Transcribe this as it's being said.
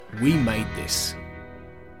We made this.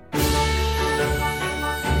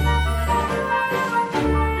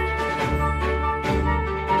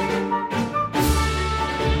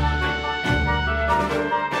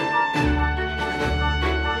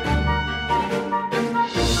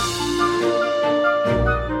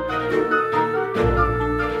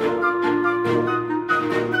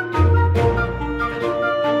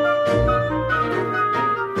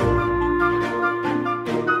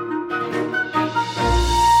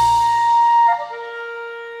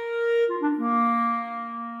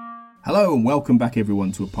 Hello and welcome back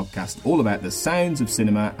everyone to a podcast all about the sounds of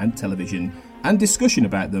cinema and television and discussion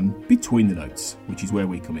about them between the notes, which is where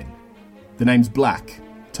we come in. The name's Black,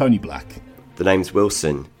 Tony Black. The name's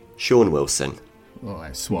Wilson, Sean Wilson. Oh,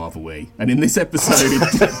 how suave are we? And in this episode,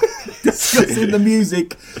 discussing the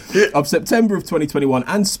music of September of 2021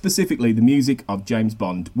 and specifically the music of James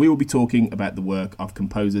Bond, we will be talking about the work of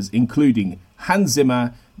composers including Hans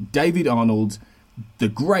Zimmer, David Arnold, the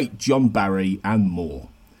great John Barry and more.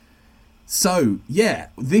 So, yeah,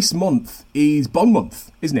 this month is Bond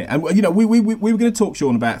month, isn't it? And, you know, we were going to talk,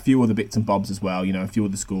 Sean, about a few other bits and bobs as well, you know, a few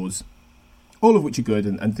other scores, all of which are good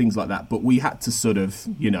and things like that. But we had to sort of,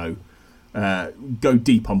 you know, go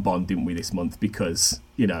deep on Bond, didn't we, this month? Because,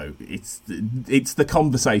 you know, it's the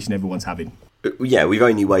conversation everyone's having. Yeah, we've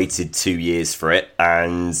only waited 2 years for it,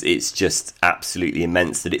 and it's just absolutely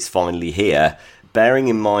immense that it's finally here. Bearing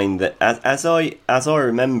in mind that, as I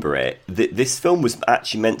remember it, this film was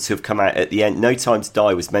actually meant to have come out at the end. No Time to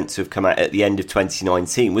Die was meant to have come out at the end of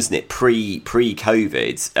 2019, wasn't it? Pre-COVID,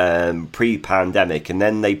 pre-pandemic, and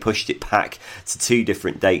then they pushed it back to two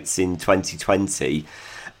different dates in 2020,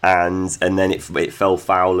 and then it fell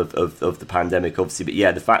foul of the pandemic, obviously. But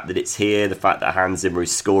yeah, the fact that it's here, the fact that Hans Zimmer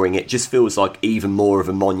is scoring it, just feels like even more of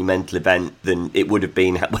a monumental event than it would have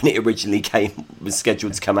been when it originally was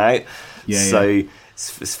scheduled to come out. Yeah.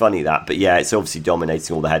 It's funny that, but yeah, it's obviously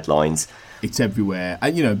dominating all the headlines. It's everywhere,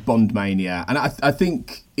 and you know, Bond mania, and I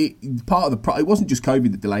think it wasn't just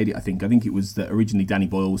COVID that delayed it. I think it was that originally Danny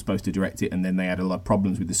Boyle was supposed to direct it, and then they had a lot of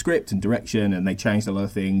problems with the script and direction, and they changed a lot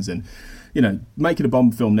of things. And you know, making a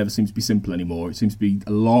Bond film never seems to be simple anymore. It seems to be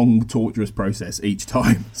a long, torturous process each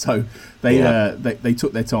time. So they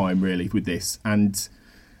took their time really with this, and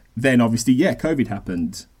then obviously, yeah, COVID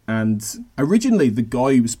happened. And originally, the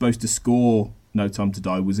guy who was supposed to score No Time to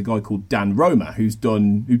Die was a guy called Dan Roma, who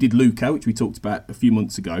did Luca, which we talked about a few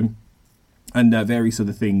months ago, and various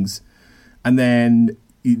other things. And then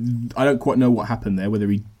I don't quite know what happened there. Whether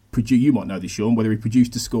he produced, you might know this, Sean. Whether he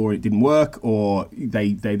produced a score and it didn't work, or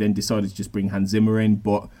they then decided to just bring Hans Zimmer in.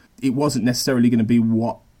 But it wasn't necessarily going to be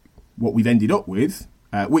what we've ended up with.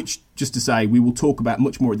 Which, just to say, we will talk about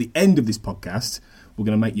much more at the end of this podcast. We're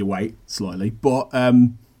going to make you wait slightly, but.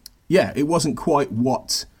 Yeah, it wasn't quite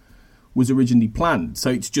what was originally planned. So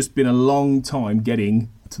it's just been a long time getting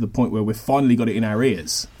to the point where we've finally got it in our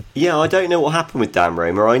ears. Yeah, I don't know what happened with Dan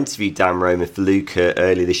Roma. I interviewed Dan Roma for Luca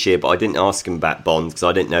earlier this year, but I didn't ask him about Bond because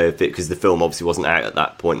I didn't know because the film obviously wasn't out at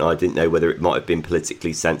that point. And I didn't know whether it might have been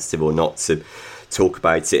politically sensitive or not to talk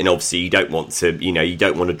about it. And obviously you don't want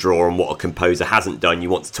to draw on what a composer hasn't done. You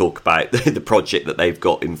want to talk about the project that they've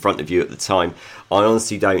got in front of you at the time. I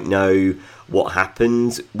honestly don't know what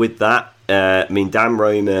happened with that. I mean, Dan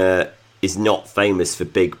Roma is not famous for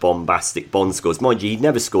big bombastic Bond scores. Mind you, he'd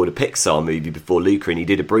never scored a Pixar movie before Luca, and he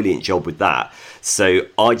did a brilliant job with that. So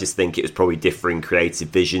I just think it was probably differing creative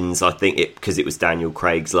visions. I think because it was Daniel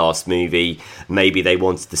Craig's last movie, maybe they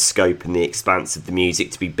wanted the scope and the expanse of the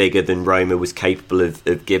music to be bigger than Roma was capable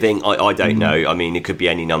of giving. I don't know. I mean, it could be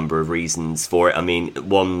any number of reasons for it. I mean,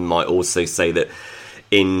 one might also say that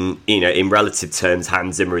in relative terms,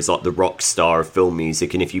 Hans Zimmer is like the rock star of film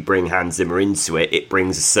music, and if you bring Hans Zimmer into it, it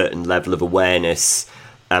brings a certain level of awareness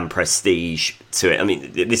and prestige to it. I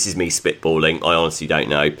mean, this is me spitballing. I honestly don't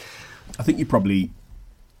know. I think you're probably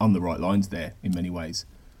on the right lines there in many ways.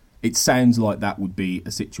 It sounds like that would be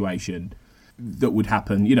a situation that would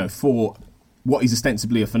happen, you know, for what is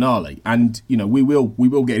ostensibly a finale. And, you know, we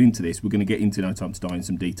will get into this. We're going to get into No Time to Die in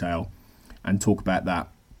some detail and talk about that.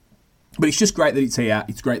 But it's just great that it's here.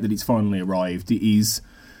 It's great that it's finally arrived. It is,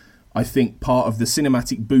 I think, part of the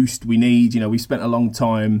cinematic boost we need. You know, we've spent a long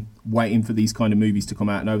time waiting for these kind of movies to come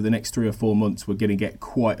out, and over the next 3 or 4 months, we're going to get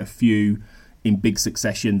quite a few in big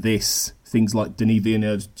succession. Things like Denis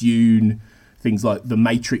Villeneuve's Dune, things like The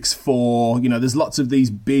Matrix 4. You know, there's lots of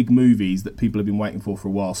these big movies that people have been waiting for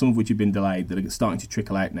a while, some of which have been delayed, that are starting to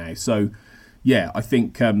trickle out now. So, yeah, I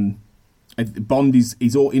think Bond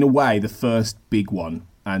is all, in a way, the first big one.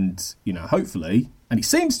 And, you know, hopefully, and it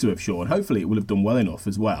seems to have, Sean, hopefully it will have done well enough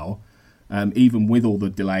as well, even with all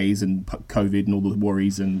the delays and COVID and all the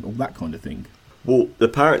worries and all that kind of thing. Well,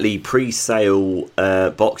 apparently pre-sale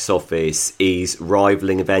box office is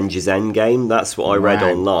rivaling Avengers Endgame. That's what I read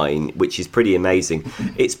online, which is pretty amazing.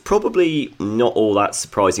 It's probably not all that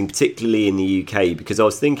surprising, particularly in the UK, because I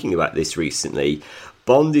was thinking about this recently.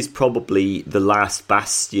 Bond is probably the last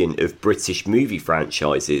bastion of British movie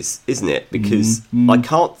franchises, isn't it? Because I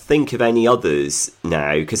can't think of any others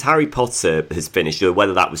now, because Harry Potter has finished.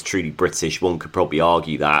 Whether that was truly British, one could probably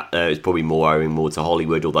argue that. It's probably owing more to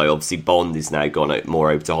Hollywood, although obviously Bond is now gone more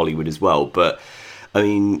over to Hollywood as well. But, I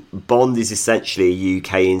mean, Bond is essentially a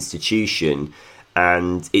UK institution,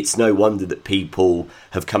 and it's no wonder that people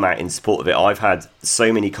have come out in support of it. I've had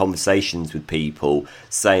so many conversations with people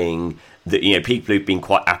saying that, you know, people who've been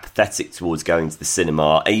quite apathetic towards going to the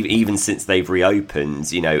cinema, even since they've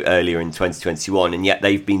reopened, you know, earlier in 2021, and yet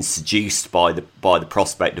they've been seduced by the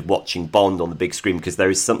prospect of watching Bond on the big screen, because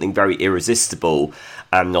there is something very irresistible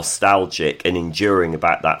and nostalgic and enduring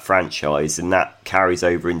about that franchise, and that carries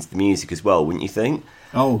over into the music as well, wouldn't you think?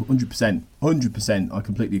 Oh, 100%. 100%. I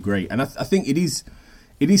completely agree. And I think it is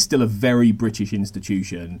still a very British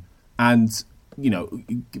institution. And, you know,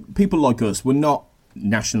 people like us, we're not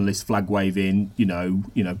nationalist flag waving, you know,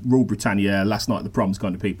 rule Britannia, last night at the proms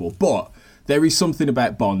kind of people. But there is something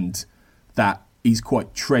about Bond that is quite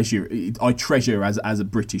I treasure as a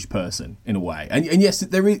British person in a way. And yes,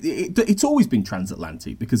 there is. It's always been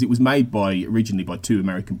transatlantic because it was made originally by two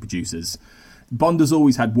American producers. Bond has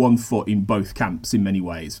always had one foot in both camps in many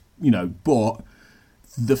ways, you know, but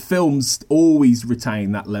the films always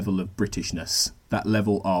retain that level of Britishness, that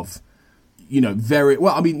level of, you know, very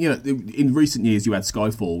well. I mean, you know, in recent years you had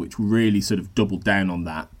Skyfall, which really sort of doubled down on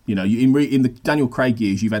that. You know, in the Daniel Craig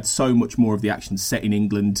years, you've had so much more of the action set in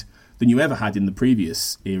England than you ever had in the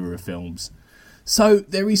previous era of films. So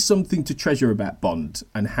there is something to treasure about Bond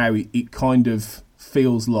and how it kind of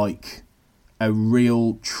feels like a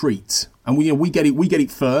real treat. And we get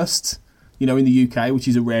it first. You know, in the UK, which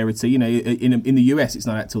is a rarity. You know, in the US, it's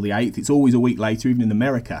not out till the 8th. It's always a week later, even in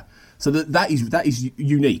America. So that is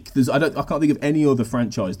unique. I can't think of any other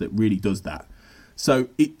franchise that really does that. So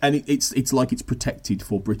it's like it's protected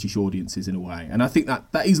for British audiences in a way, and I think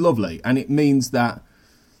that is lovely, and it means that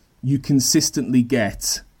you consistently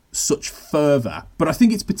get such fervour. But I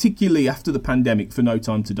think it's particularly after the pandemic for No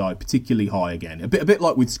Time to Die, particularly high again. A bit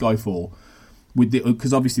like with Skyfall,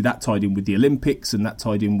 because obviously that tied in with the Olympics and that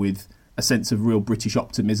tied in with a sense of real British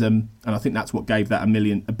optimism, and I think that's what gave that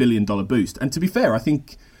 $1 billion boost. And to be fair, I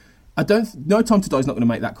think. No Time to Die is not going to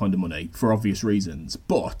make that kind of money for obvious reasons,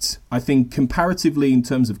 but I think comparatively in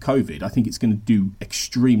terms of COVID, I think it's going to do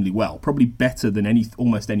extremely well, probably better than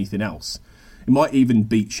almost anything else. It might even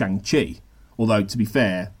beat Shang-Chi, although to be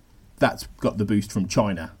fair, that's got the boost from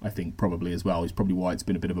China, I think, probably as well, is probably why it's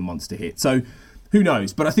been a bit of a monster hit. So who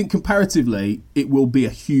knows? But I think comparatively, it will be a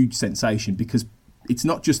huge sensation because it's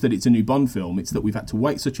not just that it's a new Bond film, it's that we've had to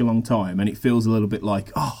wait such a long time, and it feels a little bit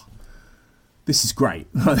like, this is great.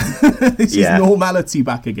 This is normality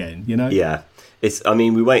back again, you know? Yeah.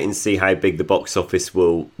 We wait and see how big the box office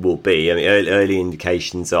will be. I mean, early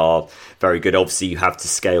indications are very good. Obviously, you have to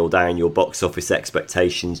scale down your box office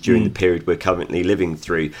expectations during the period we're currently living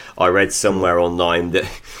through. I read somewhere online that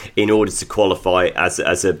in order to qualify as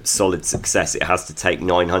a solid success, it has to take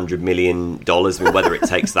 $900 million. I mean, whether it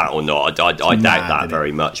takes that or not, I doubt that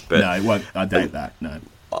very much. But no, it won't. I doubt that, no.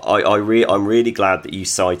 I'm really glad that you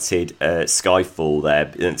cited Skyfall there,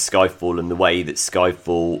 Skyfall, and the way that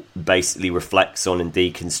Skyfall basically reflects on and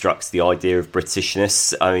deconstructs the idea of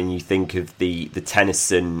Britishness. I mean, you think of the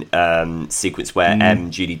Tennyson sequence where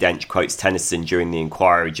Judi Dench quotes Tennyson during the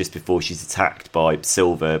inquiry just before she's attacked by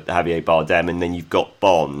Silver, Javier Bardem, and then you've got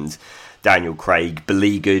Bond, Daniel Craig,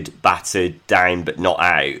 beleaguered, battered, down but not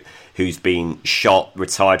out, who's been shot,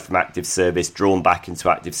 retired from active service, drawn back into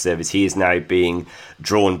active service. He is now being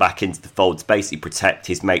drawn back into the fold to basically protect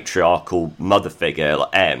his matriarchal mother figure, like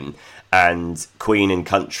M. And Queen and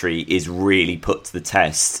Country is really put to the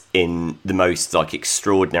test in the most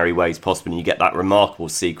extraordinary ways possible. And you get that remarkable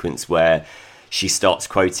sequence where she starts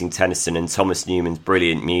quoting Tennyson and Thomas Newman's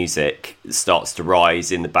brilliant music starts to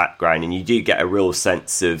rise in the background. And you do get a real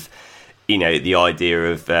sense of, you know, the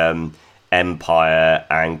idea of Empire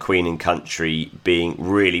and Queen and Country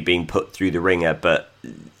being put through the ringer, but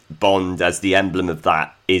Bond as the emblem of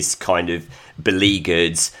that is kind of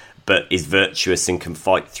beleaguered but is virtuous and can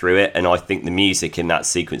fight through it. And I think the music in that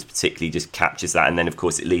sequence particularly just captures that. And then of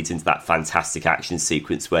course it leads into that fantastic action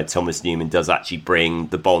sequence where Thomas Newman does actually bring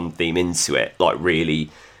the Bond theme into it, like really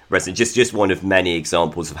resonant. Just one of many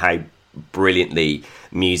examples of how brilliantly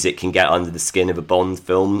music can get under the skin of a Bond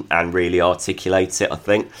film and really articulate it, I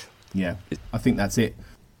think. Yeah, I think that's it.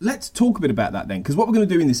 let's talk a bit about that then, because what we're going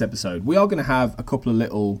to do in this episode, we are going to have a couple of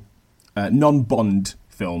little non-Bond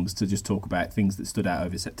films to just talk about things that stood out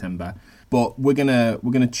over September. But we're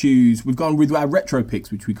gonna choose. We've gone with our retro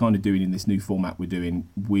picks, which we're kind of doing in this new format we're doing.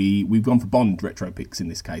 We've gone for Bond retro picks in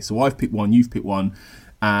this case. So I've picked one, you've picked one.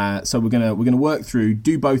 So we're gonna work through,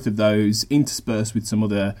 do both of those, intersperse with some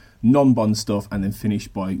other non-Bond stuff, and then finish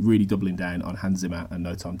by really doubling down on Hans Zimmer and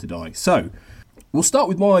No Time to Die. So we'll start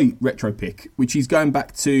with my retro pick, which is going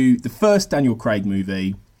back to the first Daniel Craig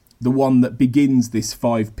movie, the one that begins this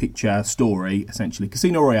 5-picture story, essentially,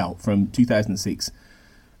 Casino Royale from 2006,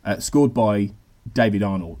 scored by David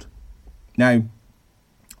Arnold. Now,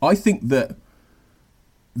 I think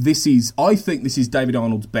this is David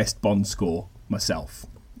Arnold's best Bond score myself.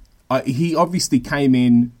 He obviously came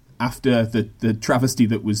in after the travesty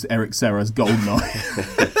that was Eric Serra's Goldeneye.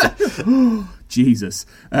 Jesus.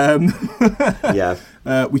 Yeah.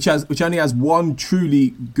 Which only has one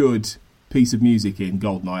truly good piece of music in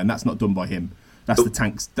Goldeneye, and that's not done by him. That's the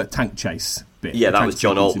tank chase bit. Yeah, that was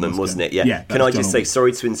John Altman, wasn't it? Yeah. Can I just say,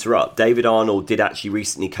 sorry to interrupt, David Arnold did actually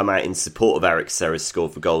recently come out in support of Eric Serra's score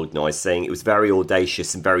for GoldenEye, saying it was very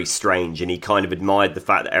audacious and very strange, and he kind of admired the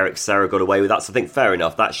fact that Eric Serra got away with that. So I think, fair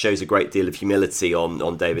enough, that shows a great deal of humility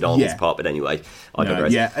on David Arnold's part. But anyway, I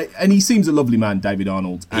digress. Yeah, and he seems a lovely man, David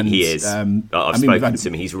Arnold. And, he is. I've spoken to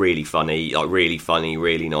him. He's really funny,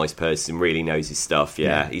 really nice person, really knows his stuff.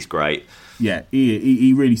 Yeah. He's great. Yeah,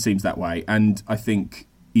 he really seems that way, and I think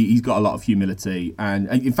he's got a lot of humility, and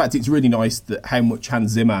in fact it's really nice that how much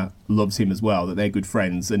Hans Zimmer loves him as well, that they're good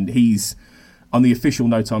friends, and he's on the official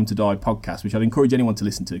No Time to Die podcast, which I'd encourage anyone to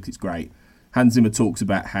listen to because it's great. Hans Zimmer talks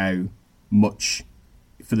about how much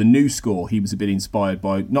for the new score he was a bit inspired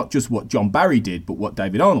by not just what John Barry did, but what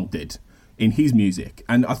David Arnold did in his music,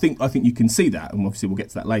 and I think you can see that, and obviously we'll get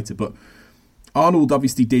to that later, but Arnold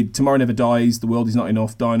obviously did Tomorrow Never Dies, The World Is Not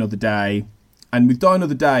Enough, Die Another Day. And with Die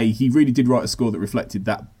Another Day, he really did write a score that reflected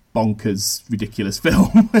that bonkers, ridiculous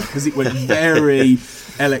film. Because it went very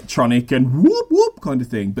electronic and whoop, whoop kind of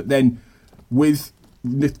thing. But then with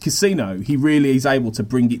the Casino, he really is able to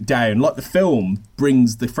bring it down. Like the film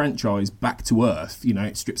brings the franchise back to earth. You know,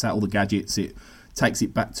 it strips out all the gadgets. It takes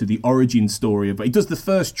it back to the origin story of... It does the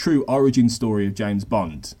first true origin story of James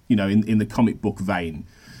Bond, you know, in the comic book vein.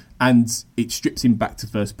 And it strips him back to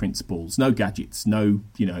first principles. No gadgets, no,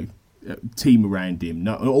 you know, team around him,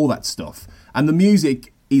 no, all that stuff. And the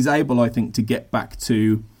music is able, I think, to get back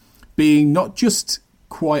to being not just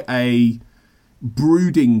quite a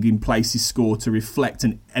brooding in places score to reflect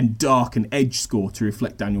and dark and edge score to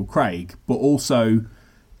reflect Daniel Craig, but also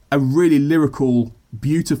a really lyrical,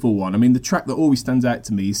 beautiful one. I mean, the track that always stands out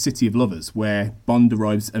to me is City of Lovers, where Bond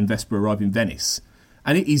arrives and Vesper arrive in Venice.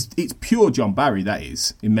 And it's pure John Barry, that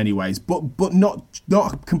is, in many ways, but not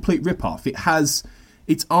a complete rip-off.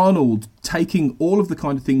 It's Arnold taking all of the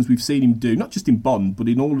kind of things we've seen him do, not just in Bond, but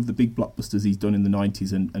in all of the big blockbusters he's done in the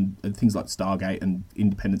 90s and things like Stargate and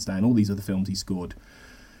Independence Day and all these other films he scored,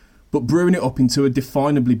 but brewing it up into a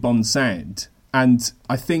definably Bond sound. And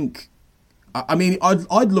I think, I mean,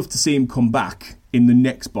 I'd love to see him come back in the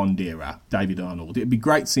next Bond era, David Arnold. It'd be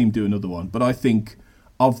great to see him do another one, but I think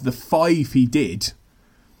of the 5 he did...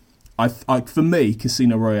 for me,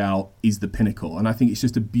 Casino Royale is the pinnacle, and I think it's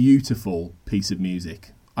just a beautiful piece of music.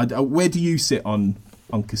 Where do you sit on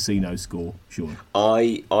Casino score, Sean?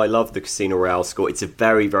 I love the Casino Royale score. It's a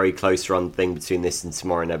very, very close run thing between this and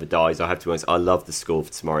Tomorrow Never Dies. I have to be honest, I love the score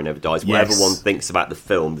for Tomorrow Never Dies. Yes. Whatever one thinks about the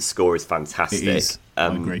film, the score is fantastic. It is. I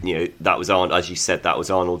agree. You know, that was as you said, that was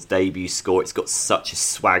Arnold's debut score. It's got such a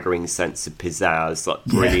swaggering sense of pizzazz, like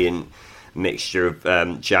brilliant. Yeah. Mixture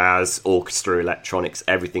of jazz, orchestra, electronics,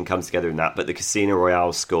 everything comes together in that. But the Casino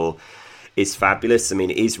Royale score is fabulous. I mean,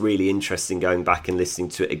 it is really interesting going back and listening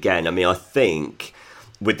to it again. I mean, I think,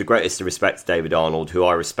 with the greatest of respect to David Arnold, who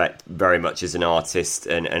I respect very much as an artist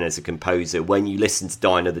and as a composer, when you listen to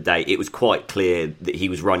Die Another Day, it was quite clear that he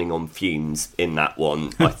was running on fumes in that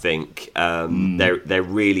one, I think. There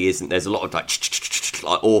really isn't. There's a lot of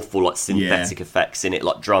like awful like synthetic effects in it,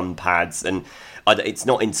 like drum pads, and it's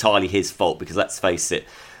not entirely his fault because, let's face it,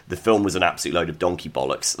 the film was an absolute load of donkey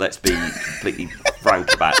bollocks. Let's be completely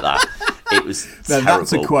frank about that. It was terrible.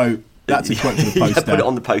 That's a quote. That's a quote for the poster. Yeah, put it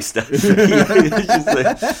on the poster.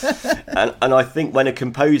 And I think when a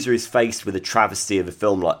composer is faced with a travesty of a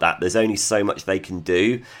film like that, there's only so much they can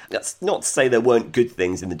do. That's not to say there weren't good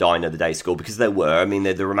things in the Die Another Day score, because there were. I mean,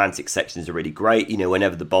 the romantic sections are really great. You know,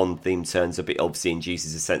 whenever the Bond theme turns up, it obviously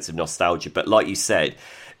induces a sense of nostalgia. But like you said,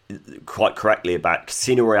 quite correctly, about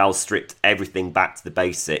Casino Royale stripped everything back to the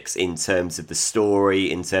basics in terms of the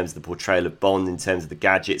story, in terms of the portrayal of Bond, in terms of the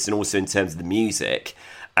gadgets, and also in terms of the music.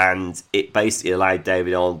 and it basically allowed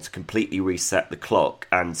David Arnold to completely reset the clock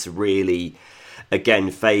and to really, again,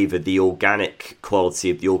 favour the organic quality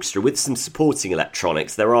of the orchestra with some supporting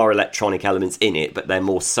electronics. There are electronic elements in it, but they're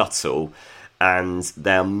more subtle, and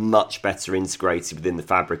they're much better integrated within the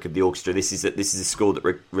fabric of the orchestra. This is a score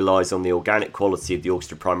that relies on the organic quality of the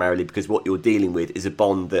orchestra primarily, because what you're dealing with is a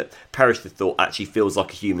Bond that Perisher thought actually feels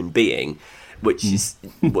like a human being, which is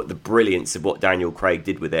what the brilliance of what Daniel Craig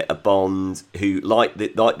did with it. A Bond who, like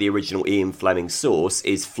the original Ian Fleming source,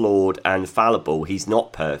 is flawed and fallible. He's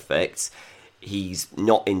not perfect. He's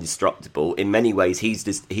not indestructible. In many ways, he's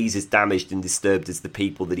as damaged and disturbed as the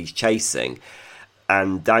people that he's chasing.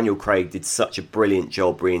 And Daniel Craig did such a brilliant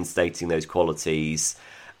job reinstating those qualities.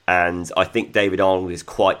 And I think David Arnold is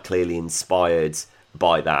quite clearly inspired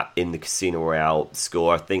by that in the Casino Royale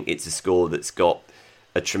score. I think it's a score that's got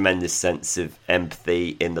a tremendous sense of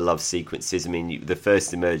empathy in the love sequences. I mean, the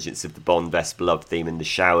first emergence of the Bond Vesper love theme in the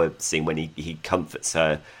shower scene when he comforts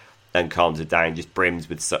her and calms her down just brims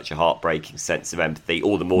with such a heartbreaking sense of empathy,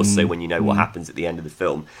 all the more so when you know what happens at the end of the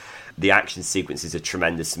film. The action sequences are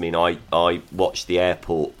tremendous. I mean, I watched the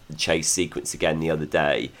airport chase sequence again the other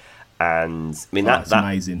day, and I mean that's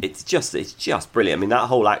amazing. It's just brilliant. I mean, that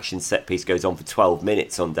whole action set piece goes on for 12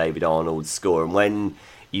 minutes on David Arnold's score, and when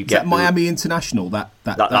you get Miami International, that's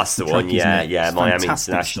the track, one, yeah, Miami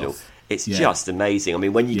fantastic International. Stuff. It's just amazing. I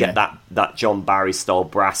mean, when you get that John Barry style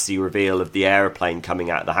brassy reveal of the aeroplane coming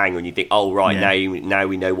out of the hangar, and you think, oh right, now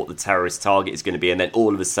we know what the terrorist target is going to be, and then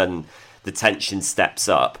all of a sudden the tension steps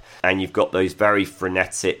up, and you've got those very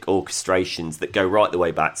frenetic orchestrations that go right the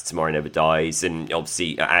way back to Tomorrow Never Dies, and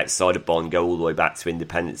obviously outside of Bond go all the way back to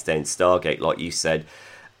Independence Day and Stargate, like you said.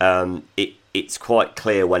 It's quite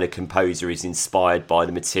clear when a composer is inspired by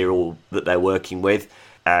the material that they're working with.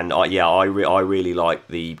 And I really like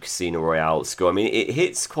the Casino Royale score. I mean, it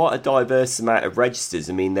hits quite a diverse amount of registers.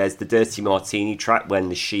 I mean, there's the Dirty Martini track when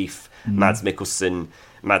the chief, Mads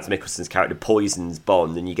Mikkelsen's character, poisons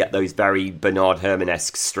Bond, and you get those very Bernard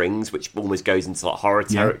Herrmann-esque strings, which almost goes into like horror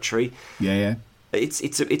territory. Yeah.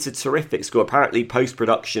 It's a terrific score. Apparently,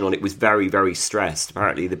 post-production on it was very, very stressed.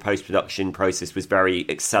 Apparently, the post-production process was very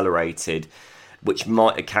accelerated, which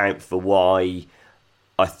might account for why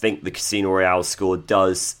I think the Casino Royale score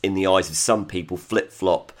does, in the eyes of some people,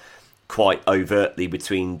 flip-flop quite overtly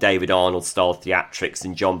between David Arnold-style theatrics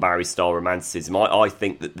and John Barry-style romanticism. I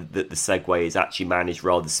think that the segue is actually managed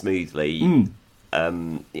rather smoothly.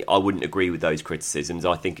 I wouldn't agree with those criticisms.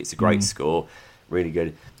 I think it's a great score. Really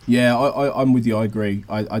good. Yeah, I'm with you. I agree.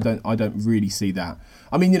 I don't really see that.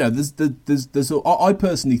 I mean, you know, I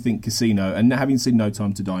personally think Casino, and having seen No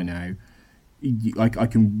Time to Die now,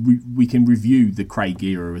 we can review the Craig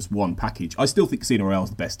era as one package. I still think Casino Royale is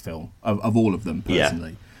the best film of all of them,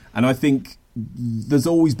 personally. Yeah. And I think there's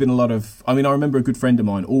always been a lot of... I mean, I remember a good friend of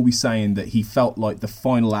mine always saying that he felt like the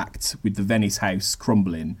final act with the Venice house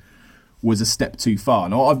crumbling was a step too far.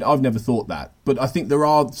 Now, I've never thought that. But I think there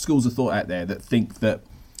are schools of thought out there that think that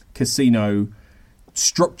Casino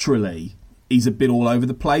structurally is a bit all over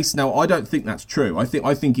the place. Now, I don't think that's true. I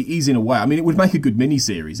think it is in a way. I mean, it would make a good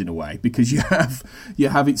mini-series in a way, because you have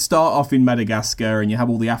it start off in Madagascar and you have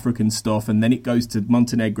all the African stuff, and then it goes to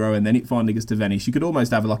Montenegro, and then it finally gets to Venice. You could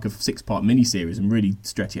almost have like a 6-part mini-series and really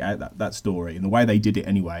stretch it out, that story, and the way they did it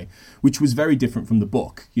anyway, which was very different from the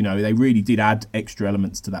book. You know, they really did add extra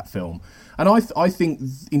elements to that film. And I think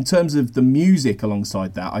in terms of the music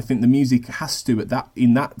alongside that, I think the music has to,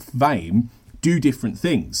 in that vein, do different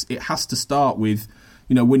things. It has to start with,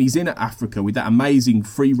 you know, when he's in Africa with that amazing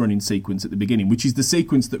free-running sequence at the beginning, which is the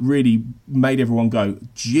sequence that really made everyone go,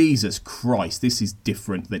 Jesus Christ, this is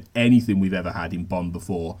different than anything we've ever had in Bond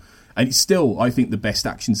before. And it's still, I think, the best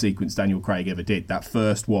action sequence Daniel Craig ever did, that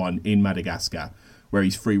first one in Madagascar, where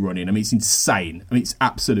he's free-running. I mean, it's insane. I mean, it's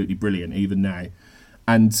absolutely brilliant, even now.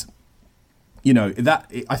 And, you know,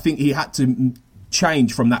 that I think he had to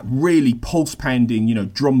change from that really pulse-pounding, you know,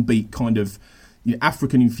 drum beat kind of, you know,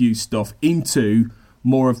 African-infused stuff into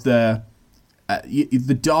more of the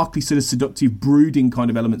darkly sort of seductive, brooding kind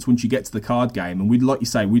of elements once you get to the card game. And we'd, like you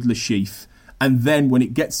say, with Le Chiffre, and then when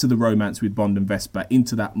it gets to the romance with Bond and Vesper,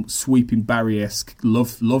 into that sweeping Barry-esque love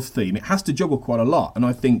theme, it has to juggle quite a lot. And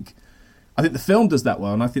I think the film does that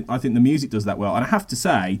well, and I think the music does that well. And I have to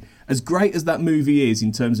say, as great as that movie is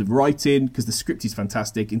in terms of writing, because the script is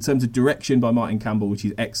fantastic, in terms of direction by Martin Campbell, which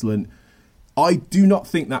is excellent, I do not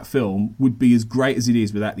think that film would be as great as it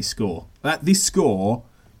is without this score. This score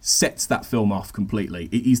sets that film off completely.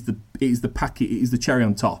 It is the cherry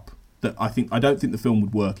on top. That I don't think the film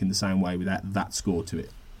would work in the same way without that score to it.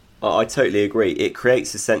 I totally agree. It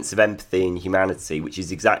creates a sense of empathy and humanity, which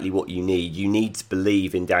is exactly what you need. You need to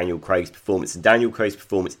believe in Daniel Craig's performance, and Daniel Craig's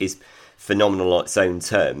performance is phenomenal on its own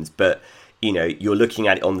terms, but you know, you're looking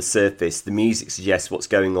at it on the surface. The music suggests what's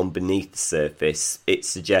going on beneath the surface. It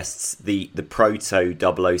suggests the proto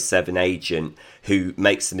 007 agent who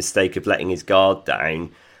makes the mistake of letting his guard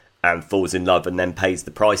down and falls in love and then pays the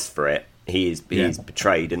price for it. He is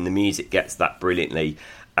betrayed, and the music gets that brilliantly.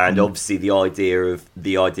 And obviously the idea of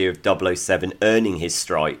 007 earning his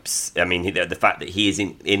stripes. I mean, the fact that he is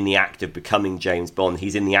in the act of becoming James Bond,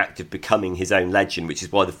 he's in the act of becoming his own legend, which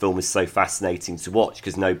is why the film is so fascinating to watch,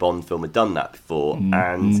 because no Bond film had done that before.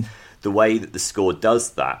 And the way that the score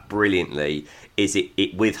does that brilliantly is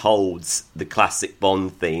it withholds the classic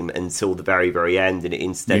Bond theme until the very, very end, and it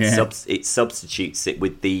instead it substitutes it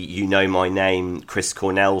with the You Know My Name Chris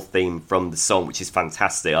Cornell theme from the song, which is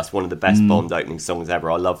fantastic. That's one of the best Bond opening songs ever.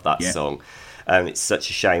 I love that song. It's such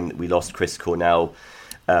a shame that we lost Chris Cornell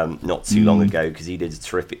not too long ago, because he did a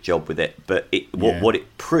terrific job with it. But what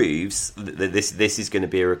it proves, this is going to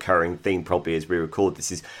be a recurring theme probably as we record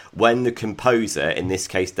this, is when the composer, in this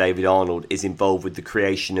case David Arnold, is involved with the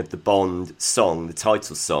creation of the Bond song, the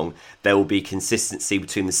title song, there will be consistency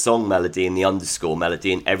between the song melody and the underscore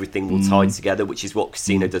melody, and everything will tie together, which is what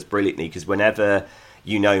Casino does brilliantly, because whenever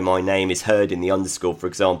You Know My Name is heard in the underscore, for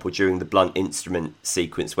example, during the blunt instrument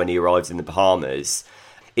sequence when he arrives in the Bahamas,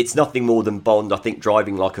 it's nothing more than Bond, I think,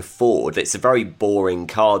 driving like a Ford. It's a very boring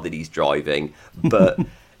car that he's driving, but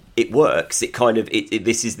it works. It kind of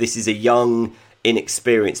this is a young,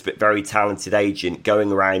 inexperienced but very talented agent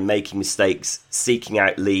going around making mistakes, seeking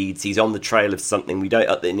out leads. He's on the trail of something.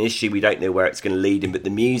 Initially we don't know where it's going to lead him, but the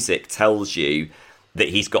music tells you that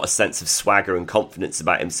he's got a sense of swagger and confidence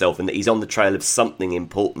about himself, and that he's on the trail of something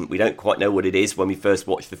important. We don't quite know what it is when we first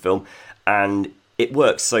watch the film, and it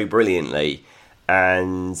works so brilliantly.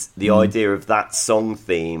 And the idea of that song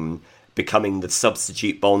theme becoming the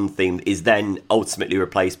substitute Bond theme is then ultimately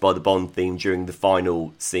replaced by the Bond theme during the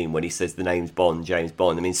final scene when he says the name's Bond, James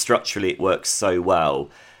Bond. I mean, structurally it works so well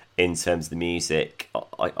in terms of the music.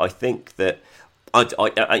 I think that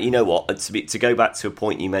you know what, to go back to a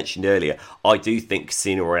point you mentioned earlier, I do think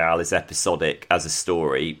Casino Royale is episodic as a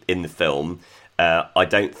story in the film. I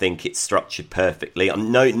don't think it's structured perfectly.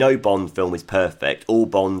 No Bond film is perfect. All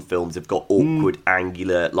Bond films have got awkward,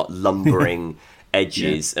 angular, like lumbering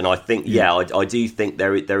edges, and I think, I do think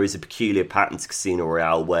there is a peculiar pattern to Casino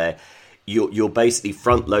Royale where you're basically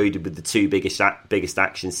front loaded with the two biggest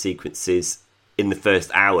action sequences in the first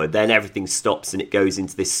hour. Then everything stops and it goes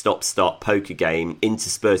into this stop-start poker game,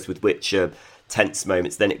 interspersed with which tense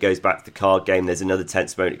moments. Then it goes back to the card game. There's another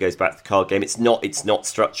tense moment. It goes back to the card game. It's not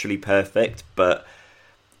structurally perfect, but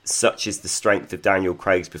such is the strength of Daniel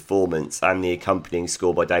Craig's performance and the accompanying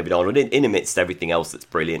score by David Arnold. In amidst everything else that's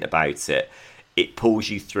brilliant about it, it pulls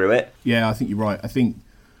you through it. Yeah, I think you're right. I think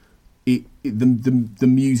the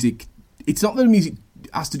music. It's not that the music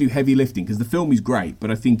has to do heavy lifting, because the film is great, but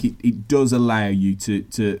I think it does allow you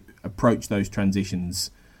to approach those transitions,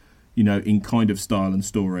 you know, in kind of style and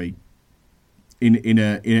story. In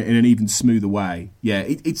an even smoother way. Yeah,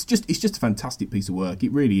 it's just a fantastic piece of work.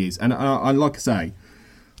 It really is. And I like I say,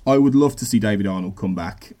 I would love to see David Arnold come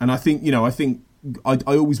back. And I think I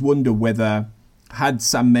always wonder whether, had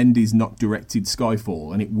Sam Mendes not directed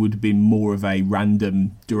Skyfall and it would have been more of a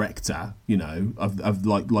random director, you know, of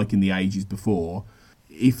like in the ages before,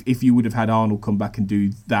 if you would have had Arnold come back and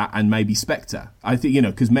do that, and maybe Spectre. I think, you know,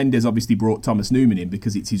 because Mendes obviously brought Thomas Newman in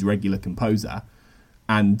because it's his regular composer,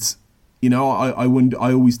 and you know, I wonder.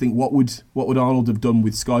 I always think, what would Arnold have done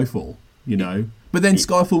with Skyfall? You know, but then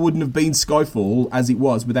Skyfall wouldn't have been Skyfall as it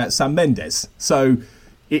was without Sam Mendes. So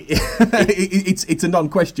it's a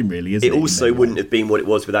non-question, really, isn't it? It also wouldn't have been what it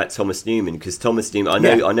was without Thomas Newman, because Thomas Newman.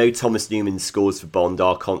 I know Thomas Newman's scores for Bond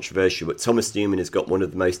are controversial, but Thomas Newman has got one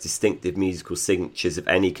of the most distinctive musical signatures of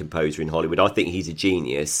any composer in Hollywood. I think he's a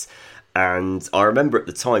genius. And I remember at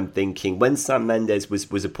the time thinking, when Sam Mendes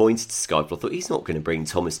was appointed to Skyfall, I thought, he's not going to bring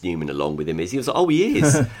Thomas Newman along with him, is he? I was like, oh, he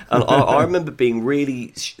is. And I remember being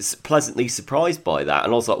really pleasantly surprised by that.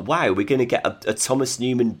 And I was like, wow, we're going to get a Thomas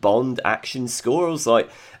Newman Bond action score? I was like,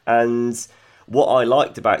 and what I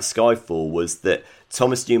liked about Skyfall was that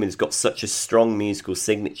Thomas Newman's got such a strong musical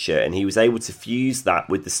signature, and he was able to fuse that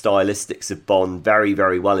with the stylistics of Bond very,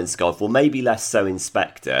 very well in Skyfall, maybe less so in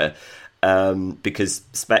Spectre. because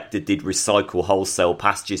Spectre did recycle wholesale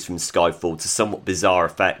passages from Skyfall to somewhat bizarre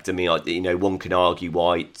effect. I mean, one can argue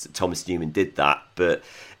why Thomas Newman did that, but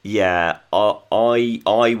yeah,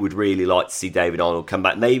 I would really like to see David Arnold come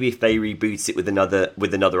back. Maybe if they reboot it with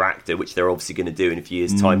another actor, which they're obviously going to do in a few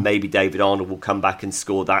years' time, maybe David Arnold will come back and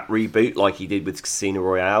score that reboot like he did with Casino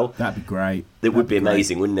Royale. That'd be great. That would be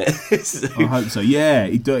amazing, wouldn't it? I hope so. Yeah,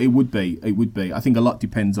 it would be. It would be. I think a lot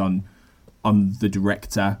depends on the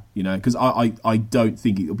director, because I don't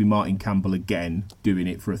think it'll be Martin Campbell again doing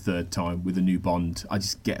it for a third time with a new Bond. I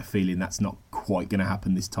just get a feeling that's not quite going to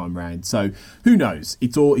happen this time round. So who knows?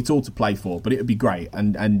 It's all to play for, but it would be great.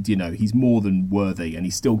 And he's more than worthy, and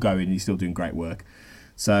he's still going, and he's still doing great work.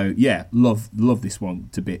 So yeah, love this one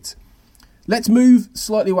to bits. Let's move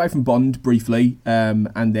slightly away from Bond briefly,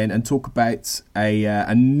 and talk about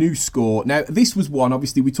a new score. Now, this was one,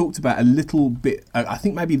 obviously, we talked about a little bit, I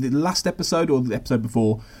think maybe the last episode or the episode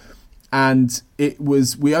before, and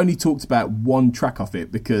we only talked about one track off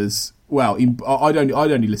it because, well, I'd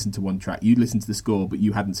only listened to one track. You'd listened to the score, but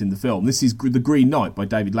you hadn't seen the film. This is The Green Knight by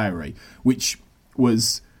David Lowery, which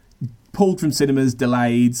was pulled from cinemas,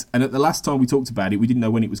 delayed, and at the last time we talked about it, we didn't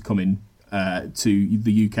know when it was coming to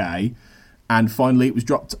the UK. And finally, it was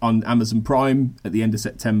dropped on Amazon Prime at the end of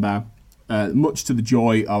September, much to the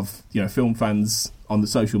joy of film fans on the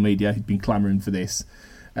social media who'd been clamouring for this.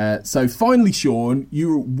 So finally, Sean,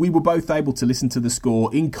 we were both able to listen to the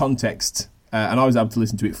score in context, and I was able to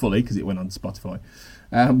listen to it fully because it went on Spotify.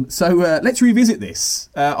 So let's revisit this.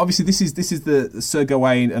 Obviously, this is the Sir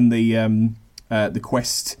Gawain and the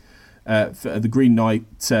quest. For the Green Knight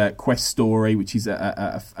quest story, which is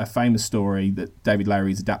a famous story that David Lowery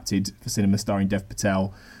has adapted for cinema, starring Dev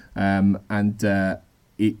Patel,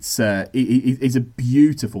 it's a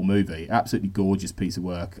beautiful movie, absolutely gorgeous piece of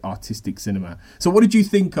work, artistic cinema. So, what did you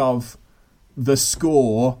think of the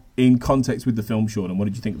score in context with the film, Sean? And what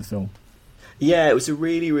did you think of the film? Yeah, it was a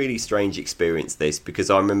really, really strange experience, this,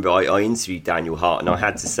 because I remember I interviewed Daniel Hart and I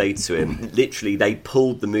had to say to him, literally, they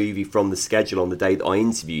pulled the movie from the schedule on the day that I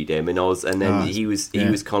interviewed him, he was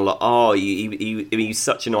kind of like, he's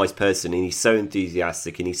such a nice person and he's so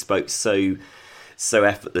enthusiastic and he spoke so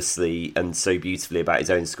effortlessly and so beautifully about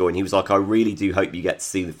his own score, and he was like, I really do hope you get to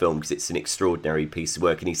see the film because it's an extraordinary piece of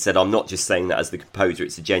work. And he said, I'm not just saying that as the composer,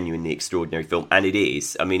 it's a genuinely extraordinary film, and it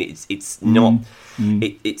is. I mean, it's not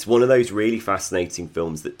it's one of those really fascinating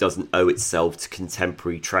films that doesn't owe itself to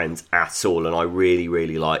contemporary trends at all, and I really,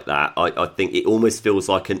 really like that. I think it almost feels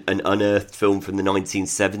like an unearthed film from the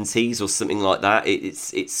 1970s or something like that.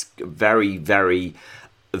 It's very, very,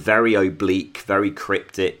 very oblique, very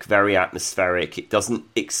cryptic, very atmospheric. It doesn't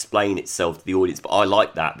explain itself to the audience, but I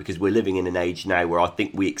like that because we're living in an age now where I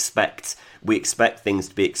think we expect things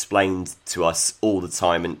to be explained to us all the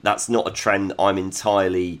time, and that's not a trend I'm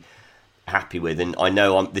entirely happy with. And I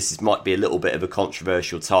know this might be a little bit of a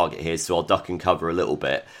controversial target here, so I'll duck and cover a little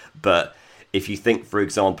bit. But if you think, for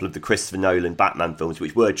example, of the Christopher Nolan Batman films,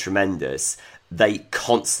 which were tremendous, they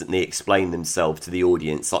constantly explain themselves to the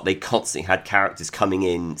audience. Like, they constantly had characters coming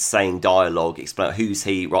in, saying dialogue, explain who's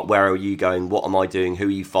he, right, where are you going, what am I doing, who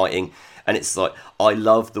are you fighting? And it's like, I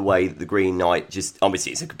love the way that The Green Knight just,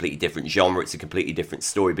 obviously it's a completely different genre, it's a completely different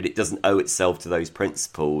story, but it doesn't owe itself to those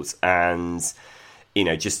principles. And,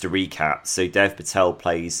 just to recap, so Dev Patel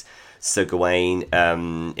plays Sir Gawain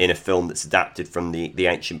in a film that's adapted from the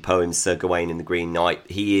ancient poem Sir Gawain and the Green Knight.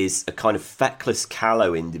 He is a kind of feckless,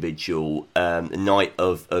 callow individual, a knight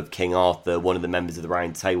of King Arthur, one of the members of the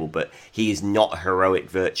Round Table, but he is not a heroic,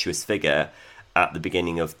 virtuous figure at the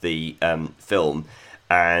beginning of the film.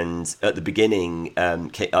 And at the beginning,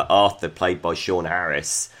 Arthur, played by Sean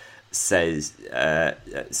Harris, says,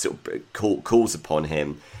 calls upon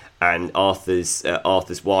him. And Arthur's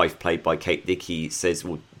wife, played by Kate Dickie, says,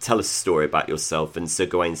 "Well, tell us a story about yourself." And Sir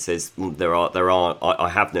Gawain says, "Well, I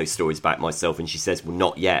have no stories about myself." And she says, "Well,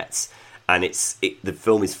 not yet." And the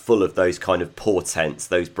film is full of those kind of portents,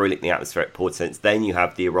 those brilliantly atmospheric portents. Then you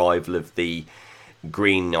have the arrival of the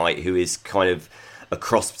Green Knight, who is kind of a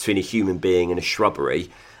cross between a human being and a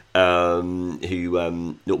shrubbery,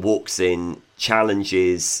 who walks in,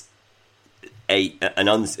 challenges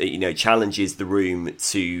challenges the room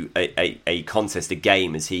to a contest, a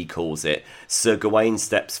game as he calls it. Sir Gawain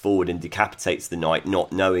steps forward and decapitates the knight,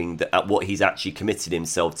 not knowing that what he's actually committed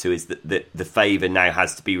himself to is that the favour now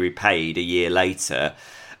has to be repaid a year later,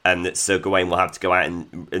 and that Sir Gawain will have to go out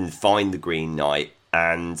and find the Green Knight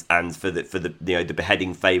and for the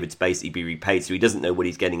beheading favour to basically be repaid. So he doesn't know what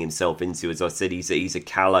he's getting himself into. As I said, he's a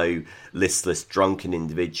callow, listless, drunken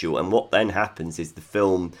individual. And what then happens is the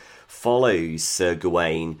film follows Sir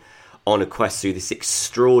Gawain on a quest through this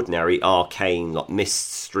extraordinary, arcane, like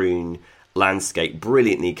mist-strewn landscape,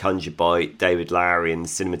 brilliantly conjured by David Lowery and the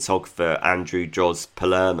cinematographer Andrew Droz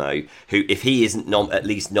Palermo, who, if he isn't at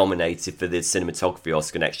least nominated for the cinematography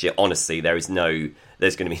Oscar next year, honestly, there's going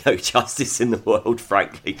to be no justice in the world,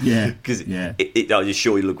 frankly. Yeah, because I'm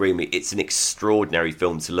sure you'll agree with me, it's an extraordinary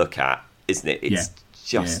film to look at, isn't it? It's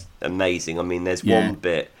just amazing. I mean, there's one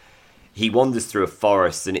bit, he wanders through a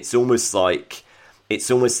forest, and it's almost like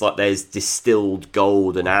there's distilled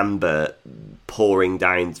gold and amber pouring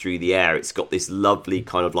down through the air. It's got this lovely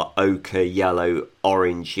kind of like ochre, yellow,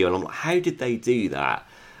 orange hue, and I'm like, how did they do that?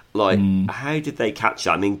 Like, how did they catch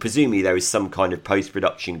that? I mean, presumably there is some kind of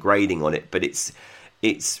post-production grading on it, but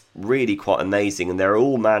it's really quite amazing, and there are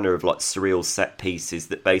all manner of like surreal set pieces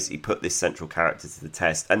that basically put this central character to the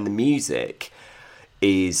test, and the music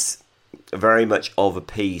is very much of a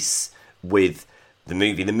piece with the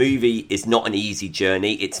movie. The movie is not an easy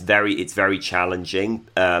journey. It's very challenging.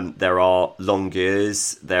 There are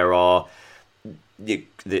longueurs. There are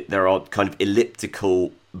kind of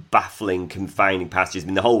elliptical, baffling, confounding passages. I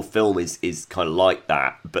mean, the whole film is kind of like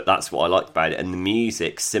that, but that's what I liked about it. And the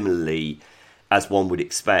music, similarly, as one would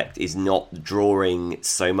expect, is not drawing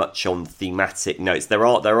so much on thematic notes. There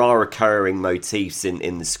are recurring motifs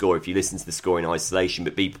in the score if you listen to the score in isolation,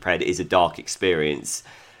 but be prepared, it is a dark experience.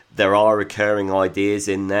 There are recurring ideas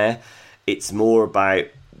in there. It's more about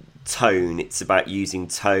tone. It's about using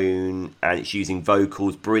tone, and it's using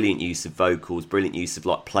vocals, brilliant use of vocals, brilliant use of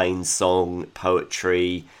like plain song,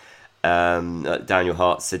 poetry. Daniel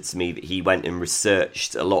Hart said to me that he went and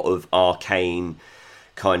researched a lot of arcane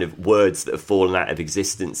kind of words that have fallen out of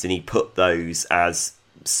existence, and he put those as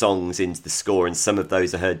songs into the score, and some of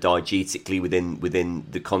those are heard diegetically within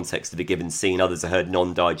the context of a given scene. Others are heard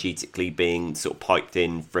non-diegetically, being sort of piped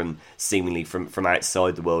in from seemingly from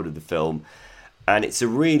outside the world of the film. And it's a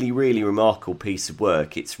really, really remarkable piece of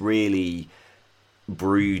work. It's really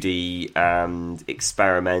broody and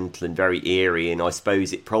experimental and very eerie, and I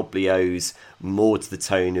suppose it probably owes more to the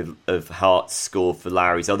tone of Hart's score for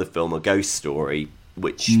Lowery's other film, A Ghost Story,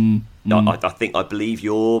 which I believe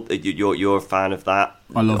you're a fan of that.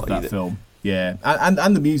 I love that film. Yeah,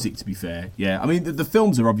 and the music, to be fair. Yeah, I mean the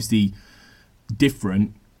films are obviously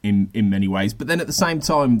different in many ways, but then at the same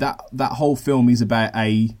time, that whole film is about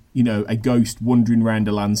a ghost wandering around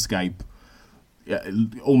a landscape,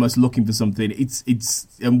 almost looking for something. It's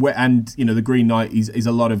and you know, The Green Knight is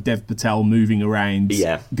a lot of Dev Patel moving around,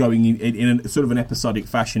 going in a sort of an episodic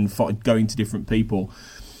fashion, going to different people.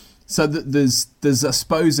 So there's I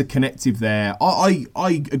suppose a connective there. I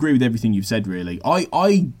agree with everything you've said, really.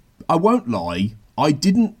 I won't lie, I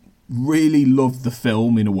didn't really love the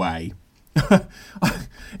film in a way.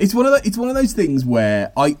 It's one of those things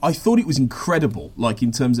where I thought it was incredible, like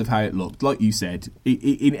in terms of how it looked. Like you said,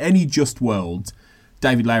 in any just world,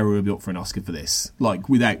 David Lowery will be up for an Oscar for this, like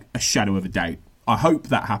without a shadow of a doubt. I hope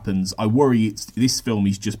that happens. I worry this film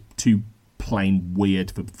is just too plain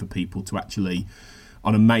weird for people to actually,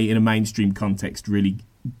 in a mainstream context, really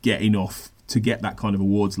get enough to get that kind of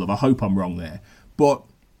awards love. I hope I'm wrong there, but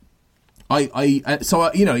so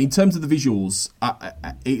in terms of the visuals,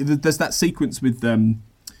 there's that sequence with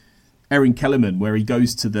Erin Kellerman where he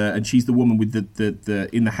goes to and she's the woman with the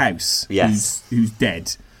in the house, who's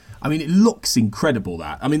dead. I mean, it looks incredible.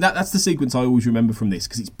 That's the sequence I always remember from this,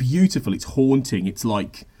 because it's beautiful, it's haunting, it's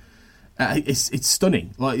like. It's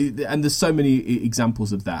stunning, and there's so many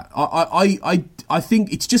examples of that. I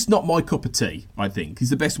think it's just not my cup of tea, I think,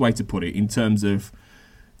 is the best way to put it, in terms of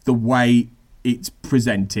the way it's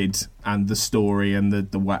presented and the story and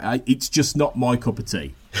the way. It's just not my cup of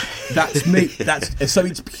tea. That's me. So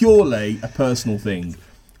it's purely a personal thing.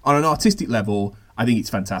 On an artistic level, I think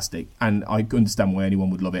it's fantastic, and I understand why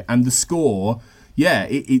anyone would love it. And the score. Yeah,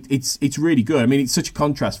 it's really good. I mean, it's such a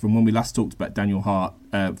contrast from when we last talked about Daniel Hart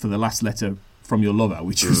for The Last Letter from Your Lover,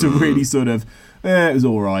 which was a really sort of, it was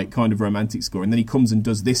all right, kind of romantic score. And then he comes and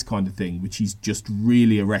does this kind of thing, which is just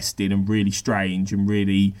really arresting and really strange and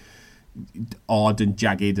really odd and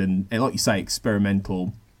jagged and, like you say,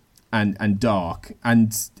 experimental and dark.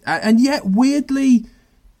 And yet weirdly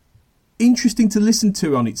interesting to listen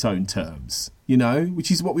to on its own terms,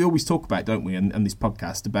 which is what we always talk about, don't we, on this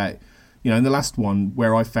podcast, about... in the last one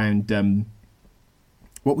where I found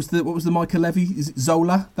what was the Michael Levy? Is it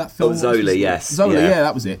Zola? That film? Oh, Zola, yes. Zola, yeah,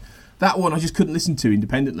 that was it. That one I just couldn't listen to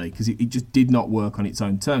independently because it just did not work on its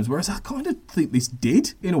own terms. Whereas I kind of think this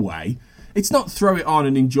did, in a way. It's not throw it on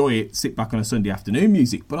and enjoy it, sit back on a Sunday afternoon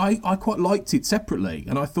music, but I quite liked it separately,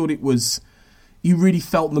 and I thought it was, you really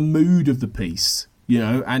felt the mood of the piece,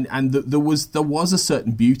 and there was a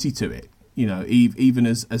certain beauty to it, even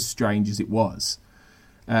as strange as it was.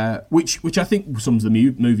 which I think sums the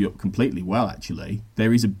movie up completely well, actually.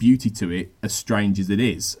 There is a beauty to it, as strange as it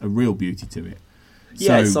is, a real beauty to it.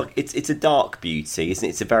 Yeah, it's a dark beauty, isn't it?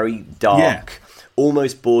 It's a very dark,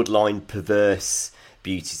 almost borderline perverse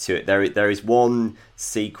beauty to it. There is one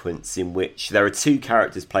sequence in which there are two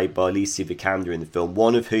characters played by Alicia Vikander in the film,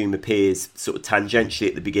 one of whom appears sort of tangentially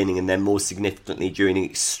at the beginning and then more significantly during an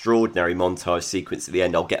extraordinary montage sequence at the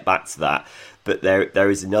end. I'll get back to that. But there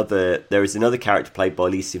is another character played by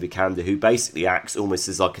Alicia Vikander who basically acts almost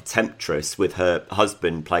as like a temptress with her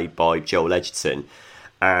husband played by Joel Edgerton.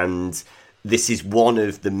 And this is one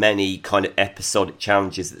of the many kind of episodic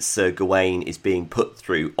challenges that Sir Gawain is being put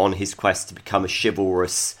through on his quest to become a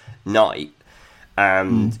chivalrous knight.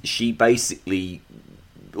 And she basically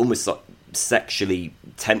almost like sexually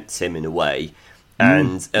tempts him in a way.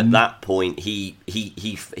 And at that point, he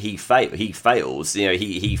fails. You know,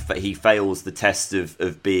 he fails the test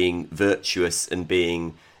of being virtuous and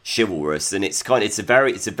being chivalrous. And it's a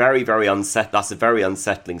very that's a very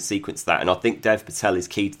unsettling sequence. That, and I think Dev Patel is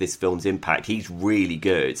key to this film's impact. He's really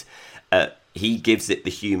good. He gives it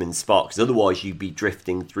the human spark, because otherwise you'd be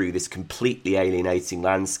drifting through this completely alienating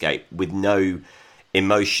landscape with no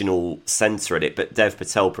emotional centre at it. But Dev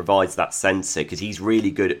Patel provides that centre because he's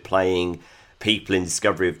really good at playing people in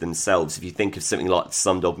discovery of themselves. If you think of something like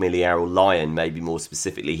Slumdog Millionaire or Lion, maybe more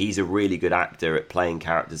specifically, he's a really good actor at playing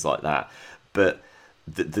characters like that. But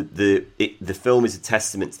the film is a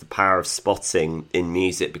testament to the power of spotting in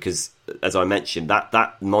music, because, as I mentioned, that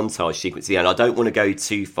montage sequence at the end, I don't want to go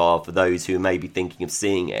too far for those who may be thinking of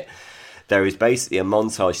seeing it. There is basically a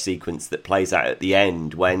montage sequence that plays out at the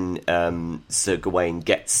end when Sir Gawain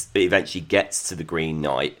eventually gets to the Green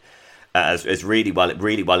Knight, as really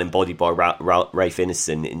well embodied by Ralph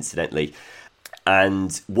Ineson, incidentally.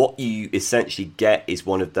 And what you essentially get is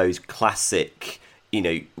one of those classic, you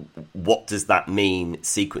know, what does that mean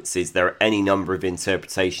sequences. There are any number of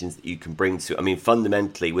interpretations that you can bring to it. I mean,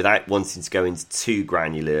 fundamentally, without wanting to go into too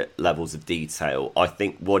granular levels of detail, I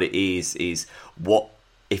think what it is what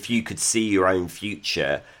if you could see your own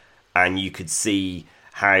future and you could see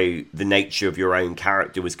how the nature of your own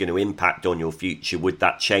character was going to impact on your future, would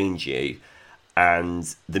that change you?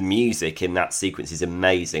 And the music in that sequence is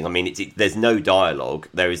amazing. I mean, there's no dialogue.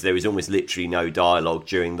 There is almost literally no dialogue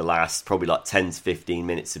during the last probably like 10 to 15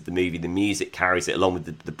 minutes of the movie. The music carries it, along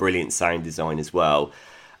with the brilliant sound design as well.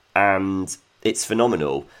 And it's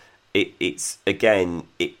phenomenal. The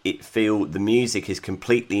music is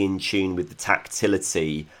completely in tune with the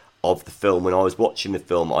tactility of the film. When I was watching the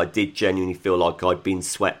film, I did genuinely feel like I'd been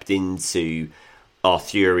swept into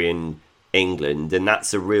Arthurian England, and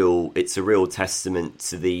it's a real testament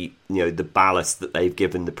to the ballast that they've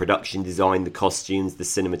given the production design, the costumes, the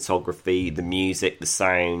cinematography, the music, the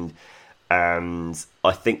sound. And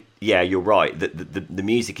I think, yeah, you're right, that the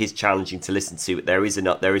music is challenging to listen to, but there is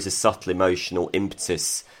a subtle emotional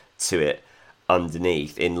impetus to it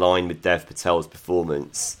underneath, in line with Dev Patel's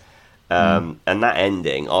performance. And that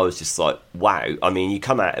ending, I was just like, wow. I mean, you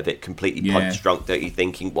come out of it completely punch drunk, don't you?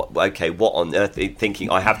 Thinking, what on earth?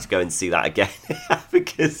 Thinking, I have to go and see that again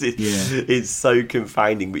because it's so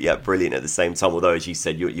confounding, but yet brilliant at the same time. Although, as you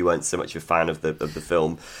said, you weren't so much a fan of the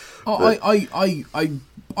film. I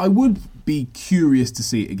would be curious to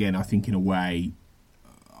see it again. I think, in a way,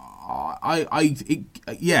 I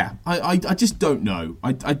just don't know.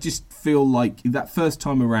 I just feel like that first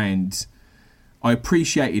time around, I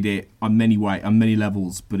appreciated it on many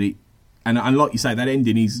levels, but and like you say, that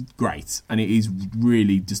ending is great, and it is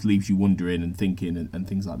really just leaves you wondering and thinking and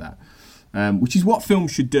things like that, which is what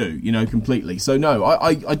films should do, completely. So no,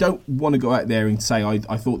 I don't want to go out there and say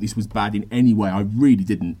I thought this was bad in any way. I really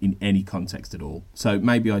didn't, in any context at all. So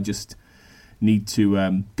maybe I just need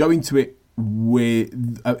to go into it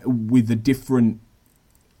with a different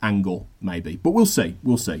angle, maybe. But we'll see.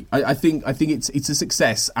 I think it's a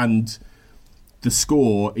success, and the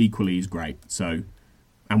score equally is great, so,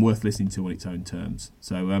 and worth listening to on its own terms.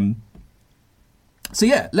 So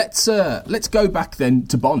yeah, let's go back then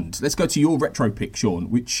to Bond. Let's go to your retro pick, Sean,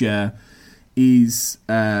 which is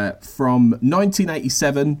from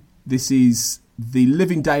 1987. This is The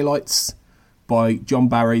Living Daylights by John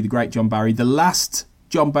Barry, the great John Barry, the last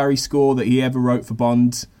John Barry score that he ever wrote for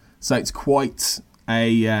Bond. So it's quite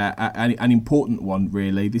an important one,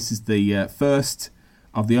 really. This is the first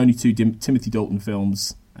of the only two Timothy Dalton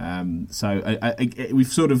films. So we've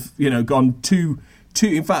sort of, gone two.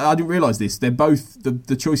 In fact, I didn't realise this. They're both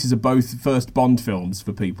the choices are both first Bond films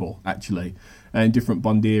for people, actually, in different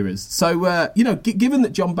Bond eras. So given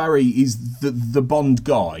that John Barry is the Bond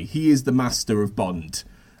guy, he is the master of Bond,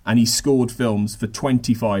 and he scored films for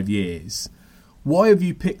 25 years. Why have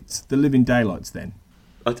you picked The Living Daylights then?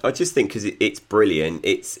 I just think because it's brilliant.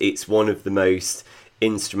 It's one of the most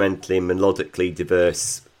instrumentally and melodically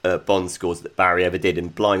diverse Bond scores that Barry ever did,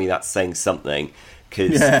 and blimey, that's saying something.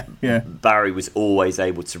 Because Barry was always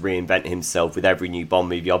able to reinvent himself with every new Bond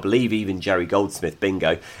movie. I believe even Jerry Goldsmith,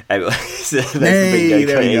 bingo. There he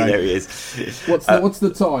is. What's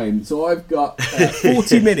the time? So I've got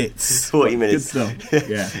 40 minutes. 40 minutes. Good stuff.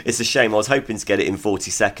 Yeah. It's a shame. I was hoping to get it in 40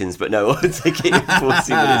 seconds, but no, I'll take it in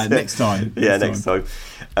 40 minutes. Next time. Next time.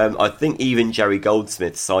 I think even Jerry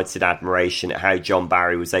Goldsmith cited admiration at how John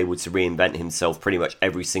Barry was able to reinvent himself pretty much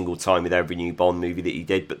every single time with every new Bond movie that he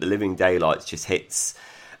did. But The Living Daylights just hits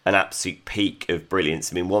an absolute peak of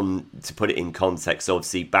brilliance. I mean, one, to put it in context,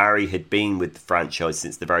 obviously Barry had been with the franchise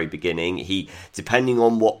since the very beginning. He, depending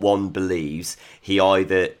on what one believes, he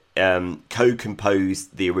either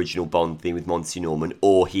co-composed the original Bond theme with Monty Norman,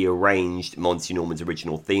 or he arranged Monty Norman's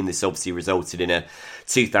original theme. This obviously resulted in a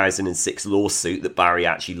 2006 lawsuit that Barry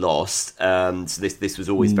actually lost. So this was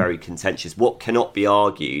always very contentious. What cannot be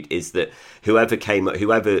argued is that whoever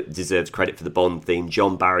deserves credit for the Bond theme,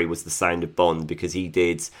 John Barry was the sound of Bond, because he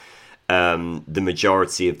did the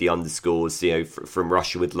majority of the underscores, from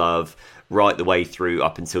Russia with Love right the way through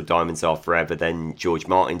up until Diamonds Are Forever. Then George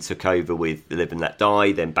Martin took over with The Live and Let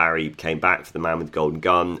Die. Then Barry came back for The Man with the Golden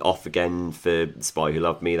Gun. Off again for Spy Who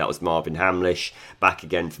Loved Me. That was Marvin Hamlish. Back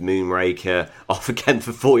again for Moonraker. Off again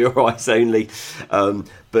for For Your Eyes Only.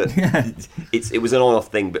 But it was an on-off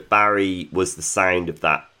thing. But Barry was the sound of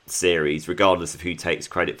that series, regardless of who takes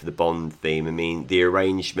credit for the Bond theme. I mean, the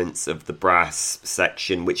arrangements of the brass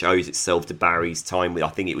section, which owes itself to Barry's time with, I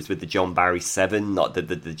think it was with the John Barry 7, not the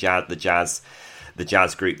jazz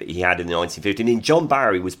group that he had in the 1950s. I mean, John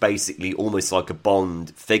Barry was basically almost like a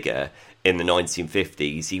Bond figure in the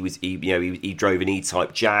 1950s. He drove an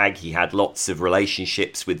E-Type Jag. He had lots of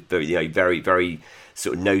relationships with very, very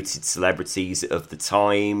sort of noted celebrities of the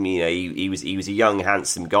time. He was a young,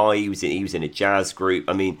 handsome guy. He was in a jazz group.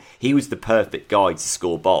 I mean, he was the perfect guy to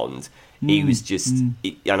score Bond. He was just,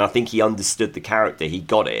 and I think he understood the character. He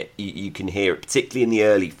got it. You can hear it, particularly in the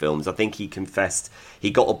early films. I think he confessed he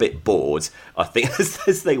got a bit bored, I think,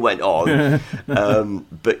 as they went on.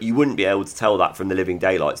 But you wouldn't be able to tell that from The Living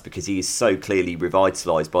Daylights, because he is so clearly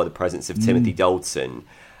revitalised by the presence of Timothy Dalton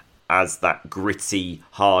as that gritty,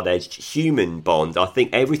 hard-edged human Bond. I think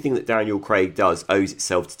everything that Daniel Craig does owes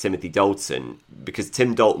itself to Timothy Dalton, because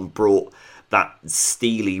Tim Dalton brought that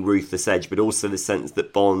steely, ruthless edge, but also the sense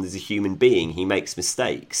that Bond is a human being. He makes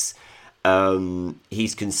mistakes.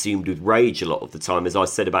 He's consumed with rage a lot of the time. As I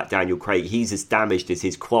said about Daniel Craig, he's as damaged as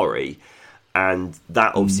his quarry. And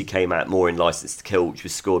that obviously came out more in Licence to Kill, which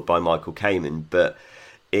was scored by Michael Kamen. But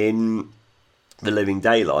in The Living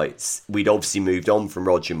Daylights, we'd obviously moved on from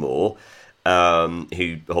Roger Moore,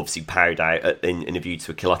 who obviously powed out in A View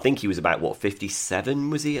to a Kill. I think he was about, 57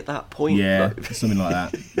 was he at that point? Yeah, something like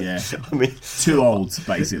that. Yeah. I mean, too old,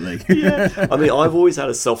 basically. Yeah. I mean, I've always had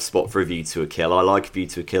a soft spot for A View to a Kill. I like A View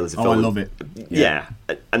to a Kill as a film. I love it. Yeah.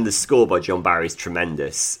 And the score by John Barry is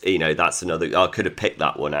tremendous. That's another... I could have picked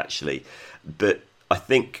that one, actually. But I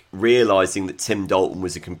think realising that Tim Dalton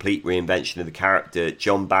was a complete reinvention of the character,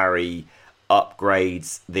 John Barry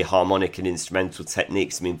upgrades the harmonic and instrumental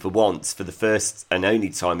techniques. I mean, for once, for the first and only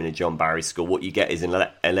time in a John Barry score, what you get is an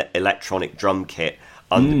electronic drum kit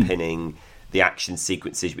underpinning the action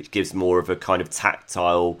sequences, which gives more of a kind of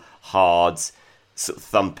tactile, hard, sort of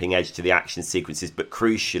thumping edge to the action sequences. But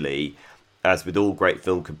crucially, as with all great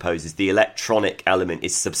film composers, the electronic element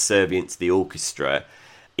is subservient to the orchestra.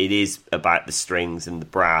 It is about the strings and the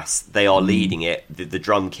brass. They are leading it. The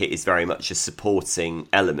drum kit is very much a supporting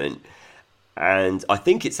element. And I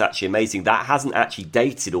think it's actually amazing. That hasn't actually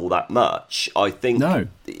dated all that much. I think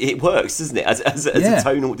it works, doesn't it? As a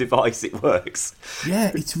tonal device, it works.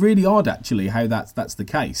 Yeah, it's really odd, actually, how that's the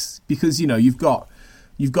case. Because, you've got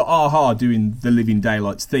a-ha doing the Living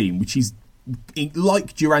Daylights theme, which is,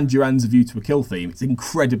 like Duran Duran's A View to a Kill theme, it's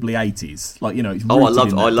incredibly 80s. It's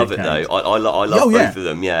I love it, though. I love both of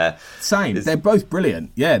them, yeah. Same. They're both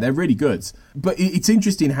brilliant. Yeah, they're really good. But it's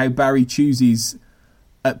interesting how Barry chooses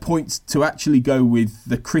at points to actually go with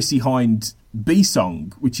the Chrissie Hynde B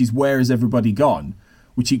song, which is Where Has Everybody Gone,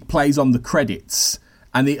 which he plays on the credits,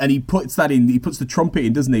 and he puts that in. He puts the trumpet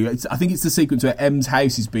in, doesn't he? I think it's the sequence where M's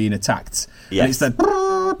house is being attacked. Yes. And it's that.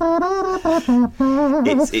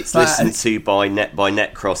 It's listened to by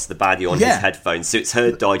Netcross, the baddie, on his headphones, so it's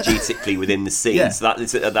heard diegetically within the scene. So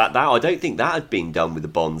that I don't think that had been done with a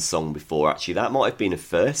Bond song before. Actually, that might have been a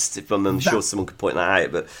first. If I'm sure someone could point that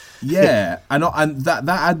out, but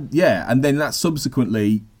and then that's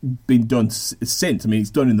subsequently been done since. I mean, it's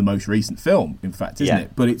done in the most recent film, in fact, isn't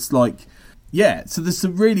it? But it's like Yeah, so there's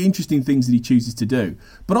some really interesting things that he chooses to do.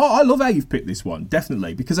 But I love how you've picked this one,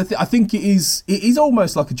 definitely, because I think it is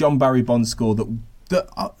almost like a John Barry Bond score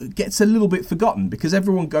that gets a little bit forgotten, because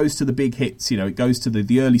everyone goes to the big hits, it goes to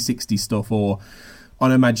the early 60s stuff, or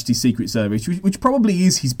On Her Majesty's Secret Service, which probably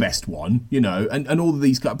is his best one, and all of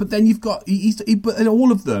these guys. But then you've got, but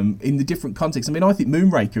all of them in the different contexts. I mean, I think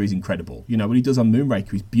Moonraker is incredible. What he does on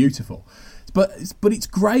Moonraker is beautiful. But it's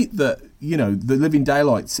great that, The Living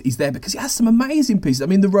Daylights is there because it has some amazing pieces. I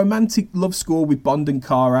mean, the romantic love score with Bond and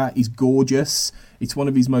Cara is gorgeous. It's one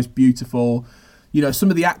of his most beautiful. Some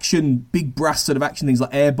of the action, big brass sort of action things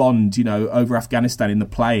like Air Bond, over Afghanistan in the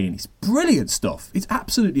plane. It's brilliant stuff. It's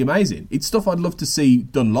absolutely amazing. It's stuff I'd love to see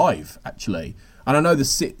done live, actually. And I know the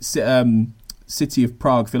City of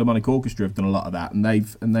Prague Philharmonic Orchestra have done a lot of that, and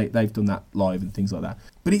they've done that live and things like that.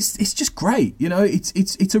 But it's just great,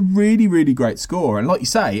 It's a really, really great score, and like you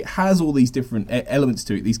say, it has all these different elements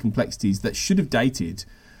to it, these complexities that should have dated,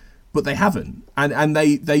 but they haven't, and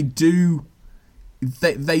they do.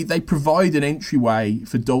 They provide an entryway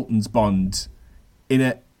for Dalton's Bond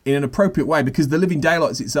in an appropriate way, because The Living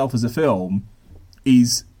Daylights itself as a film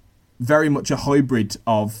is very much a hybrid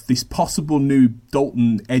of this possible new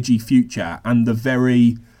Dalton edgy future and the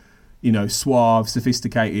very, suave,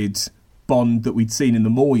 sophisticated Bond that we'd seen in the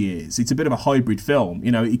Moore years. It's a bit of a hybrid film.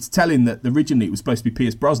 It's telling that originally it was supposed to be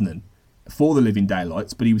Pierce Brosnan for The Living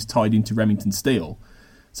Daylights, but he was tied into Remington Steele,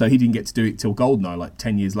 so he didn't get to do it till Goldeneye, like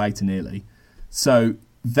 10 years later nearly. So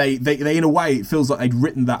they in a way, it feels like they'd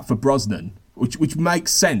written that for Brosnan, which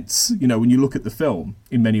makes sense, when you look at the film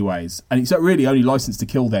in many ways. And it's really only License to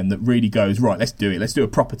Kill then that really goes, right, let's do it. Let's do a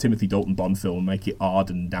proper Timothy Dalton Bond film and make it hard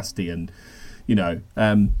and nasty and,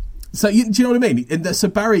 So do you know what I mean? And so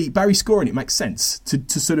Barry scoring it makes sense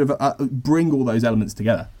to sort of bring all those elements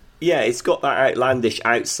together. Yeah, it's got that outlandish,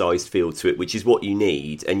 outsized feel to it, which is what you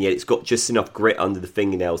need, and yet it's got just enough grit under the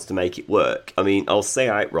fingernails to make it work. I mean, I'll say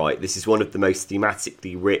outright, this is one of the most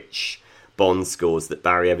thematically rich Bond scores that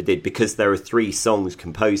Barry ever did, because there are 3 songs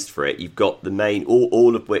composed for it. You've got the main,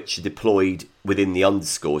 all of which are deployed within the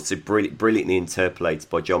underscore, so brilliantly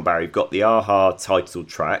interpolated by John Barry. You've got the Aha title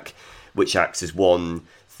track, which acts as one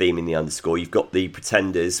theme in the underscore. You've got the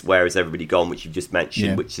Pretenders, Where Has Everybody Gone, which you've just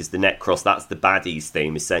mentioned, which is the Necros. That's the baddies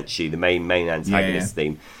theme, essentially, the main antagonist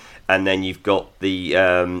theme. And then you've got the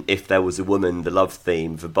If There Was a Woman, the love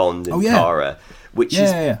theme for Bond and Cara, which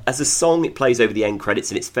is, as a song, it plays over the end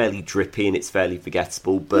credits, and it's fairly drippy and it's fairly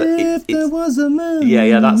forgettable. But there was a man.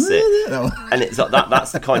 Yeah, that's it. And it's like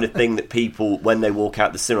that's the kind of thing that people, when they walk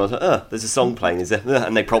out the cinema, are like, there's a song playing,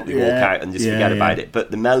 and they probably walk out and just forget about it.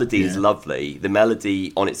 But the melody is lovely. The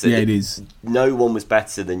melody on its it is. Nobody was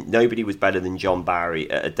better than John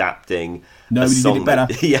Barry at adapting. Nobody did it better.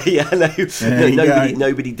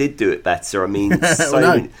 Nobody did do it better. I mean,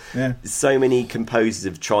 so many composers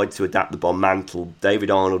have tried to adapt the Bond mantle. David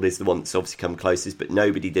Arnold is the one that's obviously come closest, but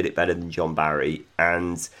nobody did it better than John Barry.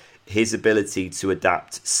 And his ability to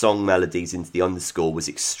adapt song melodies into the underscore was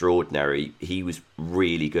extraordinary. He was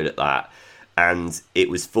really good at that. And it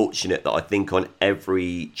was fortunate that I think on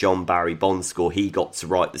every John Barry Bond score, he got to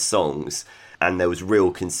write the songs. And there was real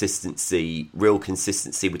consistency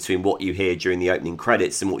between what you hear during the opening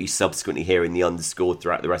credits and what you subsequently hear in the underscore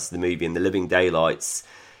throughout the rest of the movie. And The Living Daylights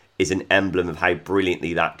is an emblem of how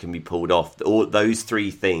brilliantly that can be pulled off. All those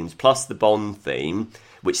 3 themes, plus the Bond theme,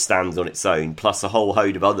 which stands on its own, plus a whole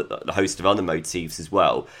host of other motifs as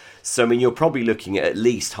well. So I mean, you're probably looking at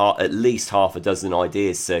least half a dozen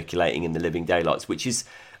ideas circulating in The Living Daylights, which is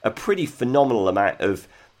a pretty phenomenal amount of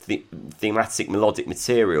thematic melodic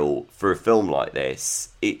material for a film like this.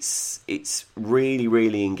 It's really,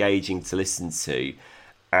 really engaging to listen to,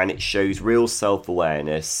 and it shows real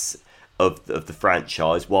self-awareness of the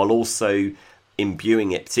franchise, while also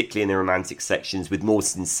imbuing it, particularly in the romantic sections, with more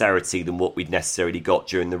sincerity than what we'd necessarily got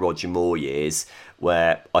during the Roger Moore years,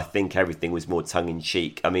 where I think everything was more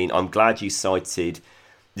tongue-in-cheek. I mean, I'm glad you cited,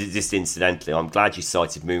 just incidentally,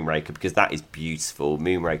 Moonraker, because that is beautiful.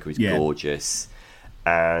 Moonraker is gorgeous.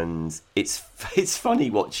 And it's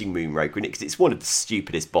funny watching Moonraker, because it's one of the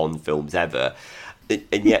stupidest Bond films ever.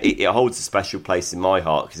 And yet it holds a special place in my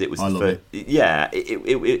heart, because it was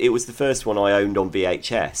it was the first one I owned on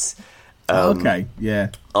VHS. I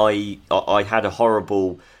had a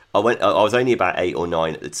horrible. I was only about 8 or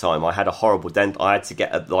 9 at the time. I had a horrible I had to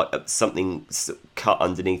get something cut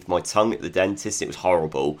underneath my tongue at the dentist. It was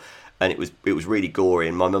horrible, and it was really gory.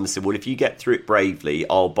 And my mum said, "Well, if you get through it bravely,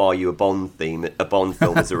 I'll buy you a Bond film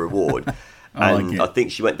as a reward." I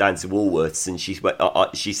think she went down to Woolworths and she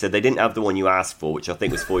said they didn't have the one you asked for, which I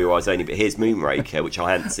think was 4 Your Eyes Only, but here's Moonraker, which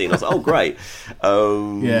I hadn't seen. I was like, oh, great.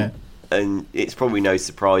 and it's probably no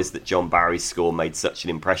surprise that John Barry's score made such an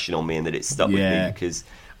impression on me and that it stuck with me, because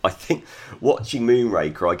I think watching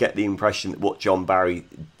Moonraker, I get the impression that what John Barry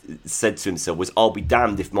said to himself was, I'll be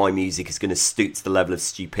damned if my music is going to stoop to the level of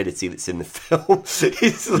stupidity that's in the film.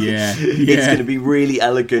 It's going to be really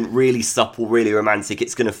elegant, really supple, really romantic.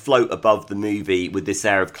 It's going to float above the movie with this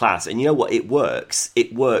air of class. And you know what? It works.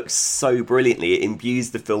 It works so brilliantly. It imbues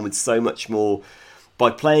the film with so much more. By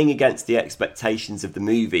playing against the expectations of the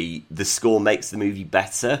movie, the score makes the movie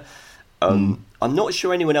better. I'm not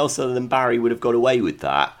sure anyone else other than Barry would have got away with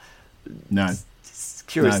that. No. It's a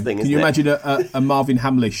curious thing, Can isn't you it? imagine a Marvin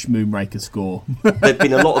Hamlish Moonraker score? There'd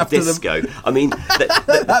been a lot of disco. I mean,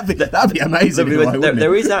 that'd be amazing.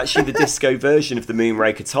 There is actually the disco version of the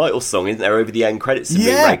Moonraker title song, isn't there, over the end credits of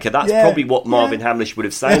Moonraker? That's probably what Marvin Hamlish would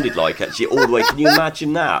have sounded like, actually, all the way. Can you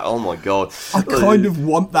imagine that? Oh my god! I kind of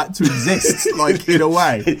want that to exist, like, in a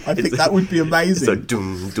way. I think that would be amazing. So,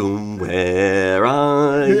 dum dum, where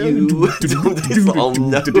are you? Oh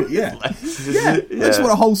no! Yeah, I just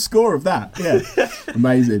want a whole score of that. Yeah,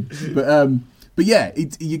 amazing. But yeah,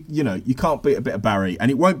 you can't beat a bit of Barry, and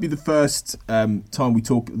it won't be the first the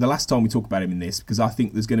last time we talk about him in this, because I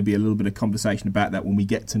think there's going to be a little bit of conversation about that when we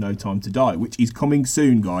get to No Time to Die, which is coming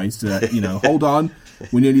soon, guys. Hold on,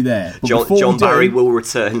 we're nearly there. But John Barry will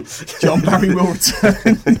return. John Barry will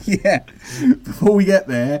return. Yeah. Before we get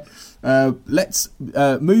there, let's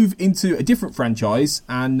move into a different franchise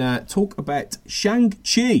and talk about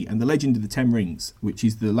Shang-Chi and the Legend of the Ten Rings, which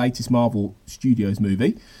is the latest Marvel Studios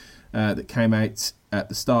movie that came out at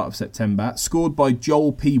the start of September, scored by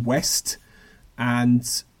Joel P. West,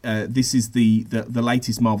 and this is the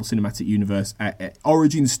latest Marvel Cinematic Universe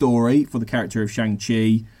origin story for the character of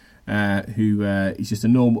Shang-Chi, who is just a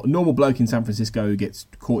normal bloke in San Francisco who gets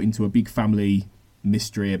caught into a big family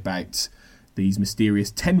mystery about these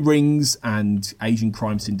mysterious 10 rings and Asian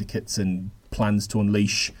crime syndicates and plans to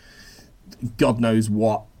unleash God knows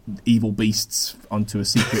what evil beasts onto a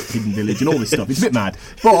secret hidden village and all this stuff. It's a bit mad,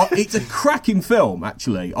 but it's a cracking film,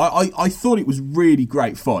 actually. I thought it was really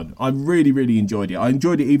great fun. I really, really enjoyed it. I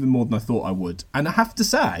enjoyed it even more than I thought I would. And I have to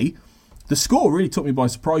say, the score really took me by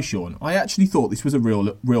surprise, Sean. I actually thought this was a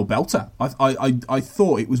real belter. I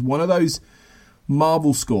thought it was one of those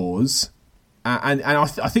Marvel scores, and I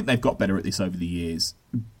think they've got better at this over the years,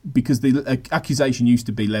 because the accusation used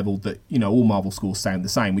to be levelled that, all Marvel scores sound the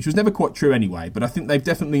same, which was never quite true anyway, but I think they've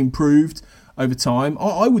definitely improved over time.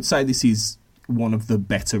 I would say this is one of the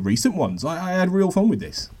better recent ones. I had real fun with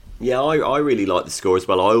this. Yeah, I really like the score as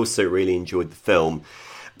well. I also really enjoyed the film.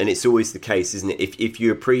 And it's always the case, isn't it? If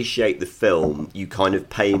you appreciate the film, you kind of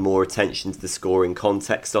pay more attention to the score in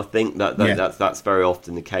context. I think that's very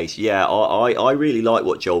often the case. Yeah, I really like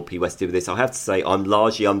what Joel P. West did with this. I have to say, I'm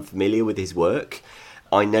largely unfamiliar with his work.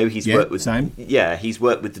 I know he's worked with he's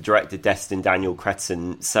worked with the director Destin Daniel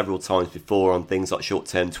Cretton several times before on things like Short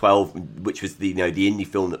Term 12, which was the indie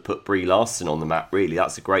film that put Brie Larson on the map. Really,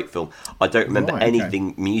 that's a great film. I don't remember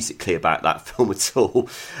anything musically about that film at all.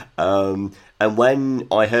 And when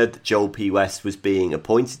I heard that Joel P. West was being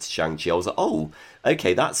appointed to Shang-Chi, I was like, oh,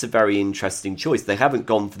 okay, that's a very interesting choice. They haven't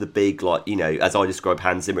gone for the big, as I described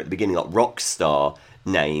Hans Zimmer at the beginning, like rock star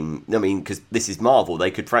name. I mean, because this is Marvel,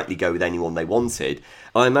 they could frankly go with anyone they wanted.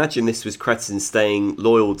 I imagine this was Cretton staying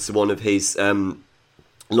loyal to one of his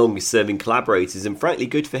longest serving collaborators, and frankly,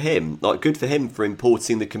 good for him. Good for him for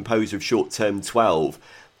importing the composer of Short Term 12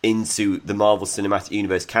 into the Marvel Cinematic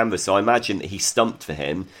Universe canvas. So I imagine that he stumped for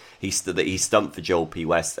him. He stumped for Joel P.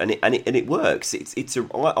 West, and it works.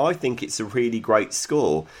 I think it's a really great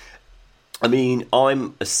score. I mean,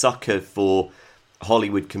 I'm a sucker for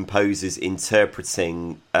Hollywood composers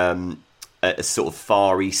interpreting a sort of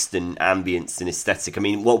Far Eastern ambience and aesthetic. I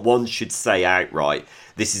mean, what one should say outright,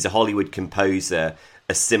 this is a Hollywood composer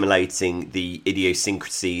assimilating the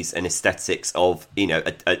idiosyncrasies and aesthetics of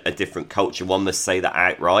a different culture. One must say that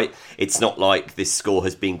outright. It's not like this score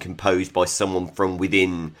has been composed by someone from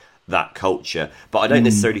within that culture, but I don't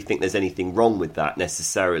necessarily think there's anything wrong with that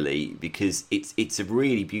necessarily, because it's a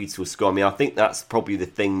really beautiful score. I mean, I think that's probably the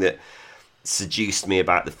thing that seduced me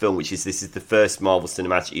about the film, which is this is the first Marvel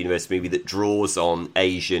Cinematic Universe movie that draws on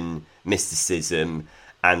Asian mysticism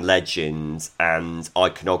and legend and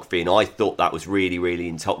iconography, and I thought that was really, really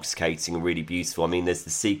intoxicating and really beautiful. I mean, there's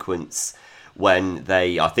the sequence when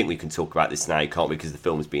I think we can talk about this now, can't we, because the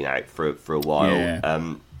film has been out for a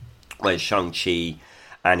while, where Shang-Chi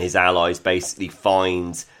and his allies basically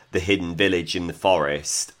find the hidden village in the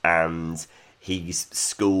forest, and he's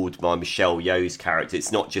schooled by Michelle Yeoh's character.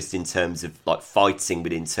 It's not just in terms of fighting,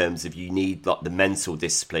 but in terms of you need the mental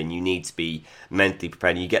discipline. You need to be mentally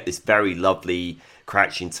prepared. And you get this very lovely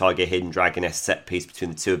Crouching Tiger, Hidden Dragon-esque set piece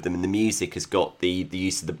between the two of them, and the music has got the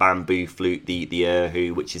use of the bamboo flute, the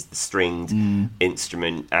erhu, which is the stringed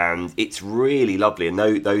instrument, and it's really lovely. And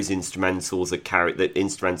those instrumentals are the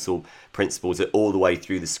instrumental principles are all the way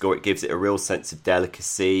through the score. It gives it a real sense of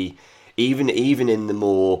delicacy, even in the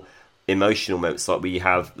more emotional moments, like we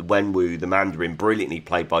have Wenwu, the Mandarin, brilliantly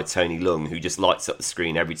played by Tony Leung, who just lights up the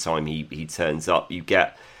screen every time he turns up.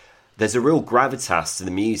 There's a real gravitas to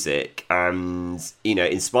the music, and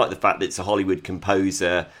in spite of the fact that it's a Hollywood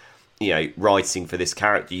composer, writing for this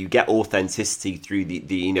character, you get authenticity through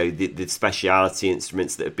the speciality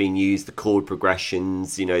instruments that have been used, the chord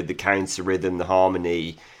progressions, the counter rhythm, the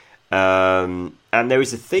harmony, and there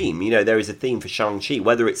is a theme. There is a theme for Shang-Chi,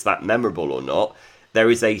 whether it's that memorable or not. There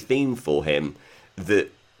is a theme for him that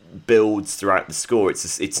builds throughout the score.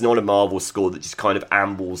 It's not a Marvel score that just kind of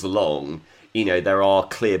ambles along. There are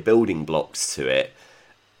clear building blocks to it,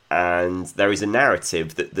 and there is a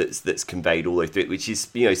narrative that's conveyed all the way through it, which is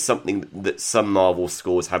something that some Marvel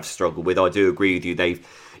scores have struggled with. I do agree with you. They've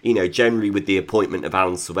generally, with the appointment of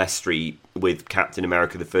Alan Silvestri with Captain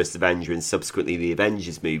America: The First Avenger and subsequently the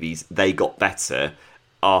Avengers movies, they got better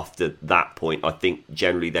after that point. I think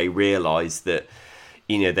generally they realised that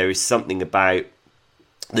there's something about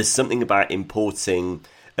importing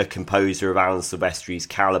a composer of Alan Silvestri's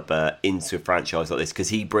caliber into a franchise like this, because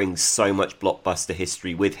he brings so much blockbuster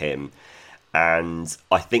history with him, and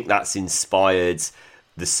I think that's inspired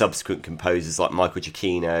the subsequent composers like Michael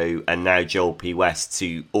Giacchino and now Joel P. West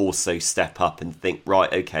to also step up and think,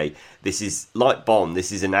 right, okay, this is like Bond,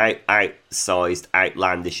 this is an outsized,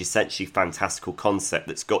 outlandish, essentially fantastical concept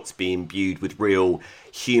that's got to be imbued with real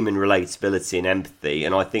human relatability and empathy,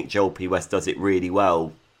 and I think Joel P. West does it really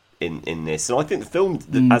well in this, and I think the film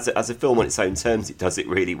as a film on its own terms, it does it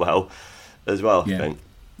really well as well. Yeah. I think.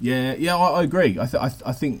 Yeah, I agree. I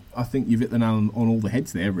think you've hit the nail on all the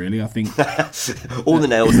heads there. Really, I think all the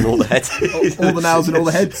nails and all the heads. all the nails and all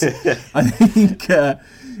the heads. I think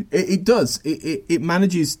it does. It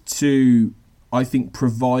manages to, I think,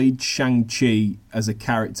 provide Shang-Chi as a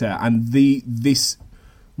character and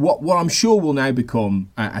what I'm sure will now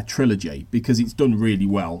become a trilogy, because it's done really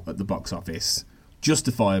well at the box office,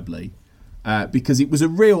 justifiably, because it was a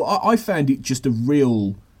real. I found it just a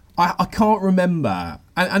real. I can't remember,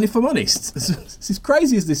 and if I'm honest, as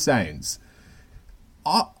crazy as this sounds,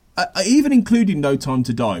 I even including No Time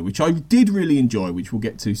to Die, which I did really enjoy, which we'll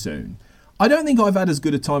get to soon, I don't think I've had as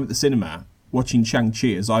good a time at the cinema watching Shang-Chi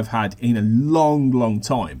as I've had in a long, long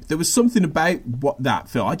time. There was something about that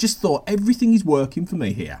film. I just thought everything is working for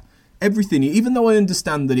me here. Everything, even though I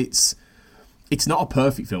understand that it's not a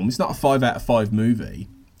perfect film, it's not a 5 out of 5 movie.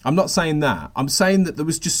 I'm not saying that. I'm saying that there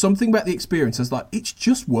was just something about the experience. I was like, it's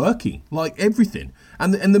just working, like everything,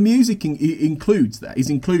 and the music is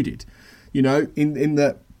included. In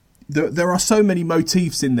that there are so many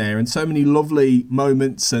motifs in there, and so many lovely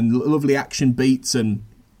moments and lovely action beats, and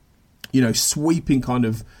sweeping kind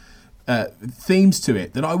of themes to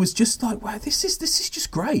it, that I was just like, wow, this is just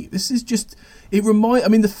great. This is just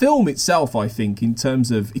the film itself, I think, in terms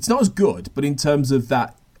of, it's not as good, but in terms of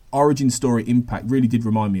that origin story impact, really did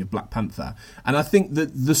remind me of Black Panther, and I think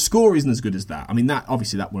that the score isn't as good as that. I mean, that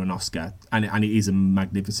obviously that won an Oscar, and it is a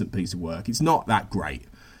magnificent piece of work. It's not that great,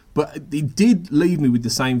 but it did leave me with the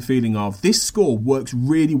same feeling of, this score works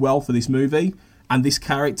really well for this movie and this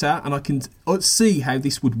character, and I can see how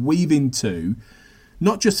this would weave into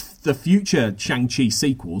not just the future Shang-Chi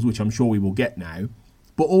sequels, which I'm sure we will get now,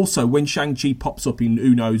 but also when Shang-Chi pops up in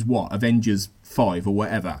who knows what, Avengers 5 or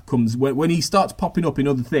whatever, when he starts popping up in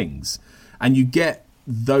other things, and you get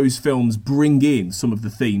those films bring in some of the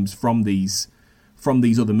themes from these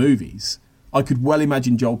other movies, I could well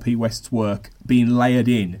imagine Joel P. West's work being layered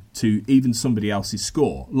in to even somebody else's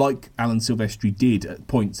score, like Alan Silvestri did at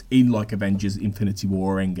points in like Avengers, Infinity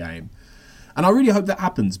War, or Endgame. And I really hope that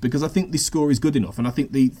happens, because I think this score is good enough, and I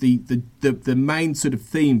think the main sort of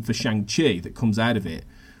theme for Shang-Chi that comes out of it,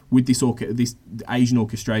 with this Asian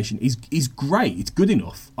orchestration, is great. It's good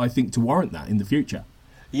enough, I think, to warrant that in the future.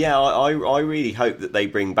 Yeah, I really hope that they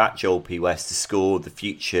bring back Joel P. West to score the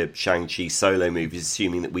future Shang-Chi solo movies,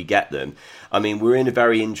 assuming that we get them. I mean, we're in a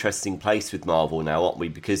very interesting place with Marvel now, aren't we?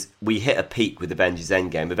 Because we hit a peak with Avengers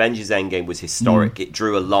Endgame. Avengers Endgame was historic. It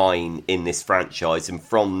drew a line in this franchise, and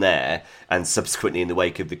from there, and subsequently in the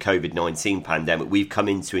wake of the COVID-19 pandemic, we've come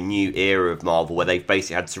into a new era of Marvel where they've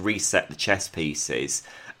basically had to reset the chess pieces,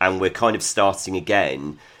 and we're kind of starting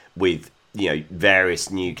again with various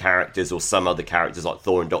new characters, or some other characters like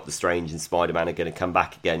Thor and Doctor Strange and Spider-Man are going to come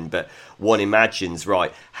back again. But one imagines,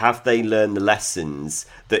 right, have they learned the lessons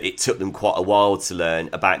that it took them quite a while to learn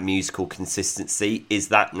about musical consistency? Is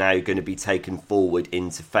that now going to be taken forward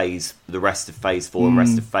into the rest of Phase 4 and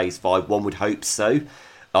rest of Phase 5? One would hope so.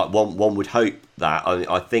 One would hope that.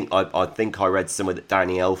 I think I read somewhere that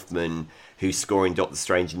Danny Elfman, who's scoring Doctor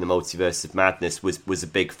Strange in the Multiverse of Madness, was a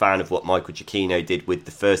big fan of what Michael Giacchino did with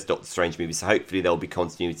the first Doctor Strange movie. So hopefully there'll be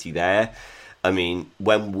continuity there. I mean,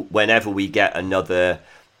 whenever we get another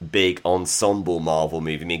big ensemble Marvel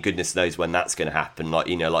movie, I mean, goodness knows when that's going to happen. Like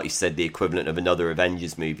you said, the equivalent of another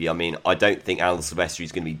Avengers movie. I mean, I don't think Alan Silvestri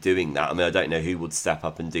is going to be doing that. I mean, I don't know who would step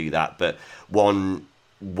up and do that, but one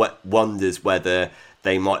wonders whether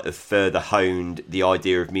they might have further honed the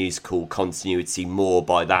idea of musical continuity more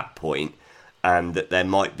by that point, and that there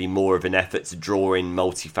might be more of an effort to draw in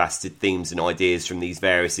multifaceted themes and ideas from these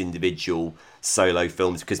various individual solo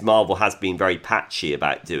films, because Marvel has been very patchy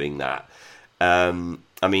about doing that.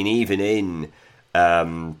 I mean, even in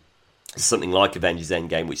something like Avengers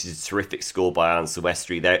Endgame, which is a terrific score by Alan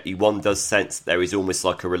Silvestri, one does sense that there is almost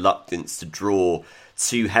like a reluctance to draw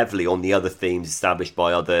too heavily on the other themes established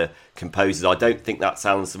by other composers. I don't think that's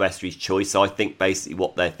Alan Silvestri's choice. I think basically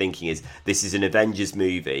what they're thinking is, this is an Avengers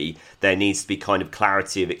movie. There needs to be kind of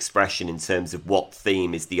clarity of expression in terms of what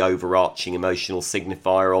theme is the overarching emotional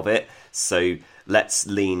signifier of it. So let's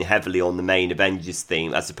lean heavily on the main Avengers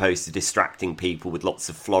theme, as opposed to distracting people with lots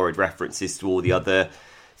of florid references to all the other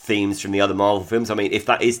themes from the other Marvel films. I mean, if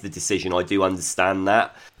that is the decision, I do understand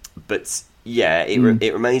that. But yeah,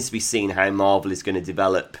 it remains to be seen how Marvel is going to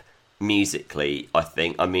develop musically. I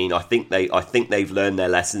think they've learned their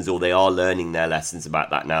lessons, or they are learning their lessons about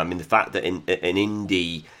that now. I mean, the fact that an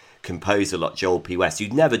indie composer like Joel P. West,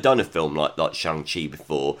 who'd never done a film like Shang-Chi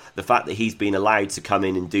before, the fact that he's been allowed to come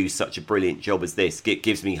in and do such a brilliant job as this,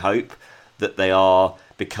 gives me hope that they are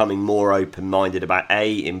becoming more open-minded about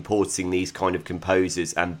A, importing these kind of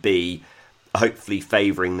composers, and B, hopefully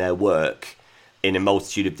favouring their work in a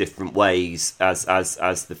multitude of different ways as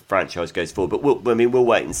the franchise goes forward. But we'll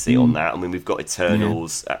wait and see on that. I mean, we've got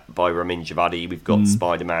Eternals by Ramin Djawadi. We've got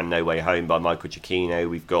Spider-Man No Way Home by Michael Giacchino.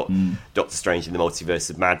 We've got Doctor Strange in the Multiverse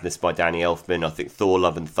of Madness by Danny Elfman. I think Thor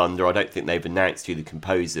Love and Thunder, I don't think they've announced who the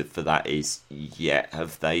composer for that is yet,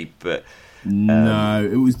 have they? But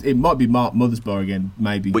no, it might be Mark Mothersbaugh again,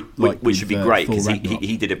 maybe. Which would be great, because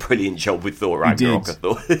he did a brilliant job with Thor Ragnarok, I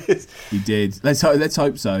thought. He did. Let's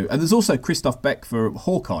hope so. And there's also Christoph Beck for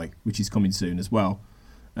Hawkeye, which is coming soon as well.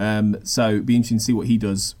 So it'd be interesting to see what he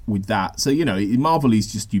does with that. So, Marvel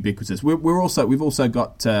is just ubiquitous. We've also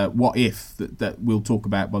got What If that we'll talk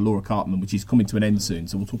about by Laura Cartman, which is coming to an end soon.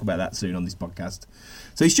 So we'll talk about that soon on this podcast.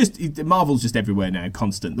 So Marvel's just everywhere now,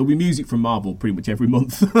 constant. There'll be music from Marvel pretty much every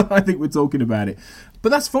month. I think we're talking about it. But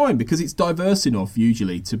that's fine, because it's diverse enough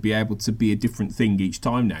usually to be able to be a different thing each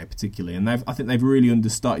time now, particularly. And I think they've really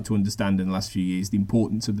started to understand in the last few years the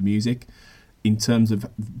importance of the music in terms of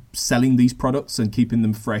selling these products and keeping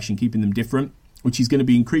them fresh and keeping them different, which is going to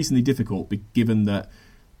be increasingly difficult given that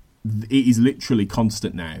it is literally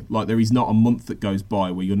constant now. Like, there is not a month that goes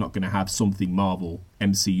by where you're not going to have something Marvel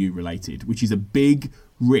MCU related, which is a big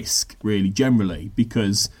risk, really, generally,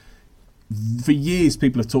 because for years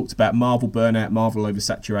people have talked about Marvel burnout, Marvel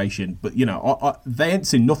oversaturation, but they ain't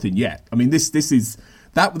seen nothing yet. I mean, this is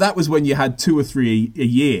that was when you had 2 or 3 a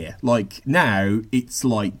year. Like, now it's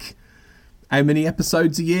like, how many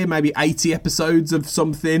episodes a year? Maybe 80 episodes of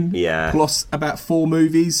something. Yeah. Plus about 4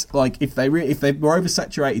 movies. Like, if they were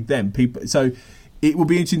oversaturated, then people. So it will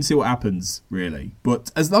be interesting to see what happens, really.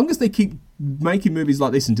 But as long as they keep making movies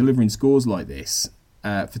like this and delivering scores like this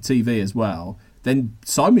for TV as well, then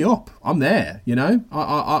sign me up. I'm there.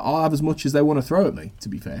 I'll have as much as they want to throw at me, to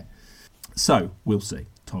be fair. So we'll see.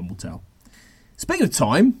 Time will tell. Speaking of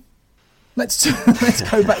time, let's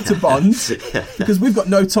go back to Bond, because we've got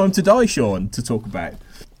No Time to Die, Sean, to talk about.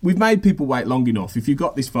 We've made people wait long enough. If you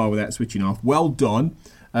got this far without switching off, well done.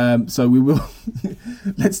 So we will.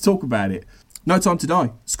 Let's talk about it. No Time to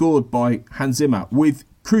Die, scored by Hans Zimmer, with,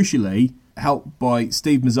 crucially, help by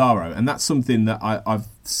Steve Mazzaro. And that's something that I've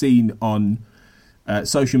seen on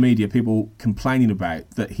social media, people complaining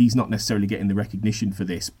about, that he's not necessarily getting the recognition for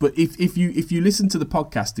this. But if you listen to the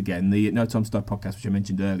podcast again, the No Time to Die podcast, which I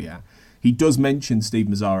mentioned earlier, he does mention Steve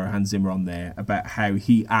Mazzaro, Hans Zimmer, on there, about how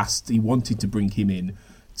he wanted to bring him in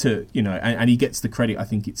to, and he gets the credit. I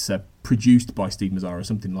think it's produced by Steve Mazzaro or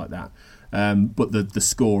something like that. But the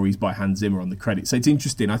score is by Hans Zimmer on the credit. So it's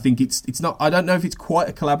interesting. I think it's not, I don't know if it's quite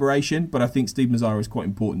a collaboration, but I think Steve Mazzaro is quite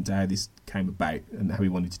important to how this came about and how he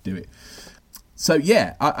wanted to do it. So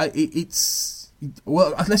yeah, it's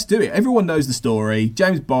Well, let's do it. Everyone knows the story.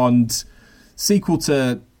 James Bond, sequel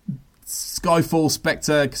to Skyfall,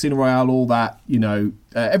 Spectre, Casino Royale, all that.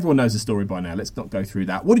 Everyone knows the story by now. Let's not go through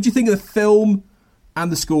that. What did you think of the film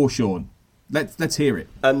and the score, Sean? Let's hear it.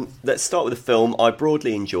 Let's start with the film. I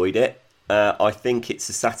broadly enjoyed it. I think it's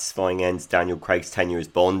a satisfying end to Daniel Craig's tenure as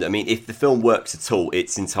Bond. I mean, if the film works at all,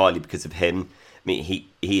 it's entirely because of him. I mean, he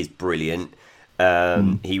is brilliant.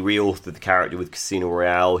 He reauthored the character with Casino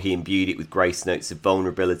Royale. He imbued it with grace notes of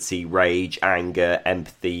vulnerability, rage, anger,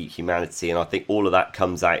 empathy, humanity, and I think all of that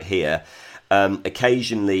comes out here.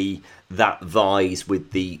 Occasionally, that vies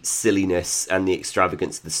with the silliness and the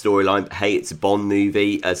extravagance of the storyline. Hey, it's a Bond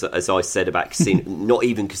movie. As I said about Casino, not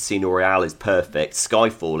even Casino Royale is perfect.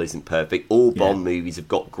 Skyfall isn't perfect. All Bond movies have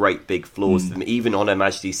got great big flaws to them. Even on Her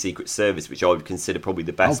Majesty's Secret Service, which I would consider probably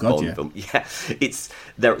the best Bond film. Yeah, it's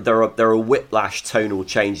there are whiplash tonal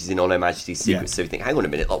changes in On Her Majesty's Secret Service. You think, hang on a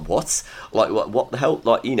minute, like what? Like what the hell?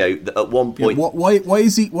 Like at one point, why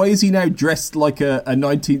is he now dressed like a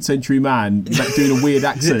 19th century man doing a weird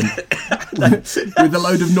accent? with a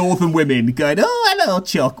load of northern women going, "Oh, hello,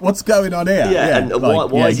 Chuck. What's going on here?"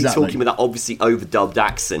 Why is he talking with that obviously overdubbed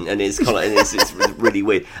accent? And it's kind of it's really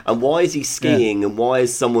weird. And why is he skiing? And why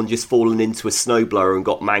has someone just fallen into a snowblower and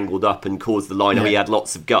got mangled up and caused the line? He had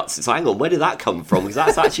lots of guts. It's like, hang on, where did that come from? Because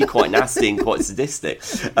that's actually quite nasty and quite sadistic.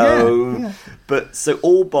 But so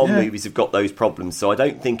all Bond movies have got those problems. So I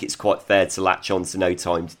don't think it's quite fair to latch on to No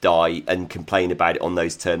Time to Die and complain about it on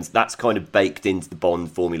those terms. That's kind of baked into the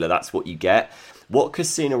Bond formula. That's what you get. What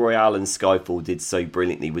Casino Royale and Skyfall did so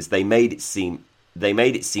brilliantly was they made it seem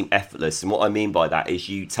effortless. And what I mean by that is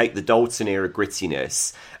you take the Dalton era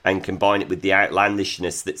grittiness and combine it with the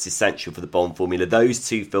outlandishness that's essential for the Bond formula. Those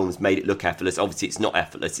two films made it look effortless. Obviously, it's not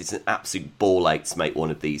effortless. It's an absolute ball ache to make one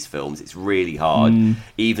of these films. It's really hard.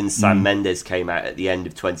 Even Sam Mendes came out at the end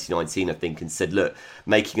of 2019, I think, and said, look,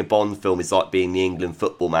 making a Bond film is like being the England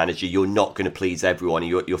football manager. You're not going to please everyone.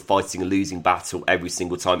 You're fighting a losing battle every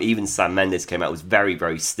single time. Even Sam Mendes came out, was very,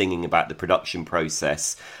 very stinging about the production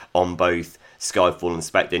process on both Skyfall and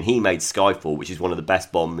Spectre, and he made Skyfall, which is one of the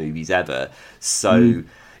best Bond movies ever. So,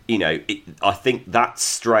 I think that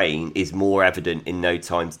strain is more evident in No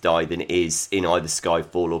Time to Die than it is in either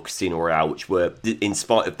Skyfall or Casino Royale, which were, in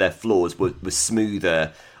spite of their flaws, were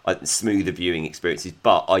smoother viewing experiences.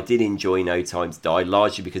 But I did enjoy No Time to Die,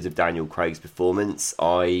 largely because of Daniel Craig's performance.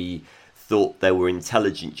 I thought there were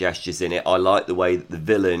intelligent gestures in it. I liked the way that the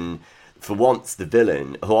villain,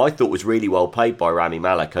 who I thought was really well played by Rami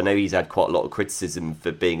Malek. I know he's had quite a lot of criticism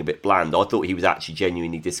for being a bit bland. I thought he was actually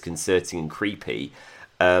genuinely disconcerting and creepy.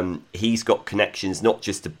 He's got connections not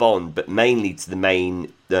just to Bond, but mainly to the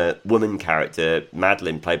main woman character,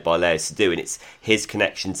 Madeline, played by Léa Seydoux, and it's his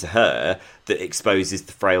connection to her that exposes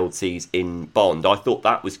the frailties in Bond. I thought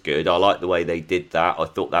that was good. I like the way they did that. I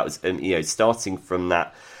thought that was, starting from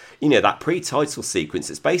that, that pre-title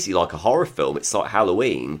sequence, it's basically like a horror film. It's like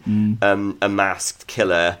Halloween, a masked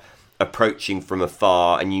killer approaching from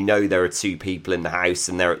afar, and there are two people in the house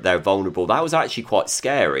and they're vulnerable. That was actually quite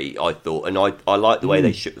scary, I thought, and I like the way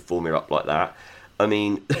they shook the formula up like that. I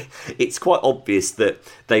mean, it's quite obvious that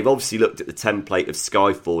they've obviously looked at the template of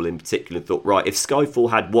Skyfall in particular and thought, right, if Skyfall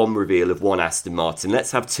had one reveal of one Aston Martin,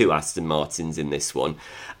 let's have two Aston Martins in this one.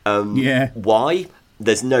 Why?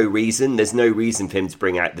 There's no reason for him to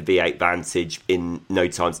bring out the V8 Vantage in No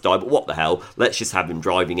Time to Die, but what the hell, let's just have him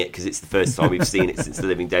driving it because it's the first time we've seen it since The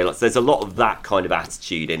Living Daylights. There's a lot of that kind of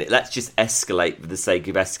attitude in it. Let's just escalate for the sake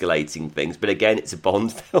of escalating things. But again, it's a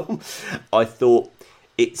Bond film. I thought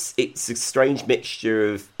it's a strange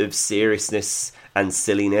mixture of seriousness and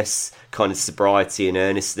silliness, kind of sobriety and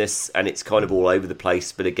earnestness, and it's kind of all over the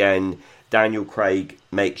place. But again, Daniel Craig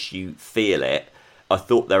makes you feel it. I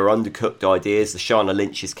thought there were undercooked ideas. Lashana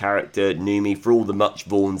Lynch's character, Noomi, for all the much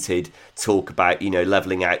vaunted talk about,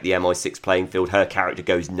 levelling out the MI6 playing field, her character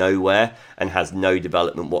goes nowhere and has no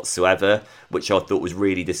development whatsoever, which I thought was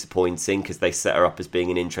really disappointing because they set her up as being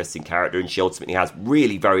an interesting character and she ultimately has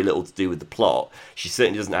really very little to do with the plot. She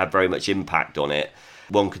certainly doesn't have very much impact on it.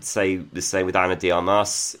 One could say the same with Ana de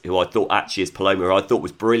Armas, who I thought actually is Paloma, who I thought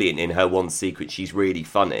was brilliant in her one sequence. She's really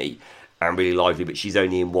funny and really lively, but she's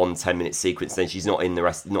only in one 10-minute sequence, then she's not in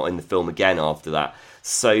the film again after that.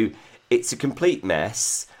 So it's a complete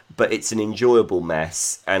mess, but it's an enjoyable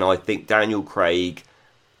mess, and I think Daniel Craig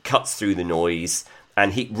cuts through the noise,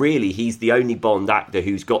 and he's the only Bond actor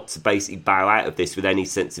who's got to basically bow out of this with any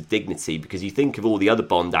sense of dignity, because you think of all the other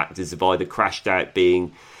Bond actors have either crashed out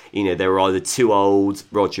being, they were either too old,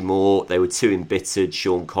 Roger Moore, they were too embittered,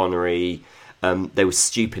 Sean Connery, They were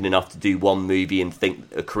stupid enough to do one movie and think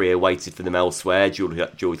a career waited for them elsewhere. George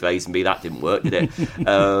Lazenby, that didn't work, did it?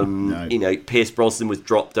 No. You know, Pierce Brosnan was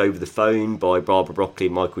dropped over the phone by Barbara Broccoli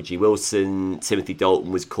and Michael G. Wilson. Timothy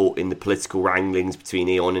Dalton was caught in the political wranglings between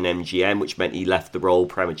Eon and MGM, which meant he left the role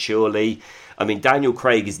prematurely. I mean, Daniel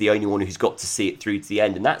Craig is the only one who's got to see it through to the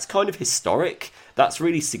end, and that's kind of historic. That's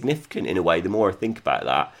really significant in a way, the more I think about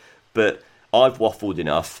that. But I've waffled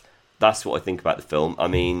enough. That's what I think about the film. I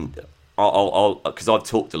mean, I'll because I've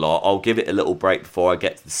talked a lot, I'll give it a little break before I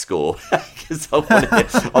get to the score, because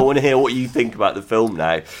I want to hear what you think about the film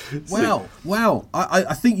now. Well,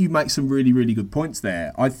 I think you make some really, really good points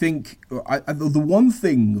there. I think the one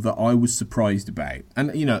thing that I was surprised about,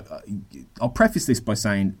 and you know, I'll preface this by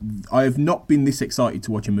saying I have not been this excited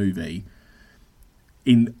to watch a movie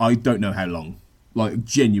in I don't know how long. Like,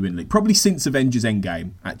 genuinely. Probably since Avengers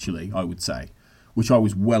Endgame, actually, I would say. Which I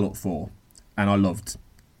was well up for. And I loved.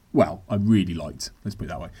 Well, I really liked. Let's put it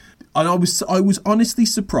that way. And I was honestly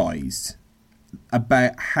surprised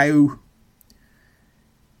about how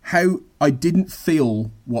I didn't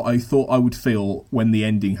feel what I thought I would feel when the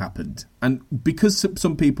ending happened. And because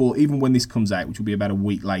some people, even when this comes out, which will be about a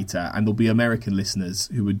week later, and there'll be American listeners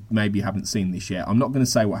who would maybe haven't seen this yet, I'm not going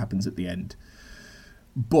to say what happens at the end.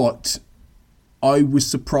 But I was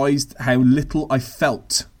surprised how little I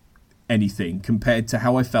felt anything compared to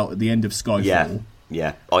how I felt at the end of Skyfall.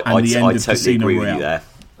 Yeah. I totally agree with you there.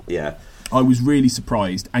 Yeah. I was really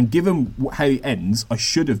surprised. And given how it ends, I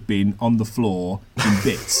should have been on the floor in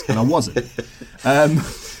bits, and I wasn't. And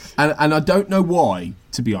I don't know why,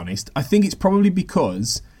 to be honest. I think it's probably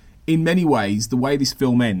because, in many ways, the way this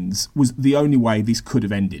film ends was the only way this could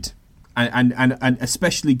have ended. And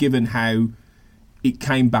especially given how it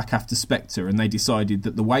came back after Spectre, and they decided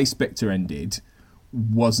that the way Spectre ended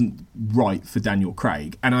wasn't right for Daniel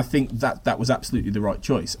Craig. And I think that was absolutely the right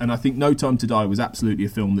choice. And I think No Time to Die was absolutely a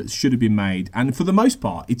film that should have been made. And for the most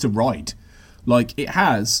part, it's a ride. Like, it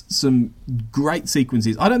has some great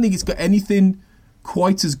sequences. I don't think it's got anything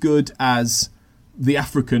quite as good as the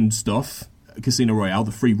African stuff, Casino Royale,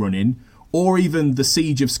 the free run-in, or even the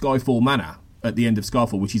Siege of Skyfall Manor at the end of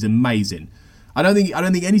Skyfall, which is amazing. I don't think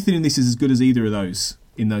anything in this is as good as either of those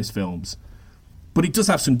in those films. But it does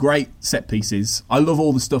have some great set pieces. I love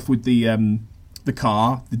all the stuff with the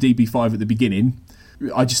car, the DB5 at the beginning.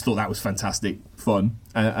 I just thought that was fantastic fun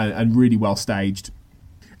and really well staged.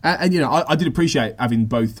 And you know, I did appreciate having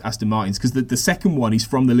both Aston Martins, because the second one is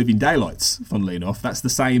from The Living Daylights, funnily enough. That's the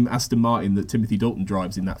same Aston Martin that Timothy Dalton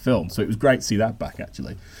drives in that film. So it was great to see that back,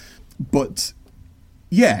 actually. But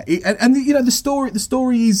yeah, you know, the story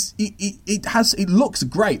is it looks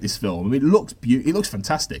great, this film. I mean, it looks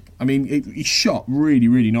fantastic. I mean, it's shot really,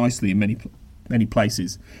 really nicely in many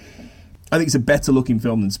places. I think it's a better looking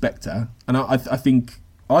film than Spectre, and I think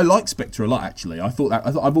I like Spectre a lot, actually. I've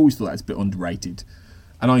always thought that's a bit underrated,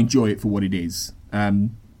 and I enjoy it for what it is.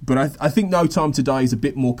 But I think No Time to Die is a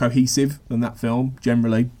bit more cohesive than that film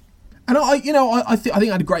generally. And I think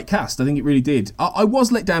it had a great cast. I think it really did. I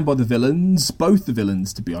was let down by the villains, both the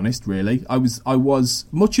villains, to be honest. Really, I was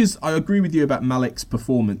much as I agree with you about Malik's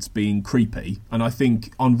performance being creepy, and I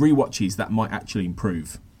think on rewatches that might actually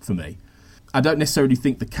improve for me. I don't necessarily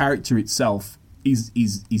think the character itself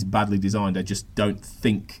is badly designed. I just don't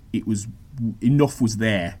think enough was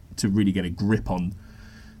there to really get a grip on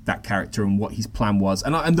that character and what his plan was,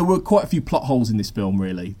 and there were quite a few plot holes in this film.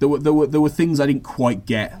 Really, there were things I didn't quite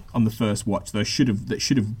get on the first watch that should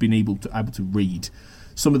have been able to read.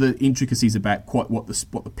 Some of the intricacies about quite what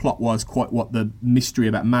the plot was, quite what the mystery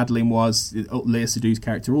about Madeline was, Léa Seydoux's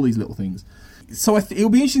character, all these little things. So it'll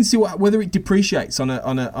be interesting to see whether it depreciates on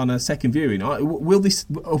a second viewing. Will this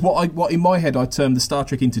what in my head I term the Star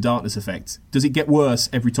Trek Into Darkness effect? Does it get worse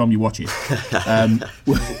every time you watch it?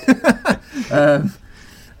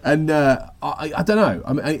 And I don't know.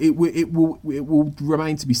 I mean, it will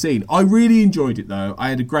remain to be seen. I really enjoyed it, though. I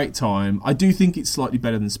had a great time. I do think it's slightly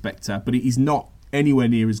better than Spectre, but it is not anywhere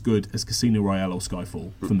near as good as Casino Royale or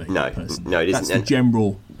Skyfall for me. No, personally. No, it isn't. That's the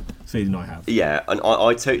general feeling I have. Yeah, and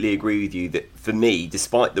I totally agree with you that for me,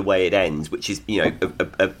 despite the way it ends, which is, you know,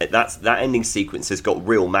 that ending sequence has got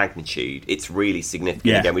real magnitude. It's really significant.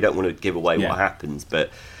 Yeah. Again, we don't want to give away what happens, but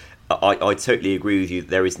I totally agree with you that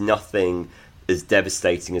there is nothing as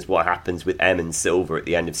devastating as what happens with M and Silver at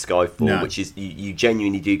the end of Skyfall, which is you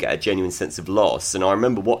genuinely do get a genuine sense of loss. And I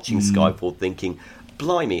remember watching Skyfall thinking,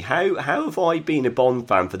 blimey, how have I been a Bond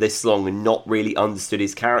fan for this long and not really understood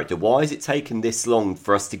his character? Why has it taken this long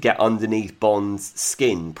for us to get underneath Bond's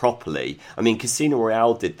skin properly? I mean, Casino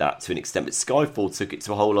Royale did that to an extent, but Skyfall took it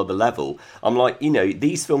to a whole other level. I'm like, you know,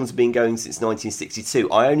 these films have been going since 1962.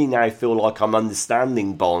 I only now feel like I'm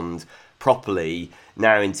understanding Bond properly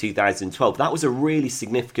now in 2012. That was a really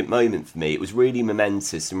significant moment for me. It was really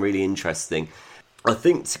momentous and really interesting. I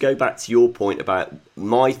think, to go back to your point about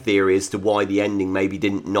my theory as to why the ending maybe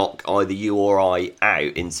didn't knock either you or I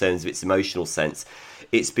out in terms of its emotional sense,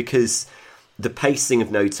 it's because the pacing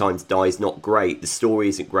of No Time to Die is not great. The story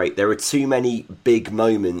isn't great. There are too many big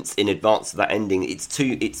moments in advance of that ending.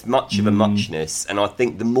 It's much of a muchness, and I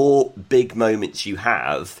think the more big moments you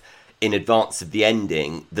have in advance of the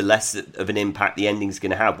ending, the less of an impact the ending's going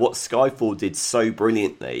to have. What Skyfall did so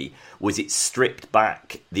brilliantly was it stripped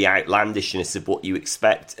back the outlandishness of what you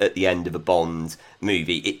expect at the end of a Bond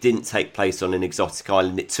movie. It didn't take place on an exotic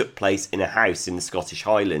island. It took place in a house in the Scottish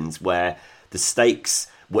Highlands where the stakes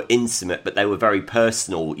were intimate, but they were very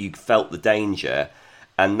personal. You felt the danger,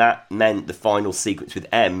 and that meant the final sequence with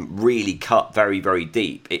M really cut very, very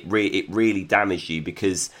deep. It really damaged you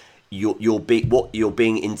because you're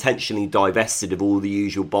being intentionally divested of all the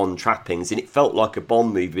usual Bond trappings, and it felt like a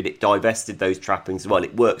Bond movie, but it divested those trappings as well.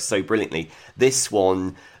 It works so brilliantly. This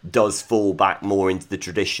one does fall back more into the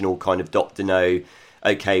traditional kind of Dr. No.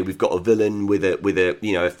 Okay, we've got a villain with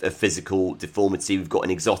a a physical deformity. We've got an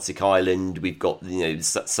exotic island. We've got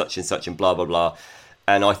such and such and blah blah blah.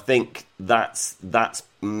 And I think that's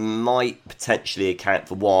might potentially account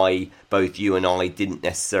for why both you and I didn't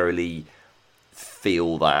necessarily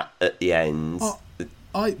feel that at the end.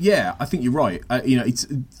 I think you're right. It's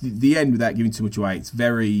the end, without giving too much away. It's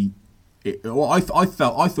very. I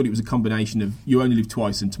thought it was a combination of You Only Live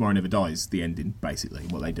Twice and Tomorrow Never Dies. The ending, basically,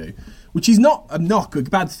 what they do, which is not a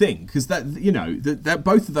bad thing, because that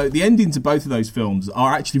both of those, the endings of both of those films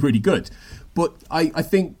are actually really good. But I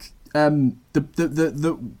think the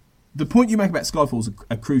point you make about Skyfall is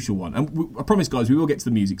a crucial one, and I promise, guys, we will get to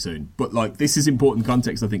the music soon. But this is important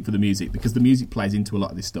context, I think, for the music, because the music plays into a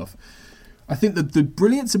lot of this stuff. I think that the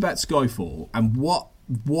brilliance about Skyfall, and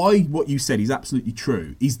why what you said is absolutely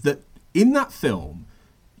true, is that in that film,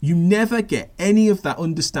 you never get any of that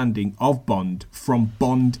understanding of Bond from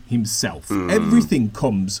Bond himself. Everything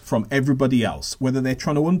comes from everybody else, whether they're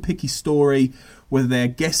trying to unpick his story, whether they're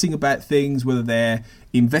guessing about things, whether they're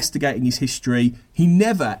investigating his history. He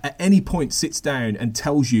never at any point sits down and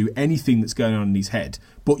tells you anything that's going on in his head,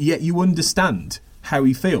 but yet you understand how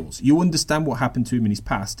he feels. You understand what happened to him in his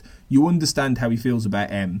past. You understand how he feels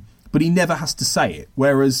about M, but he never has to say it.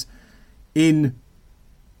 Whereas in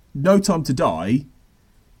No Time to Die,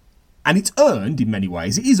 and it's earned in many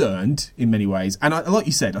ways. It is earned in many ways. And like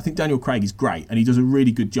you said, I think Daniel Craig is great, and he does a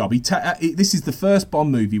really good job. This is the first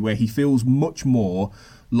Bond movie where he feels much more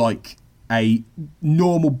like a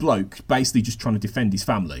normal bloke, basically just trying to defend his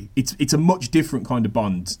family. It's a much different kind of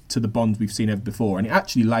Bond to the Bonds we've seen ever before, and it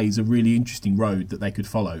actually lays a really interesting road that they could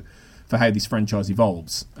follow for how this franchise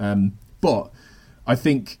evolves. But I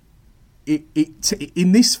think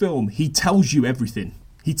in this film, he tells you everything.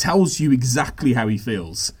 He tells you exactly how he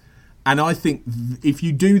feels. And I think if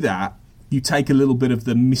you do that, you take a little bit of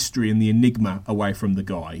the mystery and the enigma away from the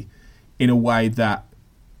guy in a way that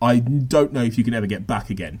I don't know if you can ever get back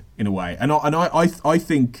again, in a way. And I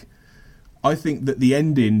think that the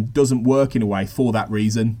ending doesn't work in a way for that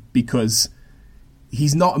reason, because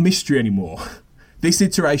he's not a mystery anymore. This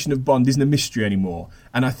iteration of Bond isn't a mystery anymore.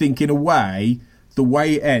 And I think in a way, the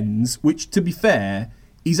way it ends, which to be fair,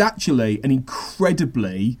 is actually an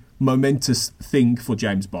incredibly momentous thing for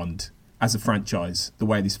James Bond as a franchise, the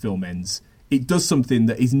way this film ends. It does something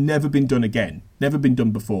that has never been done again, never been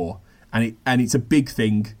done before, and it's a big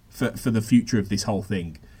thing for the future of this whole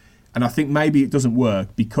thing. And I think maybe it doesn't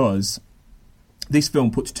work because this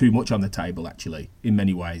film puts too much on the table, actually, in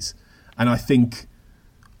many ways. And I think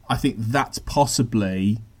that's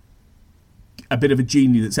possibly a bit of a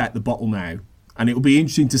genie that's out the bottle now, and it'll be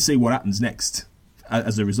interesting to see what happens next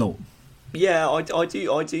as a result. Yeah, I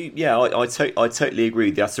do. Yeah, I totally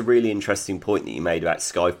agree. That's a really interesting point that you made about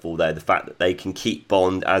Skyfall there. The fact that they can keep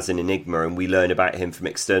Bond as an enigma and we learn about him from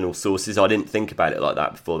external sources. I didn't think about it like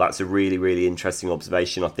that before. That's a really, really interesting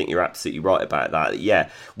observation. I think you're absolutely right about that. Yeah,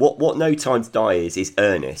 what No Time to Die is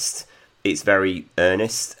earnest. It's very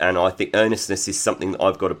earnest, and I think earnestness is something that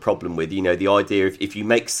I've got a problem with. You know, the idea of if you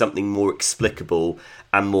make something more explicable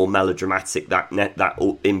and more melodramatic, that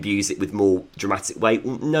imbues it with more dramatic weight.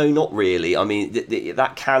 No, not really. I mean,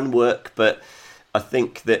 that can work, but I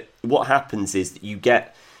think that what happens is that you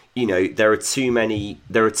get, there are too many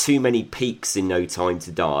peaks in No Time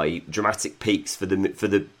to Die, dramatic peaks for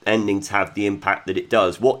the ending to have the impact that it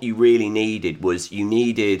does. What you really needed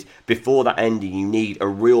before that ending, you need a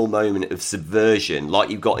real moment of subversion, like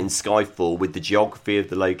you got in Skyfall, with the geography of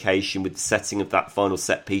the location, with the setting of that final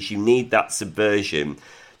set piece. You need that subversion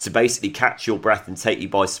to basically catch your breath and take you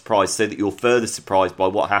by surprise, so that you're further surprised by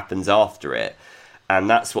what happens after it. And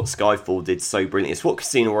that's what Skyfall did so brilliantly. It's what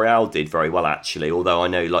Casino Royale did very well, actually. Although I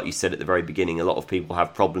know, like you said at the very beginning, a lot of people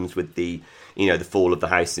have problems with the fall of the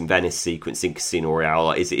house in Venice sequence in Casino Royale.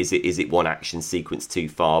 Like, is it one action sequence too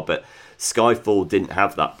far? But Skyfall didn't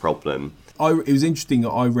have that problem. It was interesting.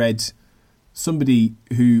 I read somebody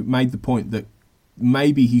who made the point that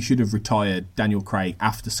maybe he should have retired Daniel Craig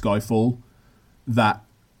after Skyfall. That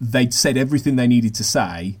they'd said everything they needed to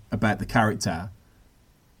say about the character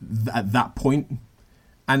at that point.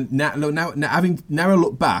 And now I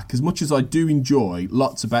look back, as much as I do enjoy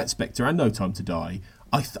lots about Spectre and No Time to Die,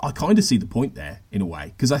 I kind of see the point there in a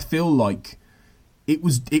way, because I feel like it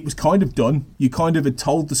was kind of done. You kind of had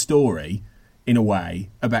told the story in a way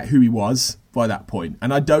about who he was by that point,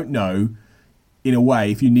 and I don't know in a way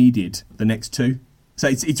if you needed the next two. So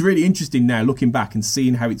it's really interesting now looking back and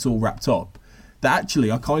seeing how it's all wrapped up, that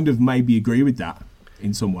actually I kind of maybe agree with that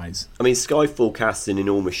in some ways. I mean, Skyfall casts an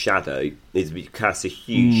enormous shadow. It casts a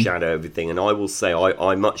huge shadow of everything, and I will say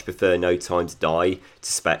I much prefer No Time to Die to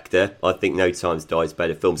Spectre. I think No Time to Die is a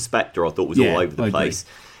better film. Spectre I thought was all over the place.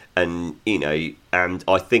 And, and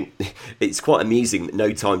I think it's quite amusing that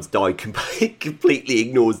No Time to Die completely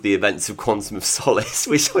ignores the events of Quantum of Solace,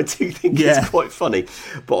 which I do think is quite funny.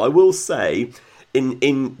 But I will say,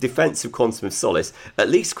 in defence of Quantum of Solace, at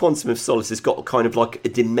least Quantum of Solace has got kind of like a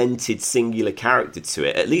demented singular character to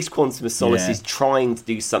it. At least Quantum of Solace is trying to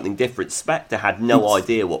do something different. Spectre had no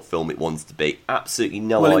idea what film it wanted to be. Absolutely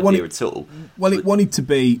no idea at all. Well, it wanted to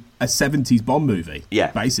be a 70s Bond movie,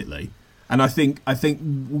 basically. And I think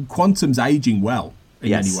Quantum's aging well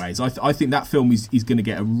in many ways. I think that film is going to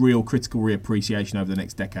get a real critical reappreciation over the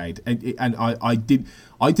next decade. And I didn't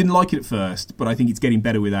like it at first, but I think it's getting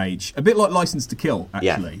better with age. A bit like License to Kill,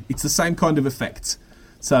 actually. Yeah. It's the same kind of effect.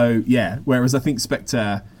 So, yeah, whereas I think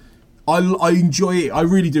Spectre, I enjoy it. I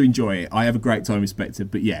really do enjoy it. I have a great time with Spectre.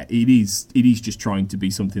 But, yeah, it is just trying to be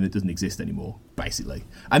something that doesn't exist anymore, basically.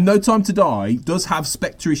 And No Time to Die does have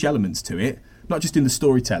Spectre-ish elements to it, not just in the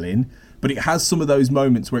storytelling, but it has some of those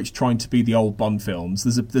moments where it's trying to be the old Bond films.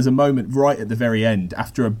 There's a moment right at the very end,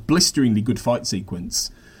 after a blisteringly good fight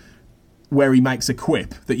sequence, where he makes a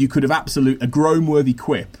quip that you could have a Groan-worthy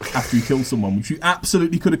quip after he killed someone, which you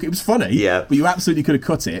absolutely could have. It was funny, but you absolutely could have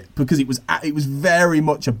cut it, because it was very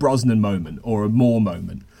much a Brosnan moment or a Moore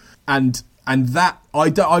moment, and that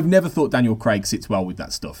I've never thought Daniel Craig sits well with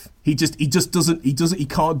that stuff. He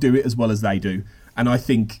can't do it as well as they do, and I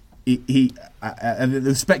think.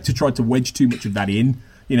 The Spectre tried to wedge too much of that in,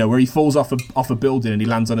 where he falls off a building and he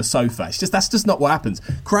lands on a sofa. That's just not what happens.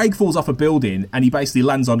 Craig falls off a building and he basically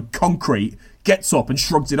lands on concrete, gets up and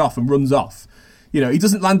shrugs it off and runs off. He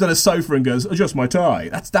doesn't land on a sofa and goes, "Adjust my tie."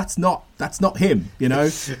 That's not him. I'm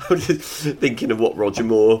just thinking of what Roger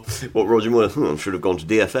Moore should have gone to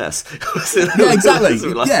DFS. Yeah, exactly.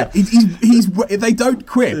 They don't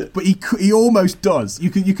quip, but he almost does. You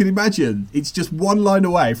can imagine it's just one line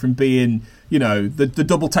away from being, the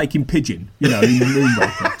double taking pigeon, in the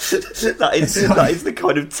Moonraker. that is the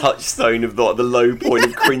kind of touchstone of the low point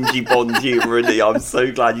of cringy Bond humour, isn't it? I'm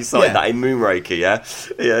so glad you cited that in Moonraker,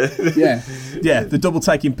 yeah, the double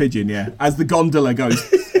taking pigeon, as the gondola goes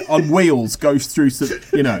on wheels, goes through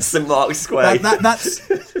St Mark's Square.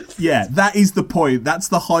 That is the point. That's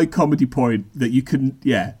the high comedy point that you can,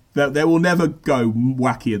 they will never go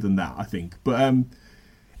wackier than that, I think. But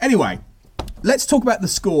anyway, let's talk about the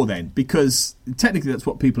score then, because technically that's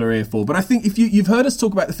what people are here for. But I think if you've heard us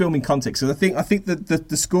talk about the film in context, and I think that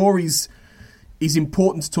the score is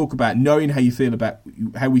important to talk about, knowing how we feel about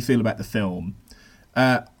the film.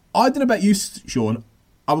 I don't know about you, Sean.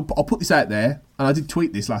 I'll put this out there, and I did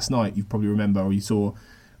tweet this last night. You probably remember, or you saw.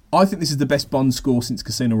 I think this is the best Bond score since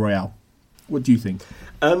Casino Royale. What do you think?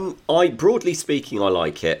 Broadly speaking, I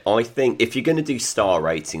like it. I think if you're going to do star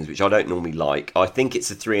ratings, which I don't normally like, I think it's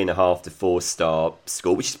a 3.5 to 4 star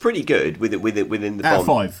score, which is pretty good within the out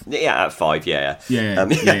Bond. Of 5. Yeah, out of 5. Yeah.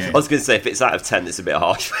 I was going to say if it's out of 10, it's a bit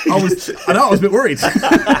harsh. I was a bit worried.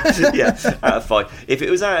 Yeah, out of 5. If it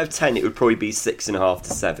was out of 10, it would probably be 6.5 to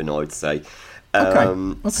 7. I would say.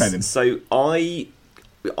 Okay then. So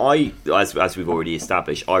as we've already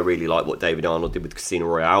established, I really like what David Arnold did with Casino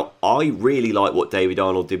Royale. I really like what David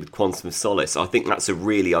Arnold did with Quantum of Solace. I think that's a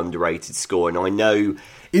really underrated score, and I know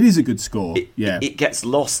it is a good score. It gets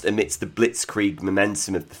lost amidst the blitzkrieg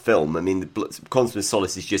momentum of the film. I mean, Quantum of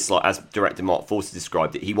Solace is just like, as director Mark Forster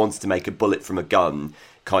described it, he wanted to make a bullet from a gun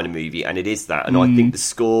kind of movie, and it is that. And I think the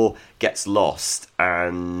score gets lost,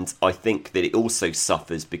 and I think that it also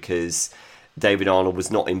suffers because David Arnold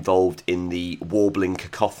was not involved in the warbling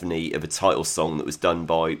cacophony of a title song that was done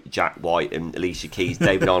by Jack White and Alicia Keys.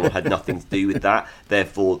 David Arnold had nothing to do with that.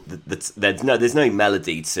 Therefore, there's no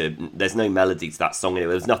melody to that song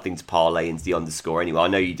anyway. There's nothing to parlay into the underscore anyway. I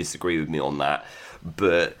know you disagree with me on that,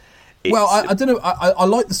 but I don't know. I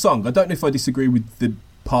like the song. I don't know if I disagree with the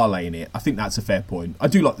parlay in it. I think that's a fair point. I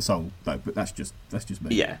do like the song though, but that's just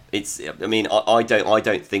me. Yeah, I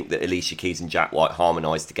don't think that Alicia Keys and Jack White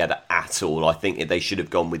harmonised together at all. I think they should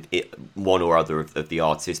have gone with one or other of the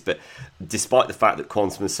artists. But despite the fact that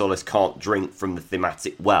Quantum of Solace can't drink from the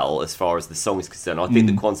thematic well as far as the song is concerned, I think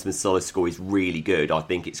the Quantum of Solace score is really good. I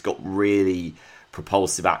think it's got really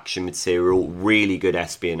propulsive action material, really good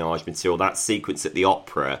espionage material. That sequence at the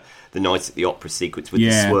opera, the Night at the Opera sequence with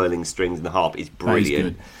the swirling strings and the harp, is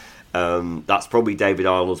brilliant. That's probably David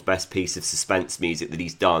Arnold's best piece of suspense music that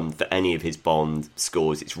he's done for any of his Bond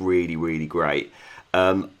scores. It's really, really great.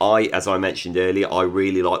 As I mentioned earlier, I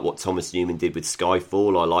really like what Thomas Newman did with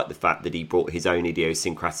Skyfall. I like the fact that he brought his own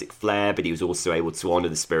idiosyncratic flair, but he was also able to honour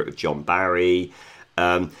the spirit of John Barry.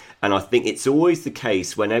 And I think it's always the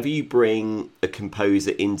case whenever you bring a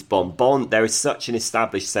composer into Bond, there is such an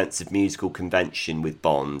established sense of musical convention with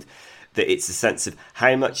Bond that it's a sense of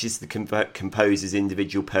how much is the composer's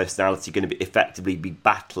individual personality going to effectively be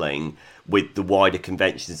battling with the wider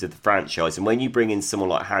conventions of the franchise. And when you bring in someone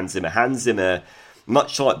like Hans Zimmer,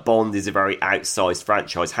 much like Bond is a very outsized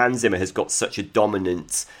franchise, Hans Zimmer has got such a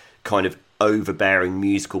dominant kind of overbearing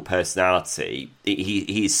musical personality.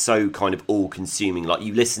 He is so kind of all-consuming. Like,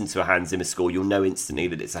 you listen to a Hans Zimmer score, you'll know instantly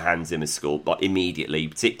that it's a Hans Zimmer score, like immediately,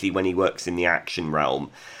 particularly when he works in the action realm.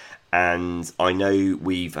 And I know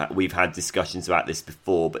we've had discussions about this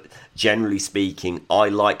before, but generally speaking, I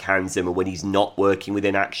like Hans Zimmer when he's not working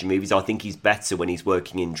within action movies. I think he's better when he's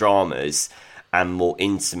working in dramas and more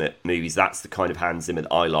intimate movies. That's the kind of Hans Zimmer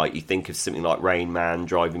that I like. You think of something like Rain Man,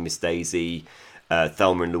 Driving Miss Daisy,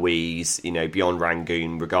 Thelma and Louise, Beyond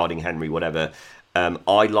Rangoon, Regarding Henry, whatever.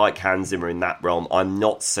 I like Hans Zimmer in that realm. I'm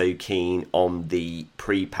not so keen on the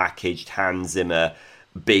pre-packaged Hans Zimmer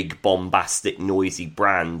big, bombastic, noisy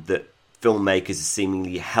brand that filmmakers are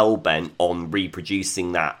seemingly hell-bent on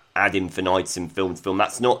reproducing that ad infinitum, film to film.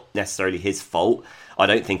 That's not necessarily his fault. I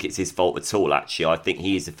don't think it's his fault at all, actually. I think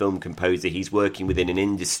he is a film composer. He's working within an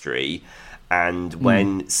industry. And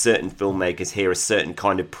when certain filmmakers hear a certain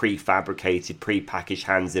kind of prefabricated, prepackaged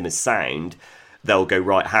Hans Zimmer sound, they'll go,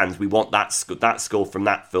 right, Hans, we want that score from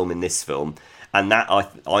that film in this film. And that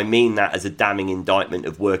I mean that as a damning indictment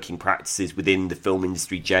of working practices within the film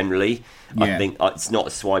industry generally. Yeah. I think it's not a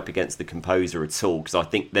swipe against the composer at all, because I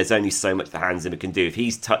think there's only so much that Hans Zimmer can do. If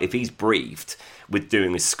he's briefed with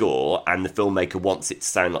doing a score and the filmmaker wants it to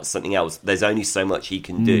sound like something else, there's only so much he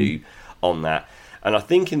can do on that. And I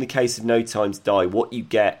think in the case of No Time to Die, what you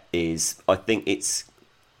get is, I think it's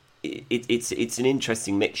an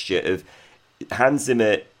interesting mixture of Hans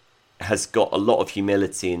Zimmer has got a lot of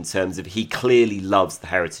humility in terms of he clearly loves the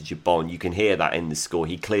heritage of Bond. You can hear that in the score.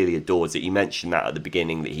 He clearly adores it. You mentioned that at the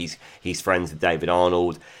beginning, that he's friends with David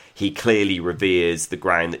Arnold. He clearly reveres the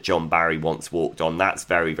ground that John Barry once walked on. That's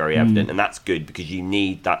very, very evident, and that's good, because you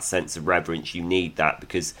need that sense of reverence. You need that,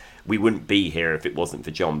 because we wouldn't be here if it wasn't for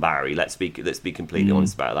John Barry. Let's be completely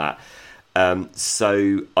honest about that.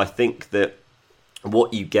 So I think that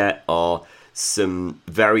what you get are some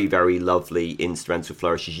very, very lovely instrumental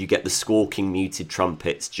flourishes. You get the squawking muted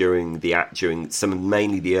trumpets during some,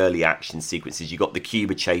 mainly the early action sequences. You got the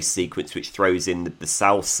Cuba chase sequence, which throws in the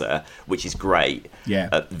salsa, which is great. Yeah,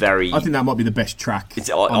 I think that might be the best track.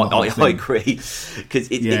 I agree, because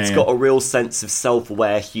it's got a real sense of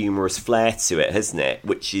self-aware, humorous flair to it, hasn't it?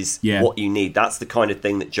 Which is what you need. That's the kind of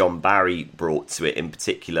thing that John Barry brought to it, in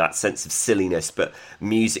particular. That sense of silliness, but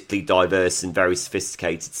musically diverse and very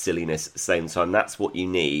sophisticated silliness at the same time. That's what you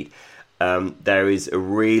need. There is a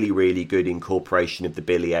really, really good incorporation of the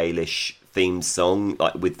Billie Eilish theme song,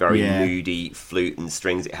 like with very moody flute and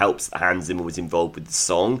strings. It helps that Hans Zimmer was involved with the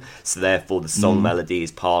song, so therefore the song melody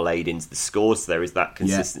is parlayed into the score, so there is that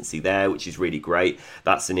consistency there, which is really great.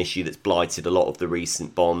 That's an issue that's blighted a lot of the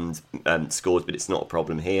recent Bond scores, but it's not a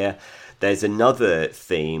problem here. There's another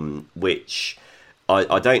theme which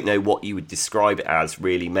I don't know what you would describe it as,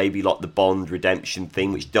 really. Maybe like the Bond redemption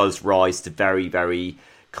thing, which does rise to very, very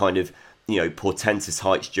kind of, portentous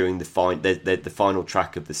heights during the final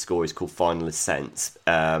track of the score is called Final Ascent,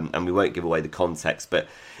 and we won't give away the context, but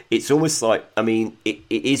it's almost like, it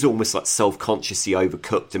is almost like self-consciously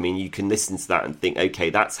overcooked. You can listen to that and think, okay,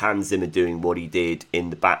 that's Hans Zimmer doing what he did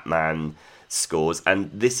in the Batman scores, and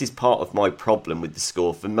this is part of my problem with the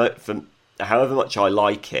score. For however much I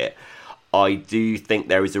like it, I do think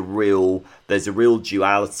there's a real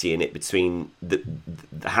duality in it between the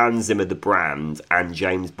Hans Zimmer the brand and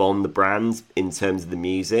James Bond the brand in terms of the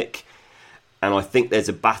music. And I think there's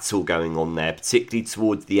a battle going on there, particularly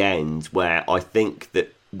towards the end, where I think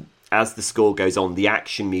that as the score goes on, the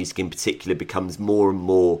action music in particular becomes more and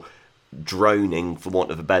more droning, for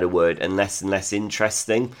want of a better word, and less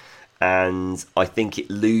interesting. And I think it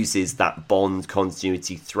loses that Bond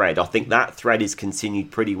continuity thread. I think that thread is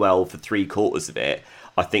continued pretty well for 3/4 of it.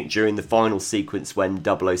 I think during the final sequence when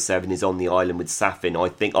 007 is on the island with Safin,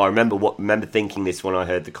 I remember thinking this when I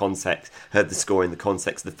heard the score in the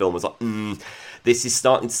context of the film. I was like, this is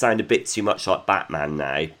starting to sound a bit too much like Batman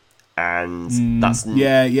now. And that's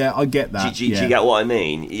I get that. Do you get what I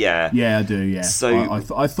mean? Yeah, I do. Yeah. So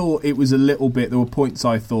I thought it was a little bit. There were points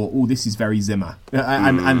I thought, oh, this is very Zimmer,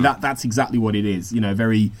 and that's exactly what it is.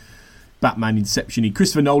 Very Batman Inception-y,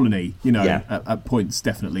 Christopher Nolan-y. At points,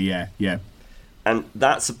 definitely. Yeah. And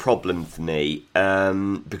that's a problem for me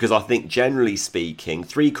because I think, generally speaking,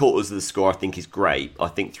 3/4 of the score I think is great. I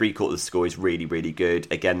think 3/4 of the score is really, really good.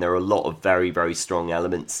 Again, there are a lot of very, very strong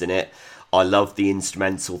elements in it. I love the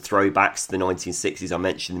instrumental throwbacks to the 1960s. I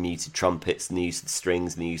mentioned the muted trumpets and the use of the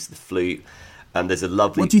strings and the use of the flute. And there's a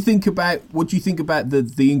lovely. What do you think about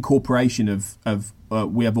the incorporation of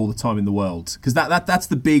 "We Have All the Time in the World"? Because that's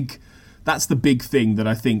the big thing that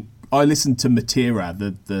I think. I listened to Matera,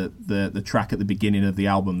 the track at the beginning of the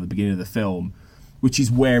album, the beginning of the film, which is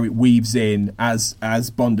where it weaves in as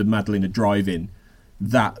Bond and Madeline are driving,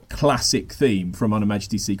 that classic theme from On Her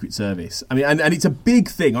Majesty's Secret Service. I mean, and it's a big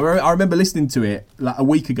thing. I remember listening to it like a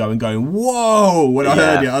week ago and going, "Whoa!" When I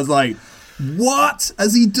heard it, I was like, "What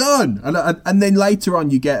has he done?" And then later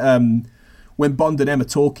on, you get when Bond and M are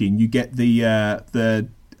talking, you get the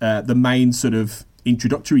main sort of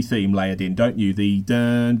introductory theme layered in, don't you? The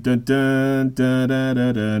dun dun dun dun dun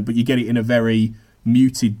dun dun, but you get it in a very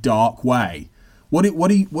muted, dark way. What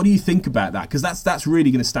do you think about that? Because that's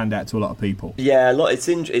really going to stand out to a lot of people. Yeah,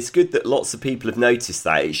 it's good that lots of people have noticed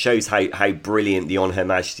that. It shows how brilliant the On Her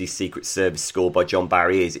Majesty's Secret Service score by John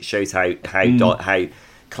Barry is. It shows how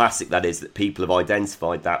classic that is, that people have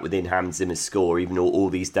identified that within Hans Zimmer's score, even all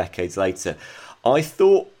these decades later. I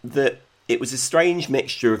thought that it was a strange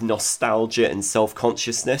mixture of nostalgia and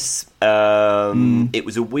self-consciousness. It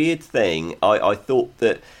was a weird thing. I thought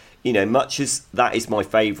that, much as that is my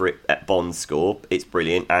favourite Bond score, it's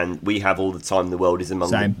brilliant, and We Have All the Time in the World is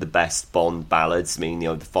among the best Bond ballads. I mean,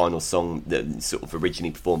 the final song that sort of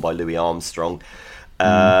originally performed by Louis Armstrong.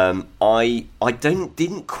 I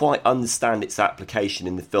didn't quite understand its application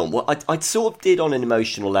in the film. Well, I sort of did on an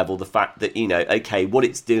emotional level, the fact that, okay, what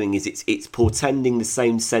it's doing is it's portending the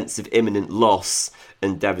same sense of imminent loss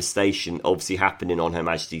and devastation obviously happening on Her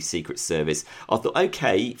Majesty's Secret Service. I thought,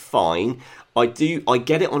 okay, fine. I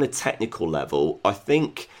get it on a technical level. I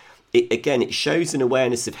think it shows an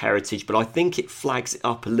awareness of heritage, but I think it flags it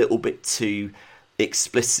up a little bit too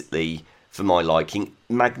explicitly for my liking.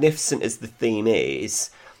 Magnificent as the theme is,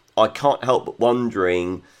 I can't help but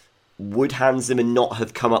wondering, would Hans Zimmer not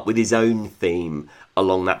have come up with his own theme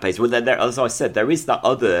along that pace? Well, there, as I said, there is that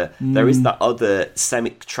other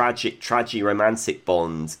semi-tragic, tragi-romantic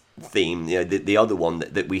Bond theme, the other one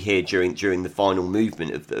that we hear during the final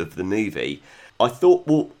movement of the movie. I thought,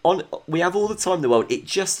 We Have All the Time in the World, it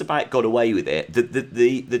just about got away with it.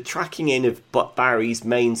 The tracking in of Barry's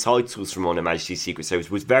main titles from On Her Majesty's Secret Service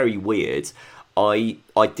was very weird. I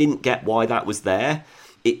didn't get why that was there.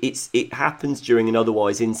 It happens during an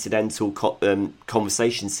otherwise incidental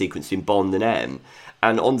conversation sequence between Bond and M.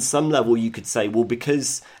 And on some level, you could say, well,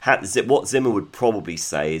 because what Zimmer would probably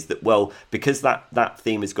say is that, well, because that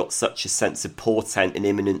theme has got such a sense of portent and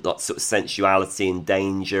imminent sort of sensuality and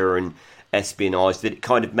danger and espionage, that it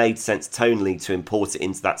kind of made sense tonally to import it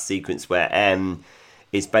into that sequence where M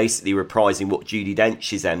is basically reprising what Judi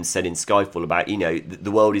Dench's M said in Skyfall about,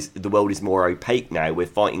 the world is more opaque now. We're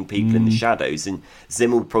fighting people in the shadows, and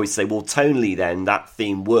Zimmer would probably say, well, tonally, then that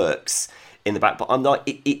theme works in the back. But I'm like,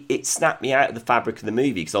 it snapped me out of the fabric of the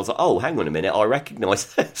movie, because I was like, oh, hang on a minute, I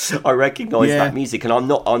recognise that music, and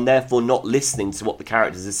I'm therefore not listening to what the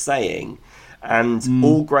characters are saying. And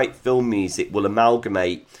all great film music will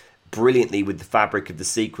amalgamate brilliantly with the fabric of the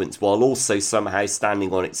sequence while also somehow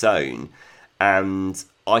standing on its own. And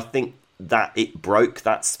I think that it broke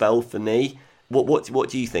that spell for me. What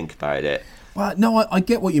do you think about it? Well, no, I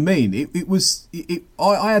get what you mean.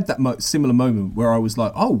 I had that similar moment where I was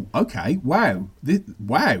like, oh, okay, wow,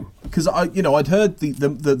 because I'd heard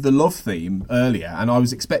the love theme earlier, and I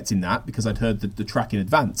was expecting that because I'd heard the track in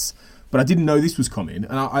advance, but I didn't know this was coming.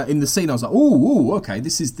 And I in the scene, I was like, oh, okay,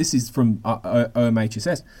 this is from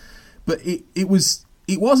OMHSS, but it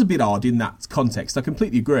it was a bit odd in that context. I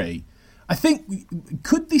completely agree. I think,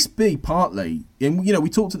 could this be partly, and we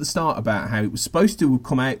talked at the start about how it was supposed to have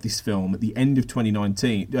come out, this film, at the end of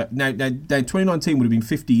 2019. Now 2019 would have been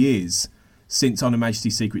 50 years since On Her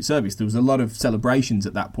Majesty's Secret Service. There was a lot of celebrations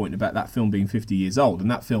at that point about that film being 50 years old, and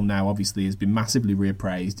that film now obviously has been massively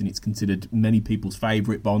reappraised, and it's considered many people's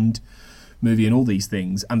favourite Bond movie and all these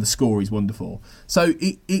things, and the score is wonderful. So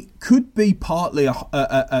it could be partly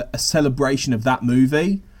a celebration of that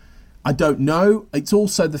movie. I don't know. It's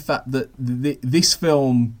also the fact that this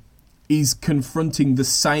film is confronting the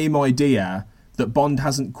same idea that Bond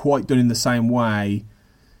hasn't quite done in the same way,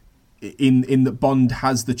 in that Bond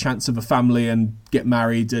has the chance of a family and get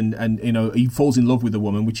married, and he falls in love with a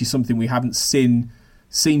woman, which is something we haven't seen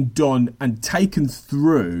done and taken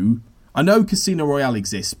through. I know Casino Royale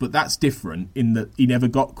exists, but that's different in that he never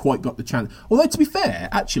quite got the chance. Although, to be fair,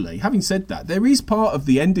 actually, having said that, there is part of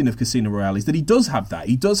the ending of Casino Royale is that he does have that.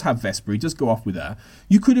 He does have Vesper. He does go off with her.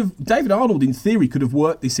 David Arnold, in theory, could have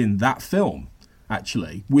worked this in that film,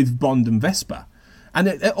 actually, with Bond and Vesper.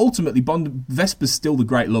 And ultimately, Vesper's still the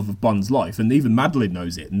great love of Bond's life, and even Madeline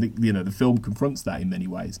knows it. And the film confronts that in many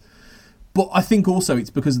ways. But I think also it's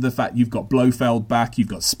because of the fact you've got Blofeld back, you've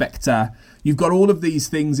got Spectre, you've got all of these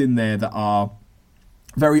things in there that are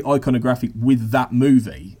very iconographic with that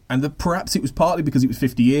movie. And perhaps it was partly because it was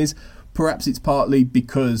 50 years, perhaps it's partly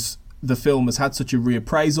because the film has had such a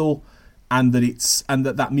reappraisal, and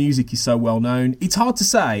that music is so well known. It's hard to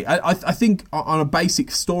say. I think on a basic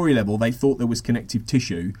story level, they thought there was connective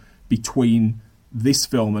tissue between this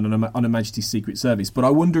film and On Her Majesty's Secret Service. But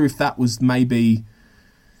I wonder if that was maybe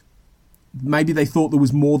they thought there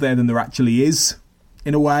was more there than there actually is,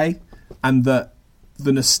 in a way, and that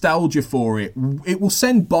the nostalgia for it will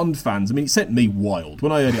send Bond fans. I mean, it sent me wild.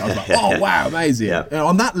 When I heard it, I was like, oh, wow, amazing. Yeah.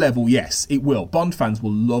 On that level, yes, it will. Bond fans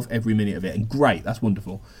will love every minute of it, and great, that's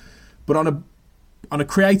wonderful. But on a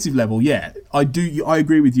creative level, yeah, I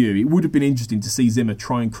agree with you. It would have been interesting to see Zimmer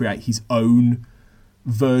try and create his own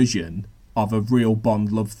version of a real Bond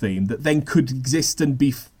love theme that then could exist and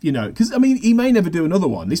be, because, I mean, he may never do another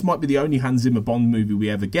one. This might be the only Hans Zimmer Bond movie we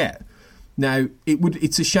ever get. Now,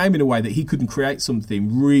 it's a shame in a way that he couldn't create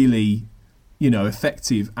something really,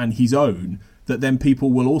 effective and his own that then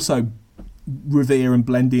people will also revere and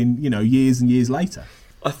blend in, years and years later.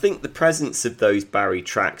 I think the presence of those Barry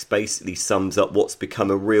tracks basically sums up what's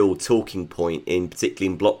become a real talking point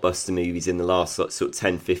particularly in blockbuster movies in the last sort of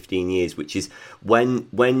 10, 15 years, which is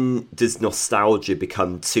when does nostalgia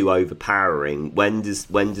become too overpowering? When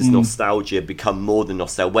does nostalgia become more than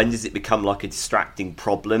nostalgia? When does it become like a distracting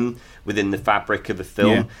problem within the fabric of a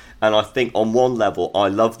film? Yeah. And I think on one level, I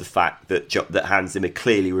love the fact that Hans Zimmer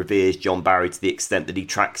clearly reveres John Barry to the extent that he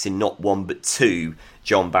tracks in not one but two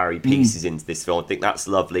John Barry pieces into this film. I think that's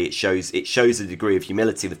lovely. It shows a degree of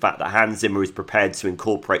humility, the fact that Hans Zimmer is prepared to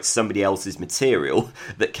incorporate somebody else's material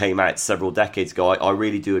that came out several decades ago. I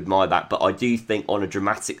really do admire that, but I do think on a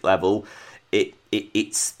dramatic level,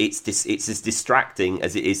 it's as distracting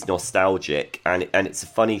as it is nostalgic, and it's a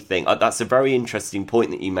funny thing. That's a very interesting point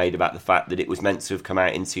that you made about the fact that it was meant to have come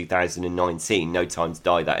out in 2019, No Time to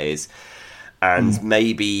Die, that is, and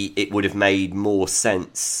maybe it would have made more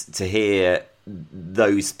sense to hear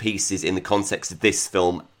those pieces in the context of this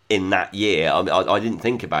film in that year. I mean, I didn't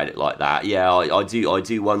think about it like that. Yeah, I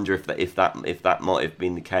do wonder if that might have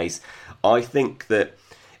been the case. I think that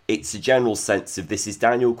it's a general sense of this is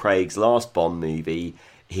Daniel Craig's last Bond movie.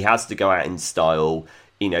 He has to go out in style.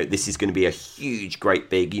 This is going to be a huge,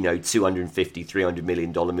 great big, $250, $300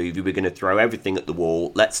 million movie. We're going to throw everything at the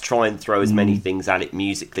wall. Let's try and throw as many things at it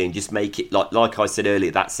musically and just make it, like I said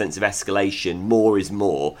earlier, that sense of escalation. More is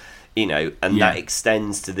more. That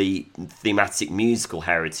extends to the thematic musical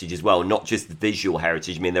heritage as well, not just the visual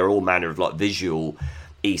heritage. I mean, there are all manner of like visual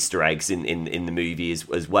Easter eggs in the movie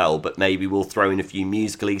as well, but maybe we'll throw in a few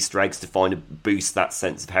musical Easter eggs to boost that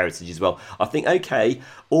sense of heritage as well. I think, okay,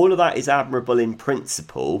 all of that is admirable in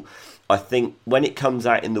principle. I think when it comes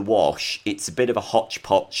out in the wash, it's a bit of a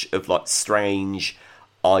hodgepodge of like strange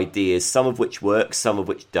ideas, some of which work, some of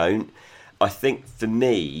which don't. I think for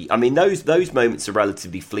me, I mean, those moments are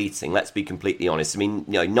relatively fleeting. Let's be completely honest. I mean,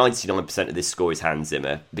 99% of this score is Hans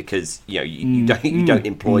Zimmer because you don't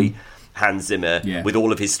employ Hans Zimmer with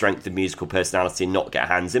all of his strength of musical personality and not get a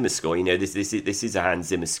Hans Zimmer score. This is a Hans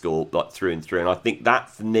Zimmer score like through and through. And I think that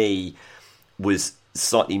for me was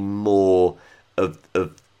slightly more of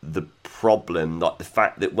the problem, like the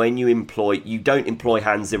fact that when you don't employ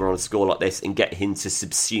Hans Zimmer on a score like this and get him to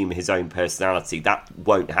subsume his own personality. That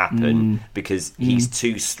won't happen because he's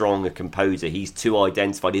too strong a composer. He's too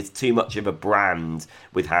identified. It's too much of a brand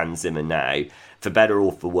with Hans Zimmer now, for better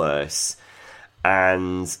or for worse.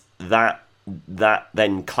 and that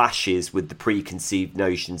then clashes with the preconceived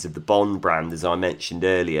notions of the Bond brand, as I mentioned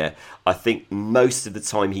earlier. I think most of the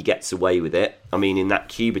time he gets away with it. I mean, in that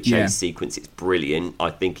Cuba chase sequence, it's brilliant. I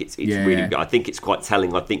think it's really good. I think it's quite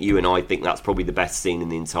telling. I think you and I think that's probably the best scene in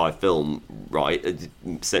the entire film, right?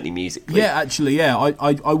 Certainly musically. Yeah, actually, yeah.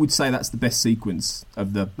 I would say that's the best sequence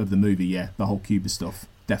of the movie, yeah, the whole Cuba stuff.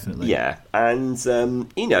 Definitely. Yeah, and, and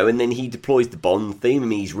then he deploys the Bond theme. I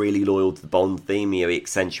mean, he's really loyal to the Bond theme. He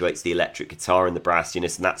accentuates the electric guitar and the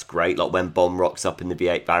brassiness, and that's great. Like, when Bond rocks up in the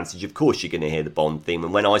V8 Vantage, of course you're going to hear the Bond theme.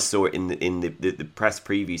 And when I saw it in the press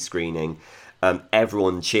preview screening,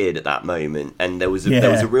 everyone cheered at that moment, and there was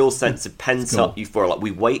a real sense of pent-up euphoria. Like,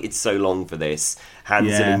 we waited so long for this.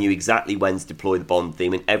 Hans Zimmer knew exactly when to deploy the Bond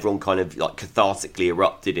theme, and everyone kind of like cathartically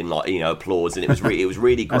erupted in applause, and it was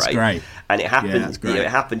really great. That's great. And it happened. It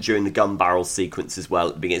happened during the gun barrel sequence as well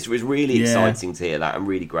at the beginning. So it was really exciting to hear that, and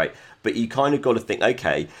really great. But you kind of got to think,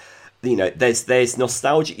 okay, there's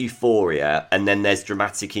nostalgic euphoria, and then there's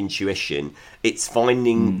dramatic intuition. It's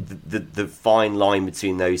finding the fine line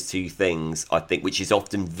between those two things, I think, which is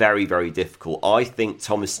often very, very difficult. I think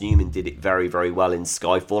Thomas Newman did it very, very well in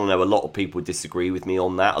Skyfall. I know a lot of people disagree with me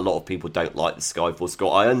on that. A lot of people don't like the Skyfall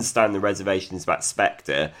score. I understand the reservations about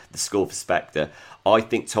Spectre, the score for Spectre. I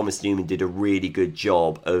think Thomas Newman did a really good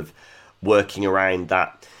job of working around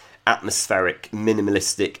that atmospheric,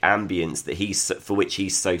 minimalistic ambience for which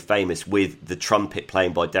he's so famous, with the trumpet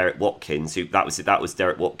playing by Derek Watkins. That was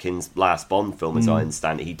Derek Watkins' last Bond film, as I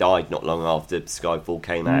understand it. He died not long after Skyfall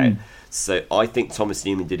came out. So I think Thomas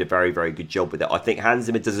Newman did a very, very good job with it. I think Hans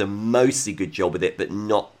Zimmer does a mostly good job with it, but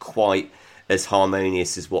not quite as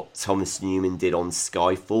harmonious as what Thomas Newman did on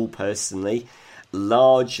Skyfall, personally.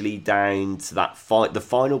 Largely down to that the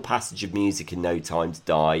final passage of music in No Time to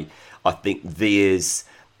Die, I think veers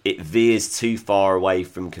too far away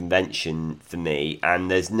from convention for me,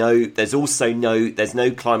 and there's no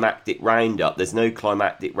climactic roundup. There's no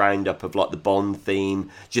climactic roundup of like the Bond theme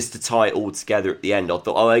just to tie it all together at the end. I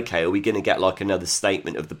thought, oh, okay, are we going to get like another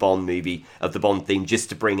statement of the Bond movie, of the Bond theme, just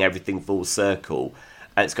to bring everything full circle?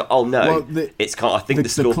 And it's got, oh no, it's kind of, I think the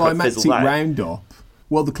score fizzles out.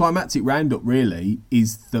 The climactic roundup really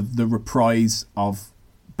is the reprise of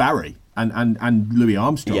Barry and Louis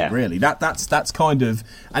Armstrong, really. That's kind of,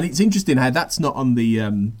 and it's interesting how that's not on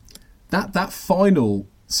the that final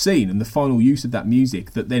scene and the final use of that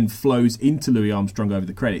music that then flows into Louis Armstrong over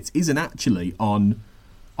the credits isn't actually on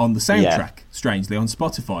the soundtrack, strangely, on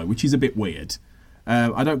Spotify, which is a bit weird.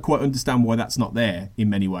 I don't quite understand why that's not there in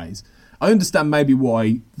many ways. I understand maybe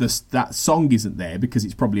why that song isn't there, because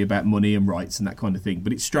it's probably about money and rights and that kind of thing,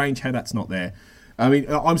 but it's strange how that's not there. I mean,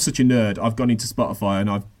 I'm such a nerd. I've gone into Spotify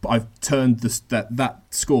and I've turned that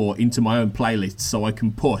score into my own playlist so I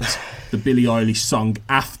can put the Billie Eilish song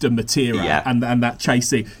after Matera and that chase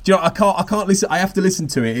scene. Do you know, I can't listen. I have to listen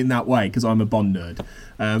to it in that way because I'm a Bond nerd,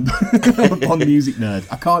 I'm a Bond music nerd.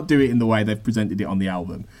 I can't do it in the way they've presented it on the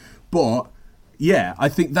album, but. Yeah, I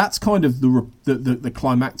think that's kind of the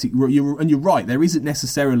climactic. And you're right, there isn't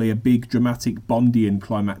necessarily a big dramatic Bondian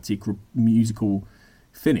climactic musical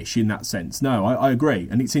finish in that sense. No, I agree,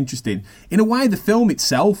 and it's interesting. In a way, the film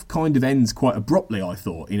itself kind of ends quite abruptly, I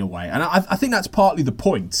thought, in a way, and I think that's partly the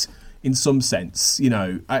point. In some sense,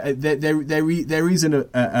 there isn't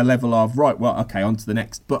a level of right. Well, okay, on to the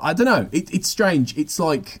next. But I don't know. It's strange. It's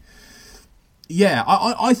like. Yeah,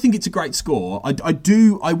 I think it's a great score.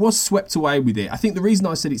 I was swept away with it. I think the reason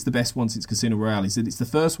I said it's the best one since Casino Royale is that it's the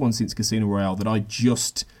first one since Casino Royale that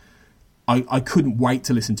I couldn't wait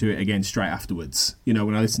to listen to it again straight afterwards. You know,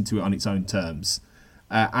 when I listened to it on its own terms.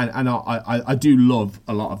 And I do love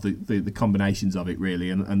a lot of the combinations of it, really,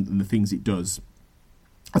 and the things it does.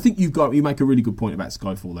 I think you make a really good point about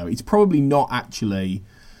Skyfall, though. It's probably not actually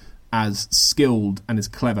as skilled and as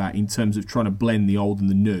clever in terms of trying to blend the old and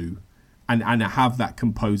the new. And have that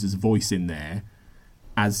composer's voice in there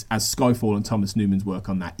as Skyfall and Thomas Newman's work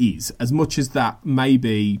on that is. As much as that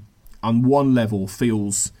maybe on one level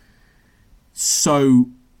feels so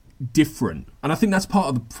different. And I think that's part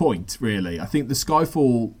of the point, really. I think the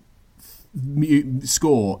Skyfall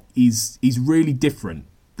score is really different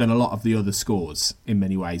than a lot of the other scores in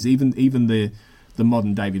many ways. Even the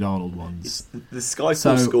modern David Arnold ones. The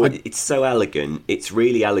Skyfall score, it's so elegant. It's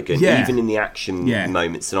really elegant, even in the action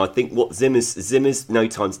moments. And I think what Zimmer's No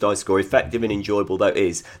Time to Die score, effective and enjoyable though it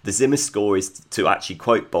is, the Zimmer score is, to actually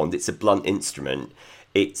quote Bond, it's a blunt instrument.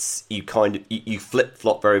 It's you flip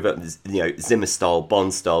flop very, Zimmer style,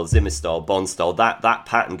 Bond style, Zimmer style, Bond style. That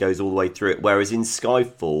pattern goes all the way through it. Whereas in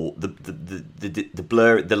Skyfall,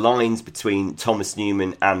 the lines between Thomas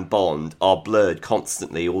Newman and Bond are blurred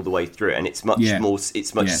constantly all the way through it, and it's much more.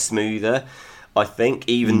 It's much smoother. I think,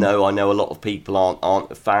 even though I know a lot of people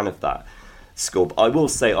aren't a fan of that score. But I will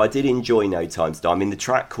say I did enjoy No Time to Die. I mean, the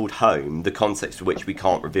track called Home, the context of which we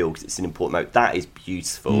can't reveal because it's an important moment, that is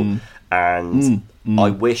beautiful. And I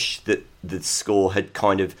wish that the score had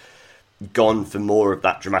kind of gone for more of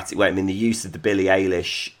that dramatic way. I mean, the use of the Billie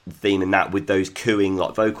Eilish theme and that with those cooing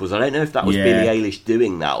like vocals, I don't know if that was Billie Eilish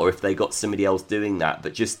doing that or if they got somebody else doing that,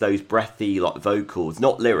 but just those breathy like vocals,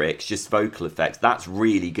 not lyrics, just vocal effects, that's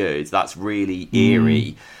really good. That's really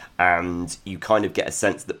eerie. And you kind of get a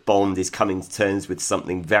sense that Bond is coming to terms with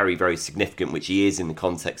something very, very significant, which he is in the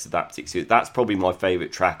context of that particular. That's probably my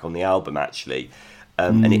favourite track on the album, actually.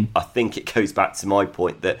 And I think it goes back to my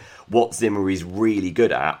point that what Zimmer is really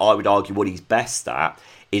good at, I would argue what he's best at,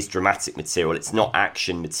 is dramatic material. It's not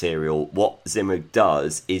action material. What Zimmer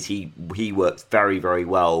does is he works very, very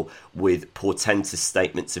well with portentous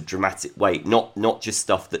statements of dramatic weight, not just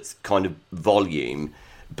stuff that's kind of volume,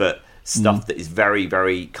 but stuff that is very,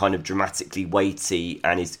 very kind of dramatically weighty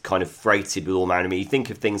and is kind of freighted with all manner. I mean, you think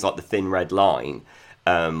of things like The Thin Red Line,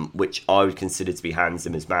 which I would consider to be Hans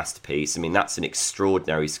Zimmer's masterpiece. I mean, that's an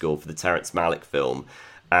extraordinary score for the Terrence Malick film.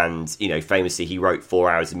 And, you know, famously, he wrote 4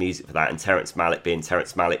 hours of music for that. And Terrence Malick, being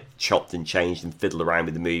Terrence Malick, chopped and changed and fiddled around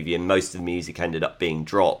with the movie. And most of the music ended up being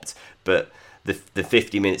dropped. But the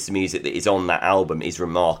 50 minutes of music that is on that album is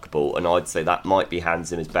remarkable. And I'd say that might be Hans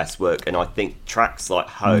Zimmer's best work. And I think tracks like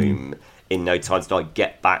Home, in No Time to Die,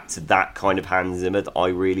 get back to that kind of Hans Zimmer that I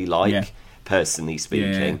really like, personally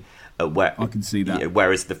speaking. Yeah. I can see that. You know,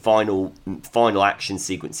 whereas the final action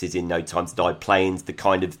sequences in No Time to Die play into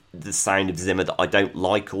the sound of Zimmer that I don't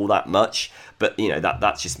like all that much. But you know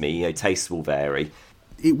that's just me. You know, tastes will vary.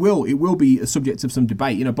 It will be a subject of some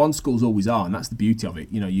debate. You know, Bond scores always are, and that's the beauty of it.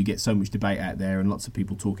 You know, you get so much debate out there and lots of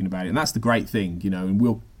people talking about it, and that's the great thing. You know, and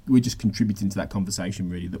we're just contributing to that conversation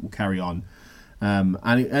really that will carry on.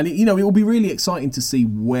 You know, it will be really exciting to see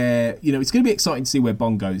where, you know, it's going to be exciting to see where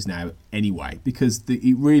Bond goes now anyway, because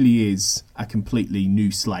it really is a completely new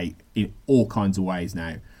slate in all kinds of ways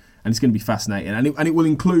now. And it's going to be fascinating. And it will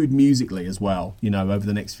include musically as well, you know, over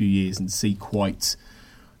the next few years and see quite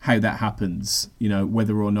how that happens, you know,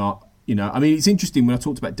 whether or not, you know, I mean, it's interesting when I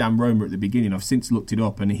talked about Dan Romer at the beginning, I've since looked it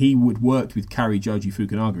up, and he would worked with Cary Joji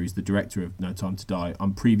Fukunaga, who's the director of No Time to Die,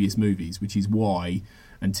 on previous movies, which is why,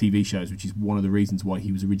 and TV shows, which is one of the reasons why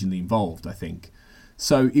he was originally involved, I think.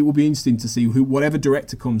 So it will be interesting to see whatever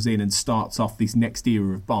director comes in and starts off this next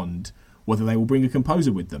era of Bond, whether they will bring a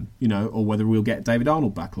composer with them, you know, or whether we'll get David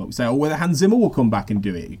Arnold back, like we say, or whether Hans Zimmer will come back and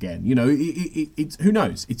do it again. You know, it's who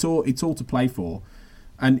knows? It's all to play for.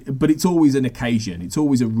 But it's always an occasion. It's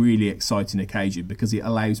always a really exciting occasion because it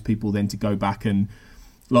allows people then to go back and,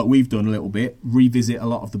 like we've done a little bit, revisit a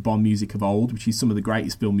lot of the Bond music of old, which is some of the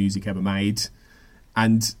greatest film music ever made.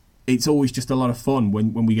 And it's always just a lot of fun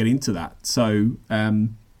when we get into that. So,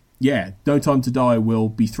 No Time to Die will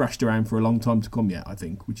be thrashed around for a long time to come yet, I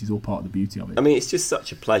think, which is all part of the beauty of it. I mean, it's just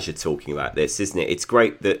such a pleasure talking about this, isn't it? It's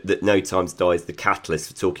great that No Time to Die is the catalyst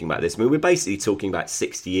for talking about this. I mean, we're basically talking about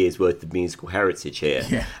 60 years worth of musical heritage here.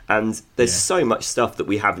 Yeah. And there's so much stuff that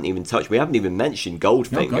we haven't even touched. We haven't even mentioned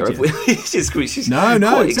Goldfinger, have we? It's just quite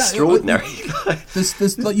exactly. Extraordinary.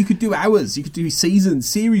 There's like, you could do hours, you could do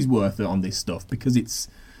series worth on this stuff because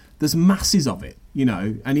there's masses of it, you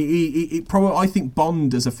know, and it probably, I think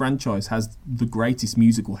Bond as a franchise has the greatest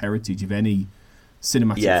musical heritage of any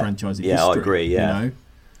cinematic franchise in history. Yeah, I agree.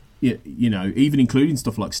 Yeah, you know, even including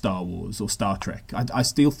stuff like Star Wars or Star Trek. I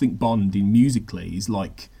still think Bond in musically is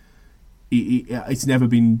like it's never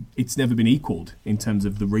been equaled in terms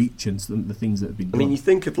of the reach and the things that have been done. I mean, you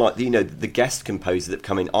think of like the guest composer that have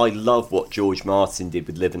come in. I love what George Martin did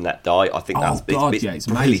with Live and Let Die. I think it's brilliant,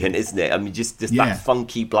 amazing. Isn't it? I mean, just that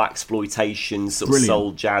funky blaxploitation sort of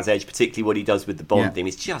soul jazz edge, particularly what he does with the Bond theme.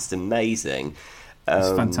 It's just amazing. It's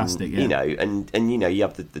fantastic. You know, and you know, you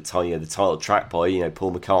have the title track by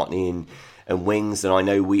Paul McCartney and Wings, and I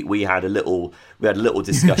know we had a little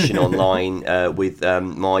discussion online with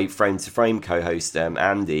my Frame to Frame co-host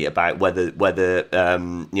Andy about whether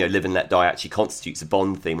Live and Let Die actually constitutes a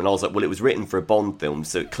Bond theme, and I was like, well, it was written for a Bond film,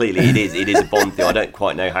 so clearly it is a Bond theme. I don't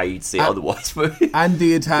quite know how you'd see it otherwise.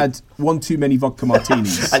 Andy had one too many vodka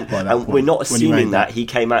martinis, and we're not assuming that he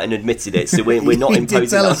came out and admitted it, so we're not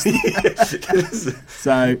imposing that.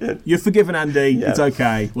 So you're forgiven, Andy. Yeah. It's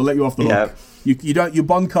okay. We'll let you off the hook. You don't. Your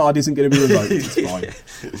Bond card isn't going to be revoked.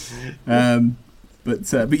 It's fine.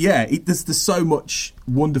 But yeah, there's so much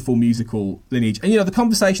wonderful musical lineage, and the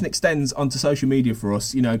conversation extends onto social media for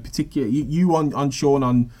us. Particularly you on Sean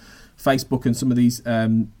on Facebook and some of these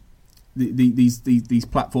these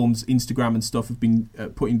platforms, Instagram and stuff, have been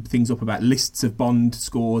putting things up about lists of Bond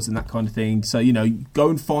scores and that kind of thing. So, go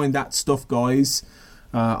and find that stuff, guys,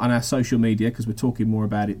 on our social media, because we're talking more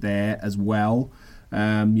about it there as well.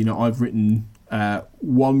 I've written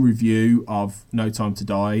one review of No Time to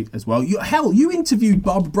Die as well. You interviewed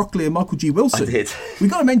Barbara Broccoli and Michael G. Wilson. I did. We've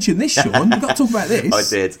got to mention this, Sean. We've got to talk about this.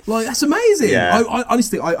 I did. That's amazing. Yeah. I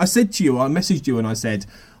honestly, I said to you, I messaged you and I said,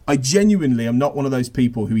 I genuinely am not one of those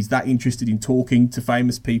people who is that interested in talking to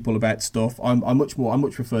famous people about stuff. I much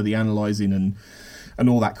prefer the analysing and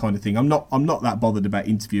all that kind of thing. I'm not that bothered about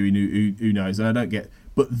interviewing who knows, and I don't get.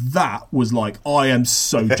 But that was like, I am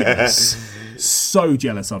so jealous. So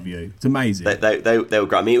jealous of you. It's amazing. They were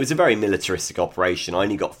great. I mean, it was a very militaristic operation. I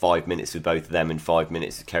only got 5 minutes with both of them and 5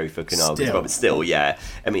 minutes with Kerry Fukunaga as well. But still, yeah.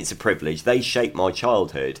 I mean, it's a privilege. They shaped my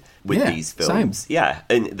childhood with these films. Same. Yeah,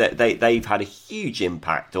 and they've had a huge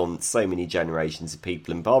impact on so many generations of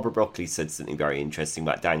people. And Barbara Broccoli said something very interesting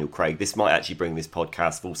about Daniel Craig. This might actually bring this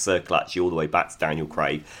podcast full circle, actually, all the way back to Daniel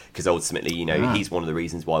Craig, because ultimately, he's one of the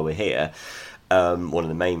reasons why we're here. One of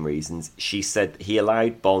the main reasons. She said he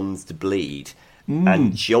allowed Bond to bleed.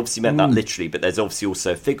 And she obviously meant that literally, but there's obviously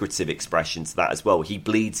also a figurative expression to that as well. He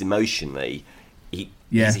bleeds emotionally. He's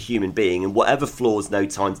a human being, and whatever flaws No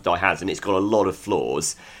Time to Die has, and it's got a lot of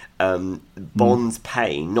flaws, Bond's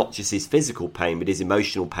pain, not just his physical pain, but his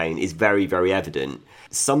emotional pain, is very, very evident.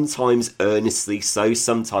 Sometimes earnestly so,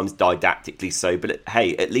 sometimes didactically so, but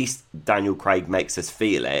hey, at least Daniel Craig makes us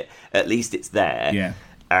feel it. At least it's there. Yeah.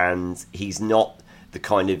 And he's not the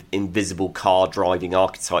kind of invisible car driving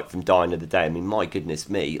archetype from Die Another Day. I mean, my goodness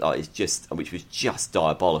me, which was just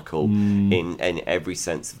diabolical in every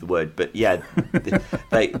sense of the word. But yeah,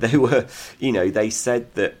 they were, they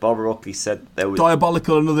said that Barbara Broccoli said there was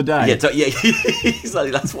Diabolical Another Day. Yeah,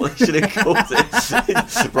 exactly. That's what they should have called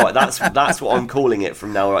it. Right, that's what I'm calling it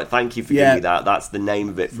from now. Right, thank you for giving me that. That's the name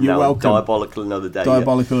of it from You're now. welcome. Diabolical Another Day.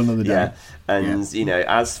 Diabolical Another Day. Yeah. And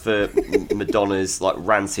as for Madonna's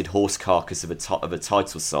rancid horse carcass of a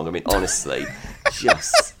title song, I mean, honestly,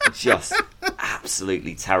 just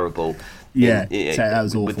absolutely terrible. Yeah, that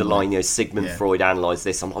was awful. With the line, Sigmund Freud analysed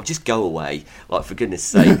this. I'm like, just go away. For goodness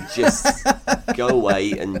sake, just go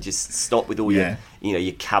away and just stop with all your,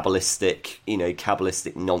 your Kabbalistic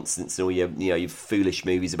nonsense and all your foolish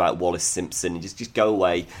movies about Wallace Simpson. And just go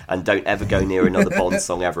away and don't ever go near another Bond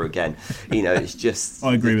song ever again. It's just.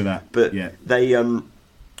 I agree with that. But they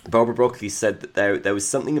Barbara Broccoli said that there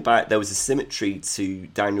was a symmetry to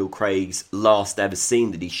Daniel Craig's last ever scene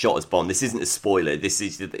that he shot as Bond. This isn't a spoiler. This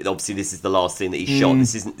is the last scene that he shot.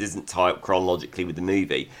 This isn't tied up chronologically with the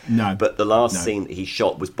movie. No. But the last scene that he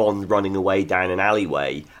shot was Bond running away down an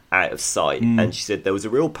alleyway out of sight. And she said there was a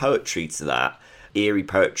real poetry to that. Eerie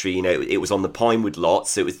poetry. It was on the Pinewood lot,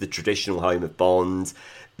 so it was the traditional home of Bond.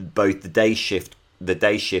 Both the day shift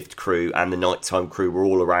crew and the nighttime crew were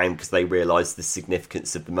all around because they realised the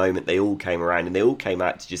significance of the moment. They all came around and they all came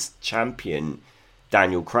out to just champion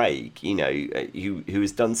Daniel Craig, who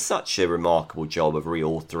has done such a remarkable job of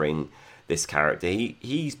reauthoring this character.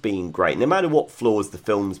 He's been great. No matter what flaws the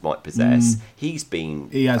films might possess, he has been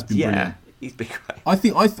brilliant. He's been great. I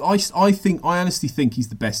honestly think he's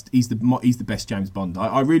the best. He's the best James Bond.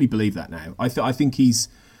 I really believe that now.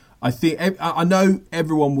 I know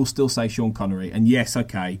everyone will still say Sean Connery, and yes,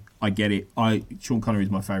 okay, I get it. Sean Connery is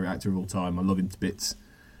my favourite actor of all time. I love him to bits.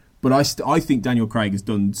 But I think Daniel Craig has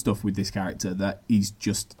done stuff with this character that is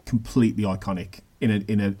just completely iconic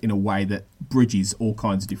in a way that bridges all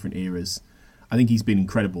kinds of different eras. I think he's been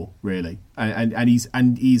incredible, really, and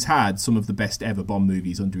he's had some of the best ever Bond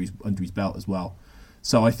movies under his belt as well.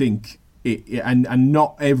 So I think and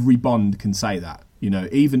not every Bond can say that.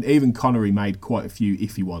 Even Connery made quite a few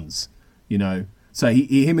iffy ones. So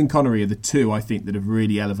him and Connery are the two I think that have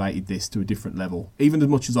really elevated this to a different level. Even as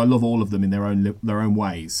much as I love all of them in their own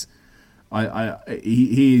ways,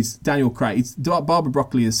 he is Daniel Craig. Barbara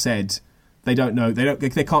Broccoli has said they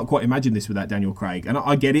can't quite imagine this without Daniel Craig, and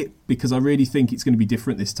I get it because I really think it's going to be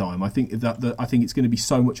different this time. I think I think it's going to be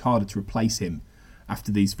so much harder to replace him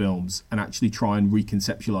after these films and actually try and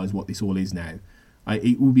reconceptualize what this all is now.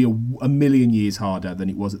 It will be a million years harder than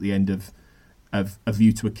it was at the end of A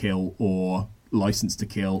View to a Kill or License to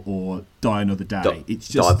Kill or Die Another Day. It's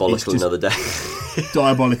just Diabolical Another Day.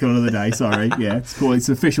 Diabolical Another Day. Sorry, it's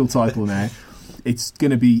an official title now. It's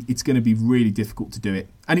gonna be really difficult to do it,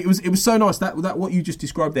 and it was so nice that what you just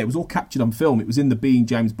described there was all captured on film. It was in the Being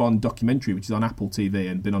James Bond documentary, which is on Apple TV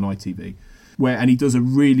and been on ITV, and he does a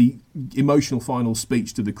really emotional final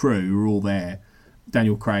speech to the crew who are all there.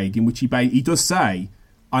 Daniel Craig, in which he does say,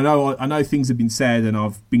 I know things have been said, and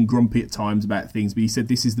I've been grumpy at times about things, but he said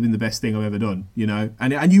this has been the best thing I've ever done, you know.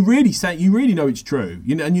 And you really know it's true,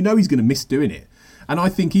 you know, and you know he's going to miss doing it. And I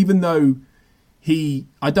think even though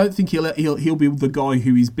I don't think he'll be the guy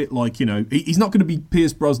who is a bit like, you know, he's not going to be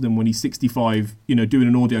Pierce Brosnan when he's 65, you know, doing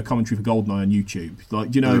an audio commentary for Goldeneye on YouTube.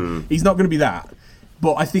 Like, you know, he's not going to be that.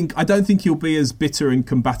 But I don't think he'll be as bitter and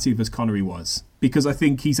combative as Connery was, because I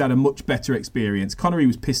think he's had a much better experience. Connery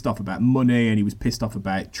was pissed off about money, and he was pissed off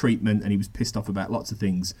about treatment, and he was pissed off about lots of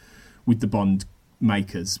things with the Bond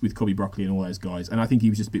makers, with Cubby Broccoli and all those guys. And I think he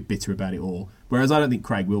was just a bit bitter about it all. Whereas I don't think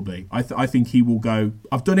Craig will be. I think he will go,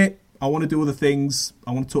 I've done it. I want to do other things.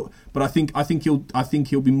 I want to talk, but I think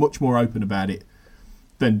he'll be much more open about it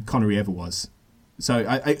than Connery ever was. So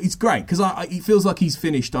it's great, because it feels like he's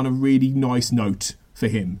finished on a really nice note for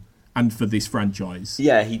him and for this franchise.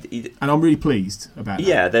 Yeah, and I'm really pleased about that.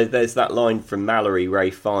 Yeah, there's that line from Mallory, Ray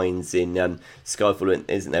Fiennes in Skyfall,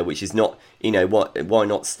 isn't there? Which is not, you know, why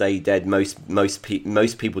not stay dead? Most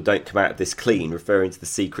people don't come out of this clean, referring to the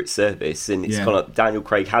Secret Service, and it's kind of like Daniel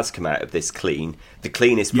Craig has come out of this clean, the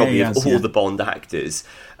cleanest probably of all the Bond actors,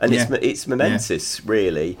 and it's momentous,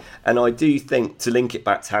 really. And I do think, to link it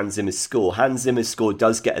back to Hans Zimmer's score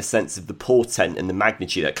does get a sense of the portent and the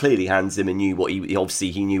magnitude. That clearly Hans Zimmer knew what he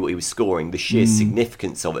knew what he was scoring, the sheer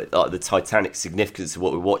significance of it, like the Titanic significance of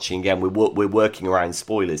what we're watching. Again, we're working around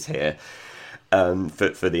spoilers here.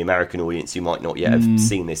 For the American audience who might not yet have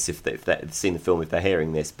seen this, if they've seen the film, if they're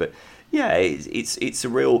hearing this, but yeah, it's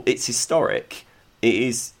historic. It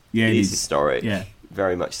is historic. Yeah,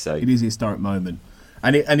 very much so. It is a historic moment,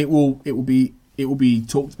 and it will be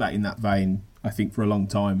talked about in that vein, I think, for a long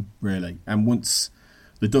time, really. And once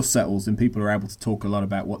the dust settles and people are able to talk a lot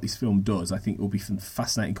about what this film does, I think there will be some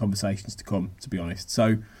fascinating conversations to come, to be honest.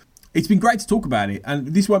 So it's been great to talk about it, and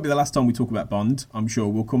this won't be the last time we talk about Bond. I'm sure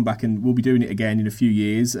we'll come back and we'll be doing it again in a few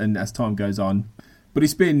years, and as time goes on. But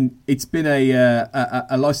it's been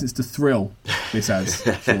a license to thrill. This has,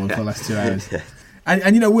 Sean, for the last 2 hours,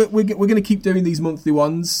 and you know we're going to keep doing these monthly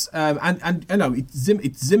ones, and you know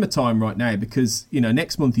it's Zimmer time right now, because you know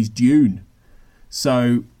next month is Dune,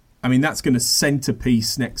 so. I mean, that's going to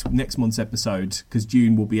centrepiece next month's episode, because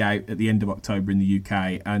Dune will be out at the end of October in the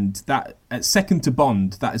UK. And that, second to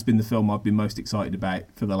Bond, that has been the film I've been most excited about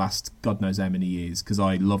for the last God knows how many years, because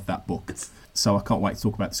I love that book. So I can't wait to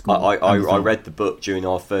talk about the score. I read the book during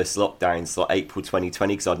our first lockdown, so like April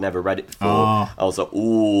 2020, because I'd never read it before. I was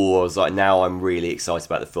like, now I'm really excited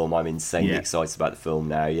about the film. I'm insanely excited about the film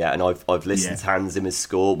now, and I've listened to Hans Zimmer's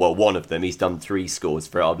score. Well, one of them. He's done 3 scores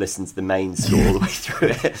for it. I've listened to the main score all the way through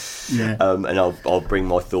it. And I'll bring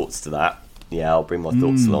my thoughts to that. Yeah, I'll bring my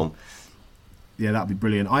thoughts along. Yeah, that'd be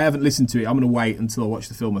brilliant. I haven't listened to it. I'm going to wait until I watch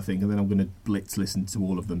the film, I think, and then I'm going to blitz listen to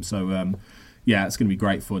all of them. So, yeah, it's going to be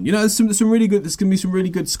great fun. You know, there's some really good. There's going to be some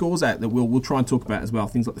really good scores out that we'll try and talk about as well.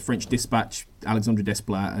 Things like the French Dispatch, Alexandre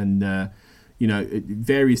Desplat, and you know,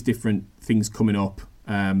 various different things coming up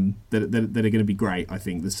that are going to be great. I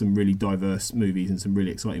think there's some really diverse movies and some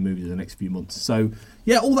really exciting movies in the next few months. So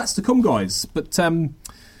yeah, all that's to come, guys. But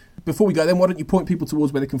before we go, then, why don't you point people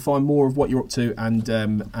towards where they can find more of what you're up to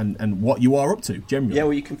and what you are up to generally? Yeah,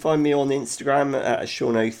 well, you can find me on Instagram at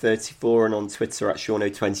Seano34 and on Twitter at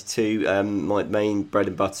Seano22. My main bread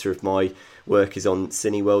and butter of my work is on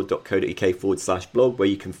cineworld.co.uk/blog, where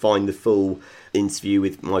you can find the full interview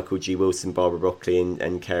with Michael G. Wilson, Barbara Broccoli,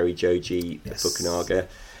 and Kerry Joji Fukunaga.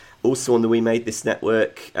 Also on the We Made This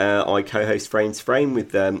network, I co-host Frame to Frame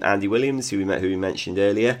with Andy Williams, who we mentioned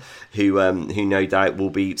earlier, who no doubt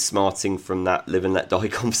will be smarting from that Live and Let Die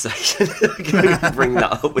conversation. Bring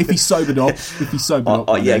that up. If he's sobered up.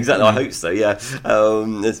 Yeah, exactly. I hope so. Yeah, I'll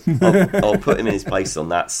put him in his place on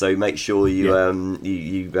that. So make sure you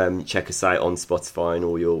check us out on Spotify and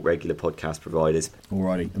all your regular podcast providers.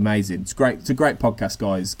 Alrighty, amazing. It's great. It's a great podcast,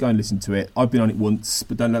 guys. Go and listen to it. I've been on it once,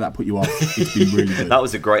 but don't let that put you off. It's been really good. That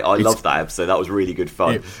was a great. I loved that episode. That was really good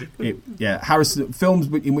fun. Films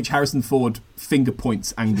in which Harrison Ford finger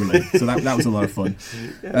points angrily. So that was a lot of fun.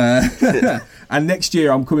 And next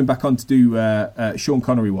year I'm coming back on to do Sean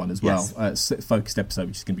Connery one as well. Focused episode,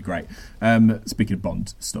 which is going to be great. Speaking of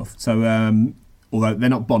Bond stuff. So although they're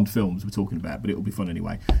not Bond films we're talking about, but it'll be fun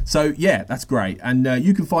anyway. So yeah, that's great. And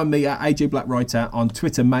you can find me at AJ Black Writer on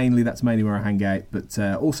Twitter mainly. That's mainly where I hang out. But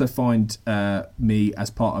also find me as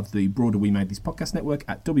part of the broader We Made This podcast network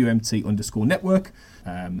at WMT_network.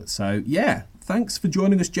 So yeah, thanks for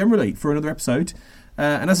joining us generally for another episode.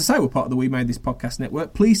 And as I say, we're part of the We Made This Podcast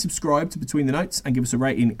Network. Please subscribe to Between the Notes and give us a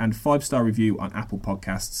rating and 5-star review on Apple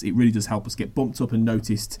Podcasts. It really does help us get bumped up and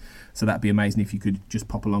noticed, so that'd be amazing if you could just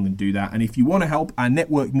pop along and do that. And if you want to help our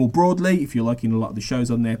network more broadly, if you're liking a lot of the shows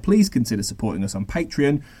on there, please consider supporting us on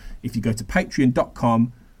Patreon. If you go to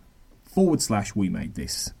patreon.com/We Made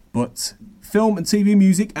This. But film and TV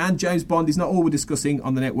music and James Bond is not all we're discussing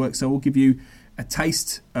on the network, so we'll give you a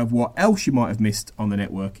taste of what else you might have missed on the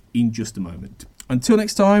network in just a moment. Until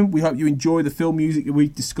next time, we hope you enjoy the film music that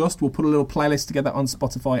we've discussed. We'll put a little playlist together on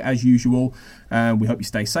Spotify as usual. We hope you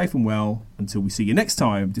stay safe and well until we see you next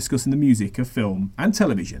time discussing the music of film and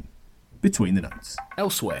television. Between the Notes.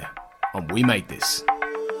 Elsewhere on We Made This.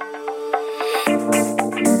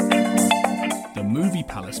 The Movie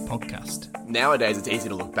Palace Podcast. Nowadays, it's easy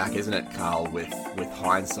to look back, isn't it, Carl, with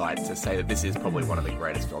hindsight, to say that this is probably one of the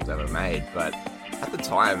greatest films ever made. But at the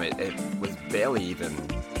time, it was barely even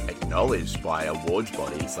acknowledged by awards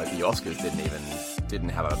bodies. Like the Oscars didn't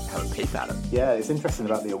have a peep at it. Yeah, it's interesting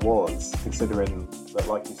about the awards, considering that,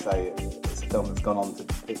 like you say, it's a film that's gone on to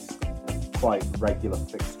it's quite regular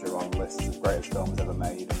fixture on lists of greatest films ever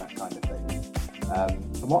made and that kind of thing.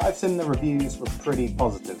 From what I've seen, the reviews were pretty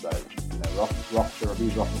positive, though. The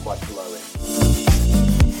reviews are often quite glowing.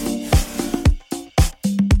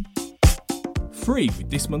 Free with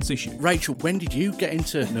this month's issue. Rachel, when did you get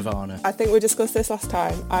into Nirvana? I think we discussed this last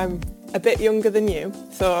time. I'm a bit younger than you,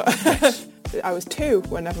 so Yes. I was 2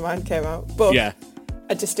 when Nevermind came out. But Yeah.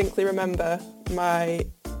 I distinctly remember my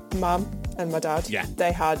mum and my dad. Yeah.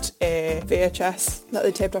 They had a VHS that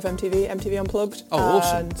they taped off MTV Unplugged. Oh,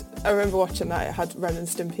 awesome. And I remember watching that. It had Ren and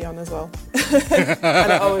Stimpy on as well.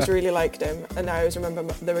 And I always really liked him. And I always remember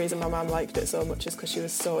the reason my mum liked it so much is because she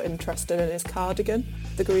was so interested in his cardigan,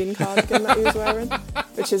 the green cardigan that he was wearing,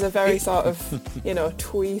 which is a very sort of,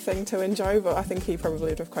 twee thing to enjoy, but I think he probably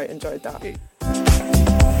would have quite enjoyed that.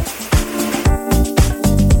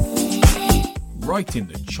 Right in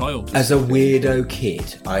the childhood. As a weirdo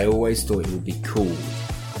kid, I always thought it would be cool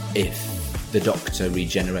if the Doctor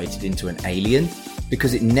regenerated into an alien,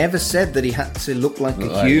 because it never said that he had to look like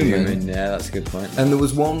a human. Yeah, that's a good point. And there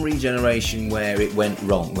was one regeneration where it went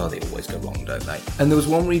wrong. Well, they always go wrong, don't they? And there was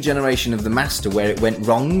one regeneration of the Master where it went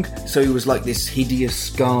wrong, so he was like this hideous,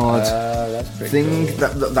 scarred thing.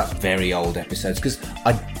 Cool. That's very old episodes, because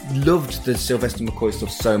I loved the Sylvester McCoy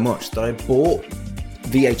stuff so much that I bought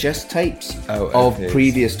VHS tapes of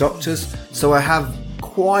previous Doctors, so I have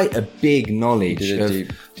quite a big knowledge of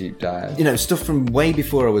deep dive. Stuff from way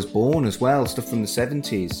before I was born as well, stuff from the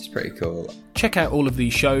 70s. It's pretty cool. Check out all of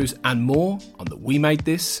these shows and more on the We Made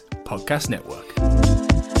This Podcast Network.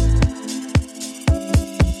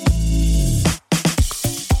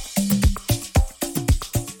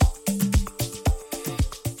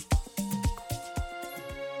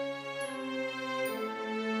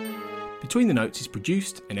 Between the Notes is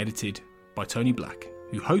produced and edited by Tony Black,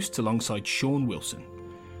 who hosts alongside Sean Wilson.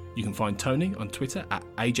 You can find Tony on Twitter at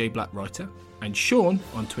AJBlackWriter and Sean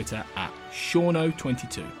on Twitter at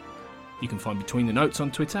Seano22. You can find Between the Notes on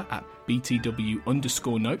Twitter at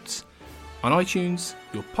BTW_notes, on iTunes,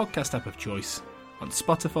 your podcast app of choice, on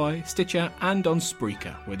Spotify, Stitcher and on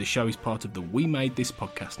Spreaker, where the show is part of the We Made This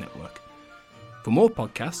Podcast Network. For more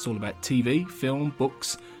podcasts all about TV, film,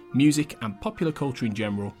 books, music and popular culture in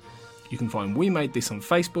general, you can find We Made This on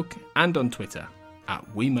Facebook and on Twitter at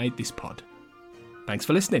We Made This Pod. Thanks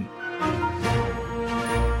for listening.